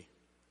证据。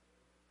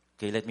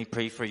 Okay, let me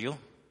pray for you.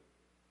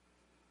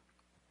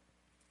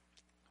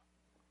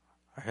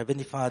 Our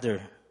Heavenly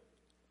Father,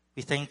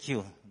 we thank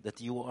you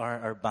that you are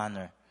our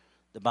banner,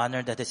 the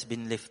banner that has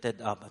been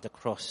lifted up at the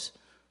cross,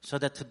 so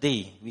that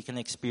today we can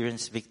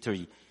experience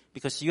victory,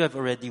 because you have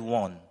already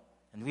won,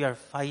 and we are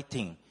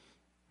fighting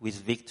with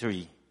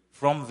victory,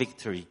 from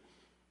victory,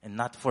 and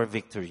not for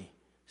victory.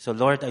 So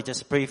Lord, I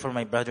just pray for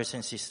my brothers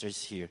and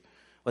sisters here,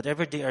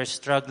 whatever they are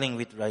struggling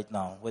with right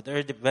now,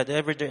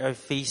 whatever they are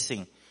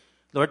facing,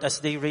 Lord, as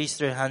they raise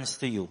their hands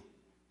to you,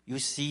 you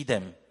see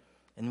them,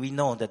 and we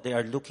know that they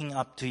are looking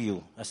up to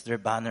you as their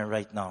banner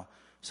right now.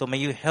 So may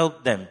you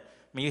help them.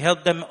 May you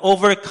help them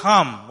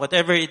overcome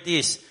whatever it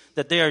is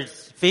that they are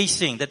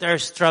facing, that they are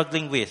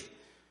struggling with.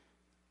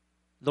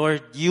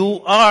 Lord,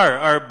 you are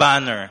our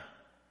banner.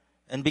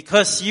 And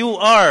because you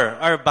are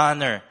our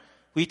banner,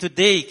 we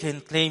today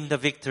can claim the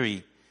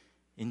victory.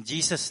 In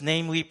Jesus'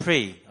 name we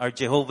pray, our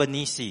Jehovah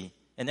Nisi.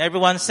 And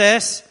everyone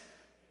says,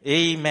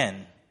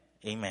 Amen.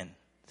 Amen.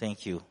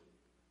 Thank you.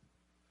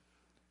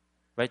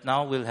 Right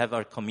now we'll have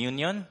our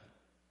communion.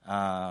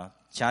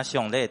 请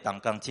上帝同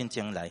工真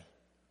正来。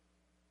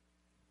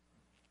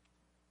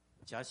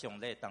请上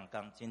帝同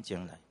工真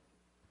正来。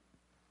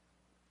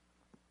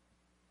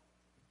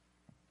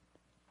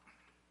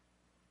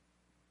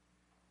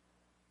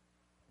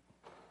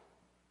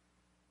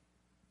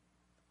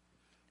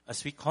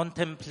As we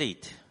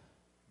contemplate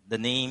the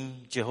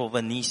name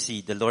Jehovah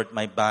Nisi, the Lord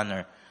my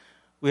banner,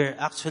 we are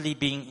actually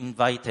being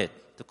invited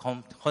to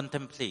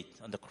contemplate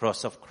on the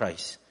cross of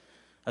Christ.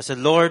 As the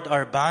Lord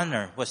our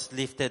banner was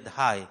lifted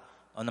high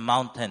on a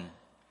mountain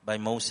by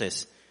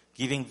Moses,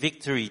 giving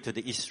victory to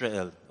the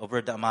Israel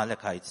over the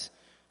Amalekites,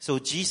 so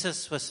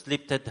Jesus was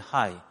lifted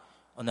high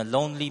on a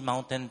lonely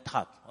mountain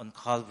top on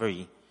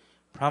Calvary,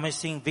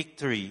 promising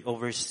victory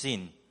over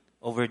sin,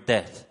 over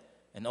death,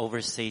 and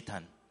over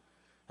Satan.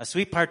 As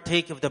we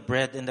partake of the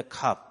bread and the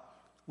cup,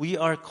 we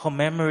are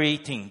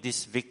commemorating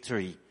this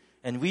victory,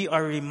 and we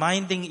are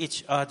reminding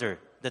each other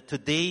that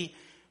today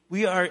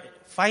we are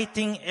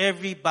fighting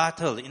every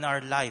battle in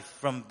our life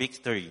from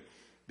victory,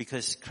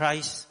 because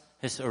Christ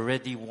has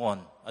already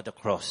won at the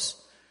cross.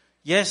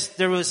 Yes,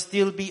 there will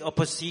still be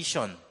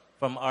opposition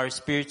from our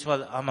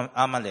spiritual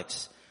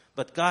Amaleks,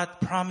 but God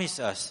promised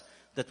us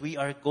that we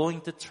are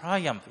going to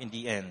triumph in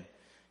the end.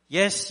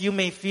 Yes, you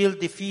may feel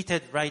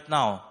defeated right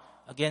now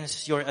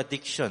against your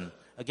addiction,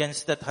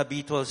 against that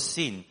habitual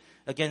sin,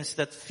 against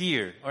that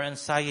fear or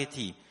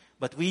anxiety,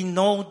 but we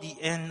know the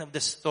end of the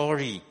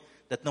story,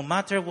 that no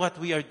matter what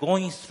we are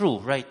going through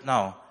right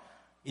now,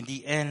 in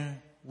the end,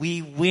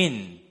 we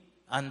win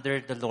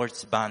under the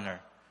Lord's banner.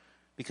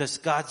 Because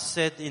God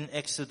said in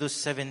Exodus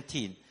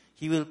 17,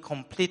 He will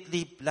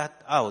completely blot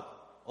out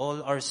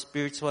all our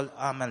spiritual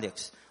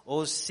Amaleks,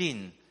 all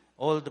sin,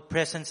 all the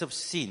presence of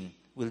sin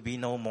will be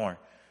no more.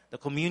 The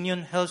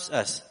communion helps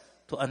us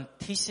to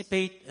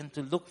anticipate and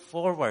to look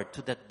forward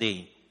to that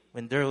day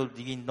when there will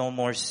be no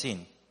more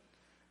sin.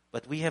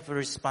 But we have a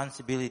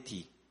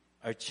responsibility.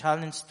 Our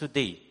challenge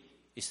today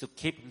is to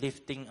keep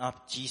lifting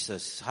up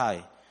Jesus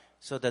high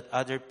so that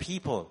other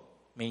people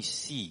may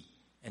see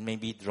and may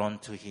be drawn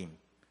to Him,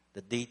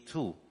 that they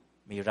too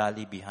may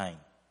rally behind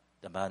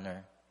the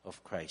banner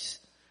of Christ.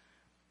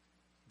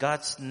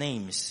 God's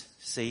names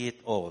say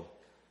it all.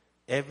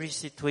 Every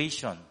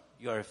situation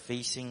you are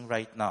facing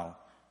right now,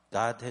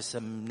 God has a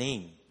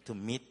name to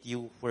meet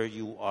you where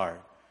you are.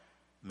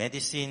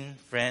 Medicine,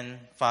 friend,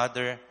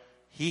 Father,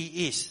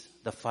 He is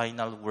the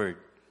final word.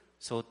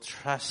 So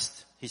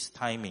trust His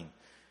timing.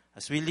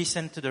 As we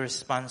listen to the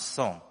response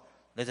song,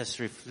 let us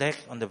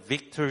reflect on the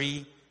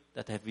victory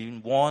that have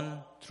been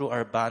won through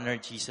our banner,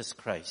 Jesus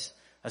Christ.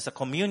 As a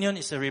communion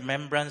is a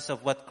remembrance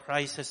of what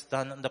Christ has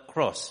done on the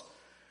cross,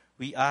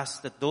 we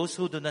ask that those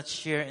who do not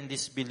share in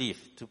this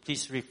belief to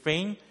please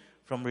refrain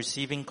from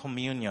receiving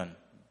communion,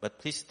 but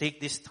please take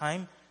this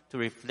time to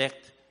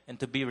reflect and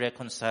to be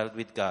reconciled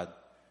with God.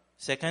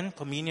 Second,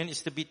 communion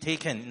is to be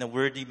taken in a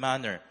worthy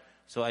manner.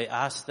 So I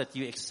ask that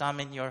you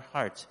examine your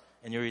heart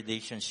and your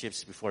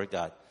relationships before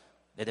God.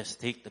 Let us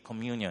take the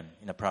communion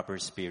in a proper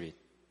spirit.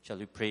 Shall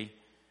we pray?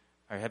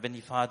 Our Heavenly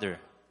Father,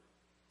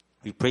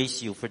 we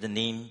praise you for the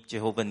name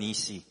Jehovah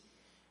Nissi.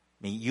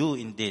 May you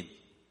indeed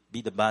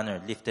be the banner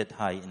lifted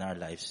high in our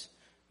lives.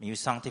 May you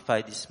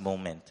sanctify this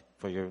moment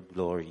for your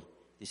glory.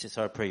 This is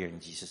our prayer in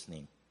Jesus'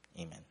 name.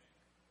 Amen.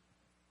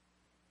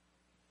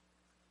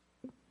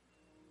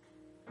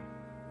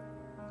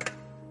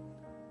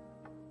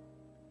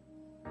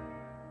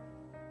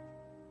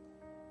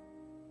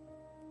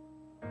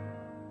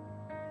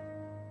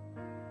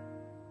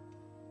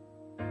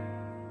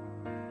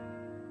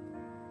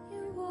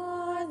 You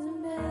are the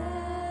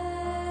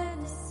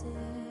medicine,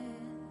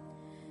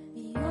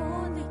 the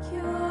only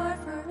cure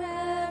for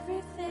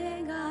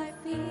everything I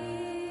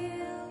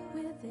feel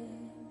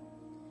within,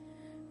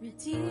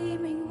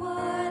 redeeming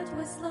what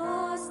was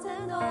lost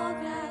and all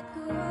that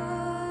could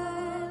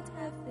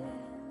have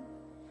been.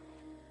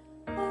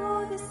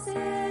 Oh, this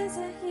is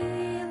a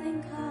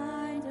healing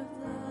kind of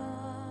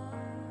love.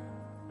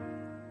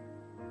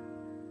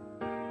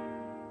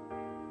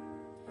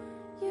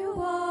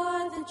 You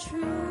are the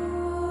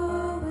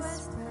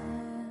truest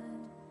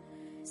friend,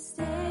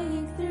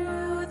 staying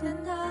through the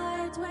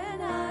night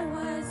when I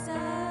was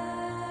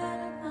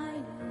at my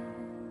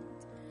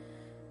end,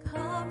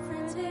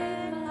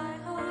 comforting my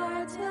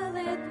heart till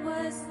it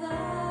was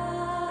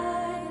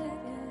light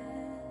again.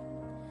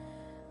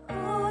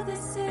 Oh,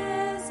 this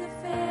is a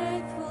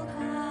faithful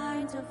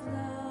kind of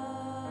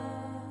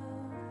love.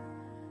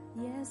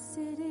 Yes,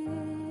 it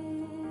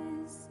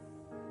is.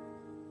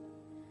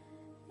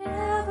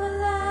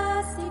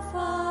 Everlasting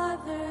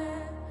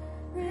Father,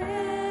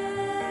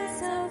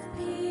 Prince of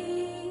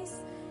Peace,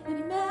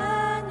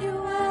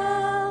 Emmanuel,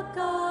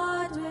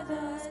 God with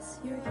us,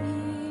 you're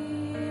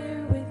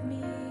here with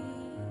me.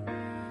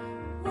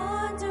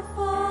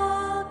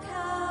 Wonderful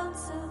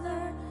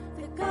Counselor,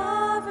 the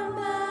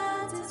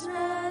government is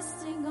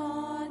resting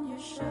on your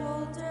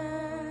shoulders.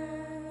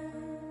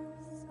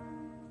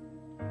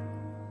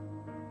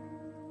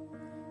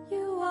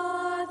 You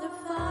are the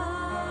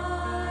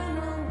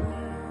final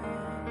word.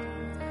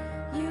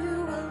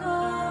 You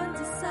alone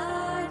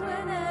decide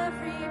when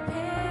every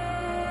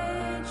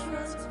page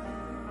was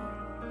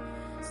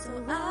turned. So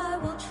I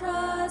will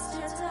trust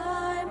your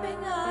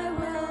timing, I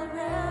will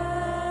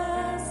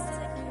rest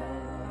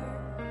secure.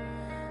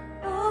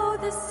 Oh,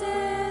 this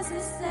is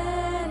a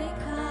steady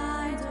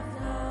kind of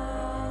love.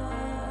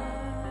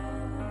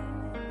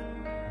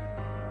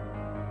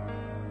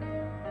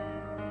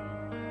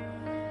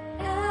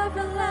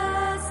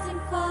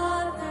 Everlasting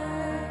Father,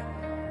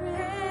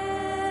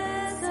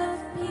 Prince of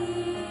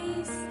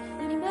Peace,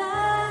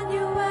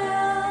 Emmanuel,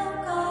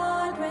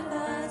 God with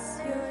us,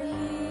 you're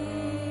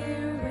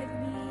here with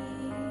me.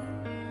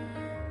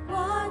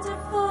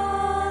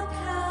 Wonderful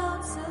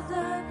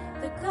Counselor,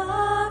 the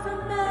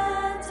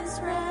government is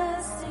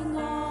resting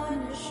on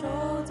your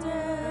shoulders.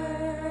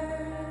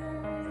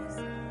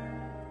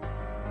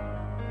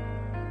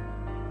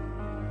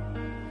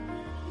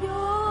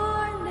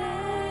 Your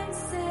name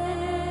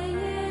say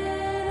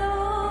it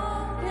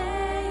all,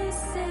 they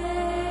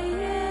say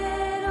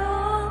it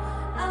all.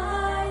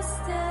 I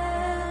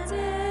stand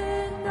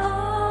in awe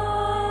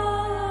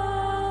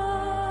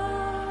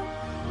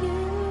of you.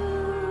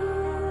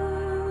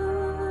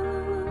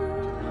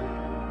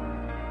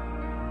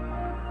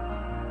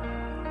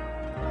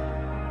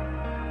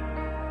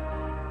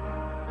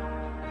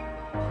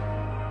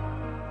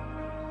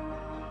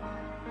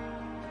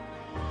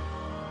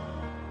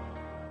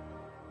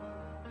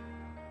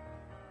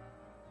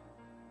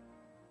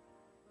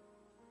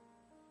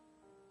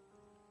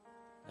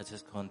 Let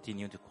us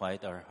continue to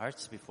quiet our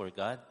hearts before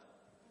God.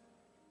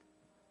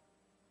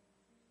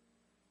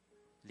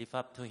 Lift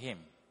up to Him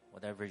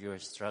whatever you are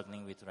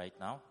struggling with right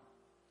now,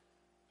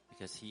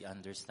 because He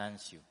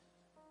understands you.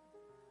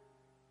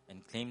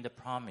 And claim the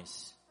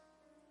promise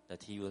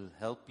that He will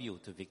help you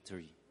to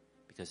victory,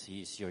 because He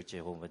is your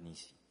Jehovah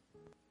Nissi.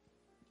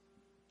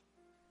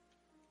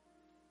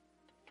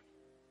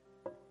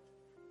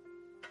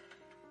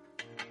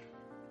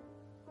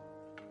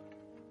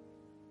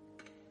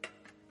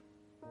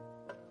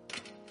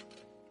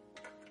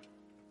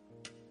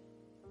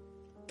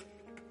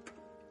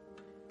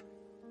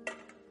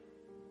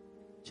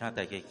 cha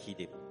tại cái khi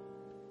điệp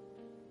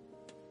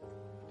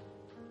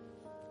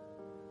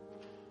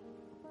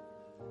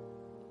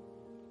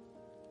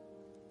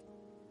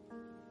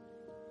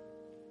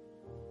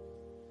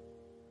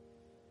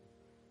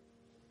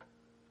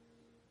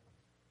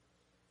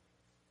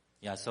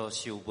耶穌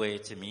受背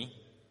一面，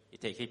伊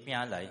摕起饼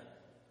來，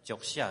祝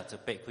謝就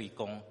擘開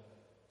講，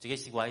這個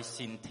是我的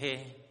身體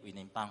為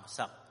恁放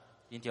撒，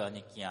恁就安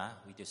尼行，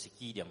為就是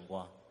紀念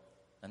我，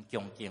咱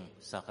恭敬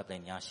撒合來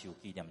領受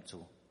紀念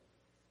主。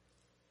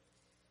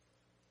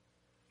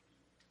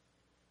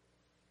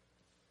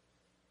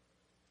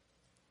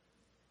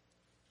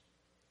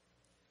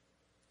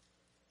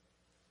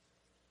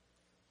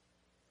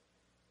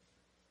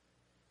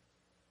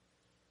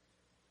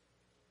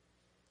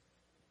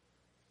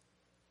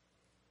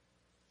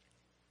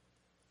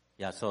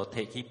耶稣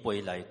摕起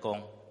杯来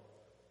讲，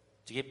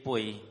这个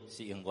杯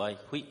是用我的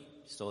血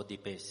所立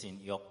的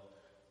新约。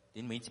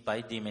恁每一摆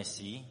啉的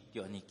时，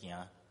就安尼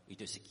行，伊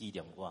就是纪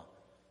念我。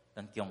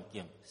咱恭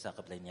敬三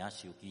个来领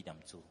受纪念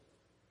主。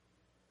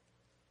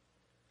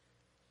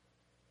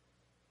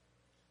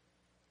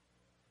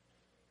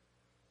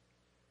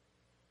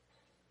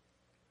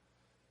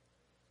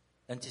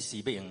咱这时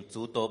要用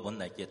主祷文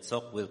来结束。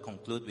We'll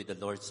conclude with the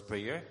Lord's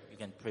Prayer. You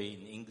can pray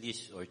in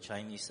English or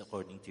Chinese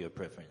according to your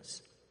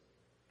preference.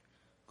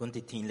 阮伫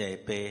天父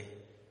爸，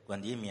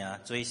愿你名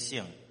做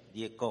圣，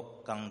你的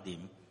国降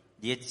临，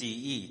你的旨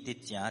意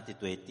伫正伫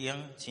地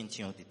顶，亲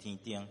像伫天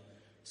顶。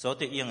所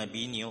得用的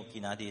美牛，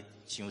今仔日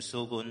想赐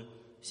阮，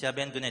赦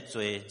免阮的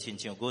罪，亲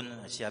像阮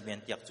赦免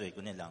得罪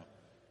阮的人。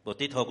无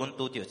得互阮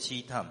拄着试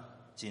探，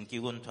真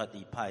救阮脱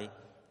离歹。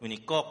因为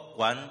国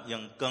权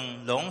荣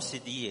光拢是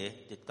你的，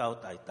直到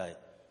代代，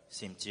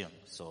心正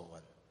所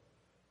愿。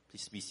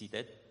Please be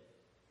seated.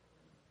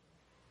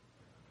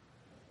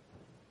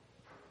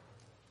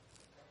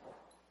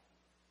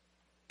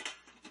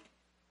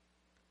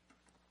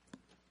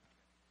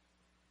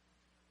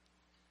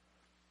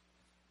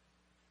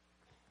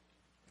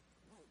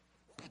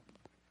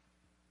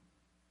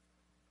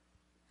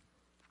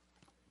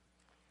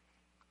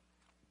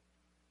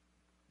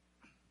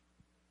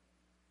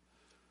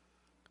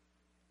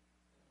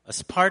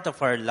 As part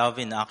of our Love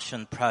in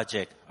Action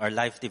project, our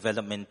life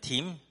development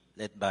team,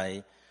 led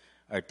by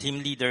our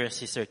team leader,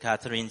 Sister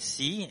Catherine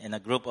C., and a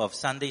group of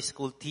Sunday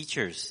school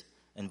teachers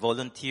and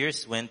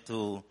volunteers went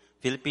to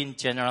Philippine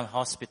General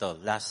Hospital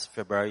last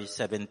February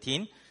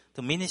 17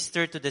 to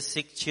minister to the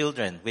sick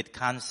children with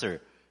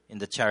cancer in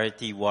the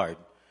charity ward.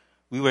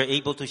 We were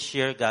able to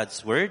share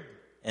God's word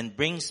and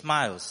bring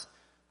smiles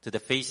to the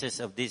faces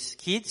of these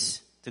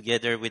kids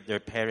together with their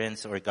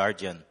parents or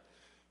guardian.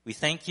 We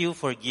thank you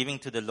for giving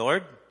to the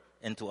Lord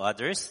and to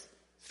others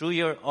through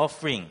your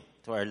offering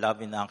to our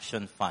Love in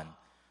Action Fund.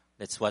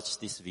 Let's watch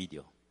this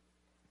video.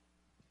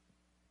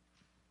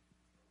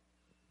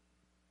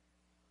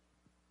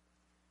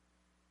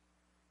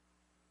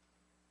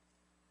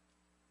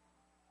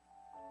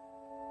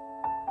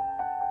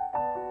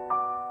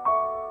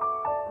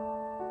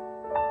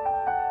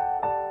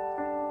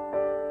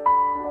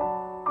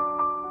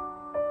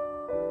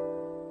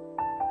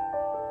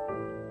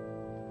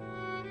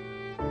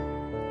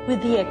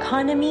 With the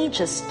economy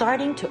just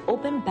starting to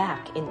open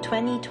back in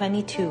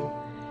 2022,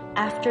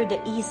 after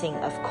the easing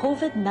of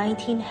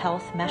COVID-19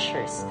 health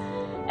measures,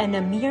 and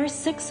a mere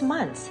 6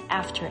 months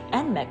after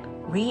NMEC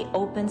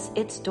reopens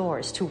its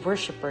doors to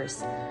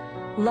worshipers,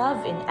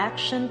 Love in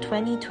Action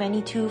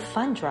 2022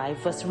 Fund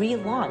Drive was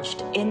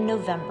relaunched in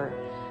November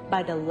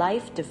by the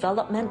Life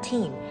Development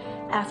Team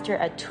after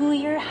a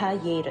 2-year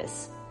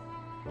hiatus.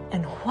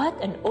 And what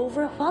an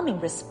overwhelming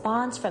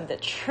response from the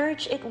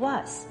church it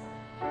was.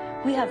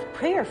 We have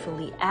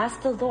prayerfully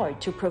asked the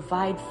Lord to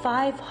provide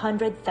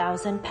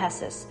 500,000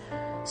 pesos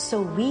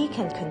so we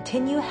can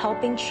continue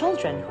helping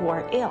children who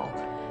are ill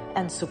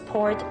and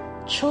support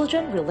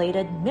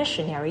children-related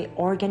missionary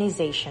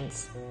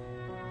organizations.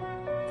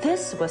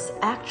 This was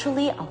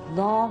actually a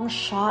long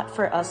shot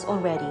for us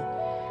already,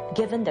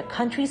 given the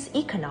country's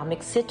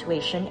economic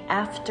situation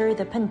after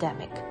the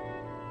pandemic.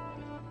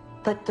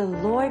 But the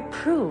Lord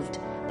proved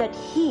that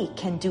He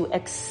can do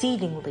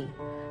exceedingly,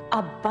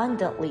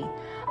 abundantly,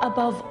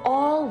 above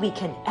all we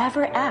can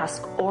ever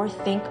ask or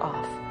think of.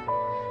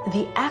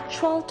 The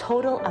actual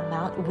total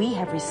amount we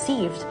have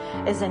received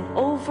is an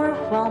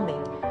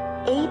overwhelming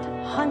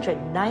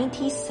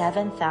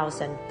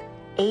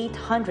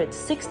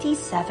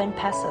 897,867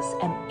 pesos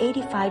and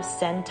 85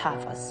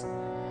 centavos.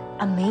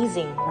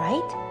 Amazing,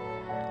 right?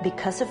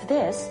 Because of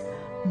this,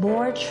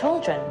 more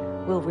children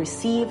will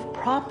receive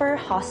proper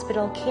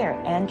hospital care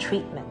and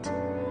treatment.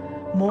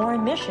 More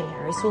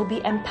missionaries will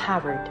be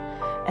empowered,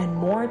 and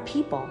more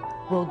people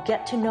will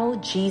get to know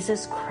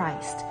Jesus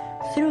Christ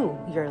through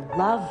your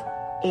Love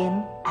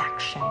in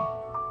Action.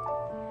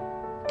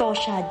 多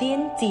謝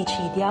您支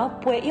持了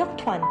培育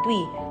團隊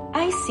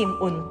愛心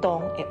運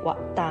動的活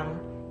動。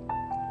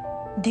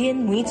您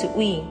每一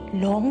位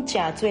攏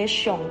真做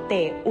上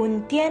帝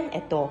恩典的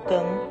道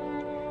光，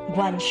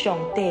願上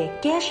帝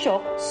繼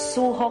續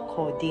賜福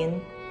給您。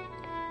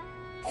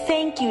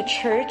Thank you,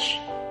 Church.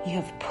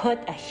 You have put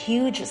a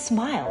huge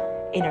smile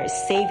in our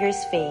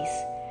Savior's face.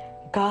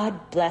 God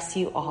bless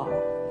you all.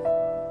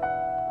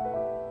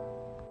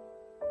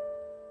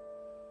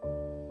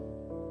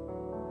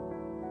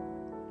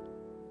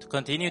 To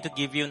continue to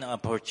give you an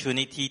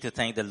opportunity to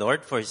thank the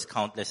Lord for His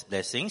countless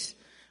blessings,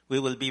 we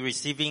will be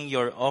receiving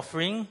your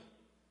offering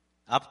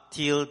up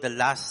till the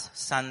last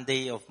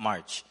Sunday of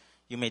March.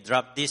 You may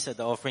drop this at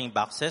the offering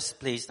boxes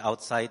placed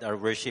outside our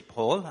worship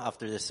hall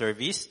after the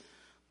service.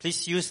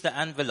 Please use the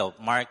envelope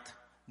marked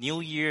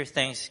New Year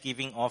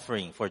Thanksgiving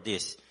offering for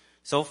this.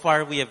 So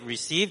far, we have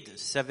received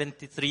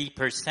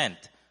 73%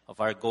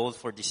 of our goal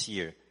for this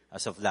year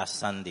as of last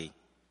Sunday.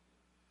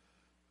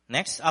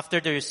 Next, after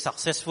the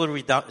successful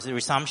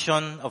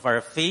resumption of our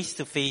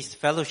face-to-face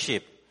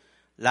fellowship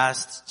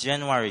last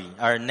January,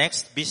 our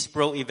next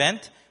BizPro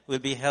event will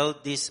be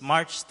held this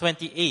March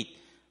 28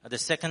 at the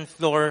second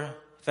floor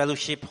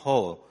Fellowship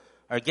Hall.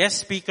 Our guest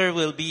speaker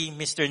will be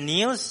Mr.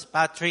 Niels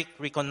Patrick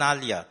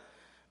Riconalia,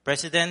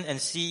 President and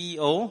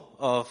CEO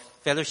of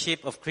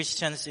Fellowship of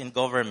Christians in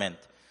Government.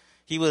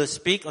 He will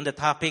speak on the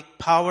topic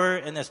Power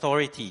and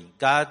Authority,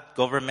 God,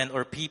 Government,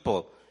 or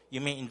People.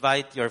 You may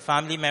invite your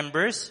family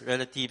members,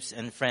 relatives,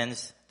 and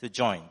friends to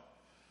join.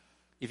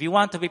 If you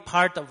want to be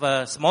part of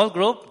a small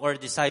group or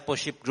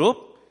discipleship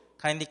group,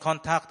 kindly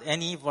contact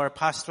any of our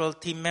pastoral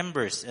team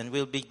members and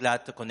we'll be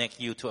glad to connect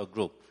you to a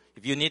group.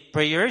 If you need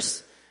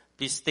prayers,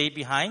 please stay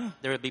behind.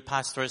 There will be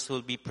pastors who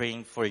will be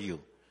praying for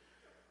you.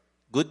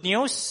 Good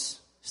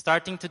news,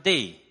 starting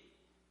today,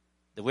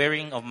 the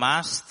wearing of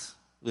masks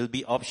will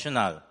be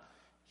optional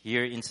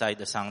here inside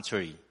the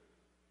sanctuary.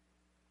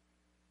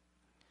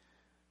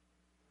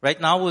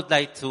 Right now, we'd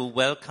like to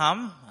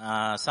welcome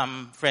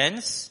some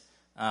friends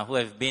who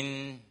have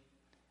been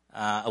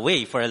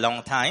away for a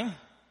long time.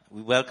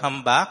 We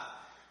welcome back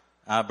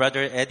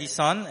Brother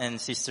Edison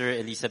and Sister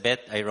Elizabeth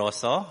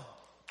Airoso.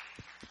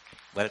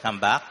 Welcome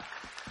back.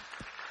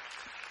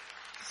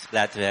 It's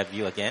glad to have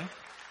you again.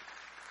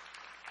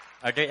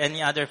 Are there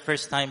any other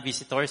first-time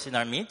visitors in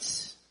our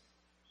midst?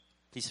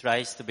 Please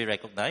rise to be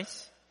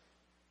recognized.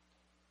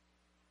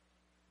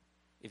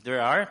 If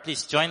there are,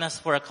 please join us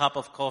for a cup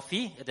of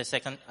coffee at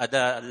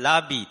the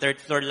lobby,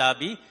 third floor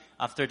lobby,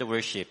 after the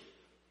worship.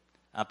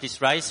 Please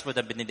rise for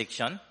the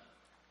benediction.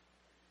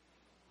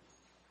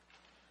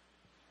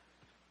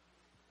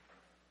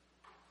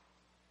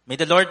 May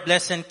the Lord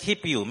bless and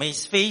keep you. May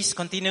His face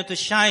continue to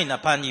shine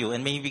upon you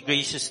and may He be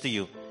gracious to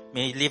you.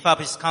 May He lift up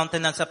His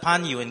countenance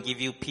upon you and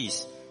give you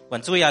peace.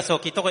 愿主耶穌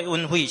基督嘅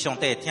恩惠上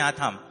帝聽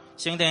探，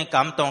聖靈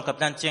感動及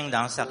咱眾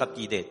人撒及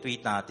基地，對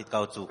那得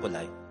到主過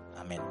來。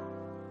阿門。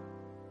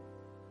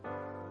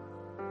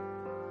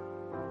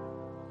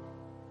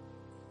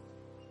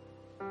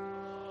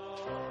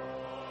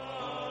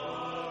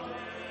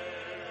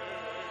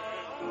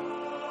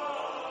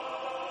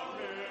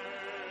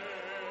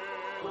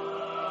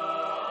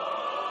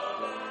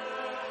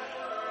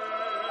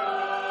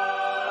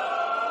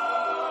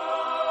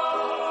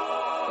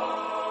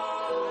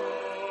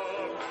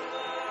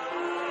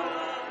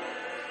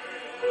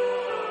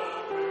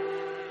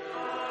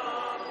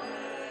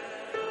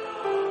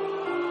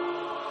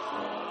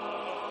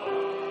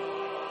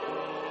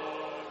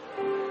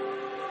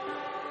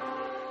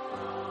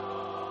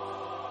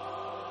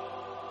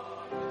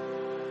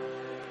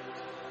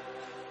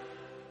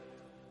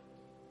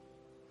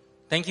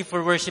Thank you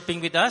for worshiping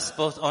with us,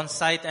 both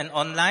on-site and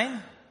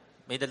online.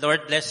 May the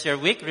Lord bless your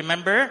week.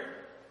 Remember,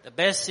 the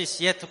best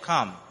is yet to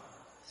come.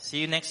 See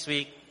you next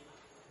week.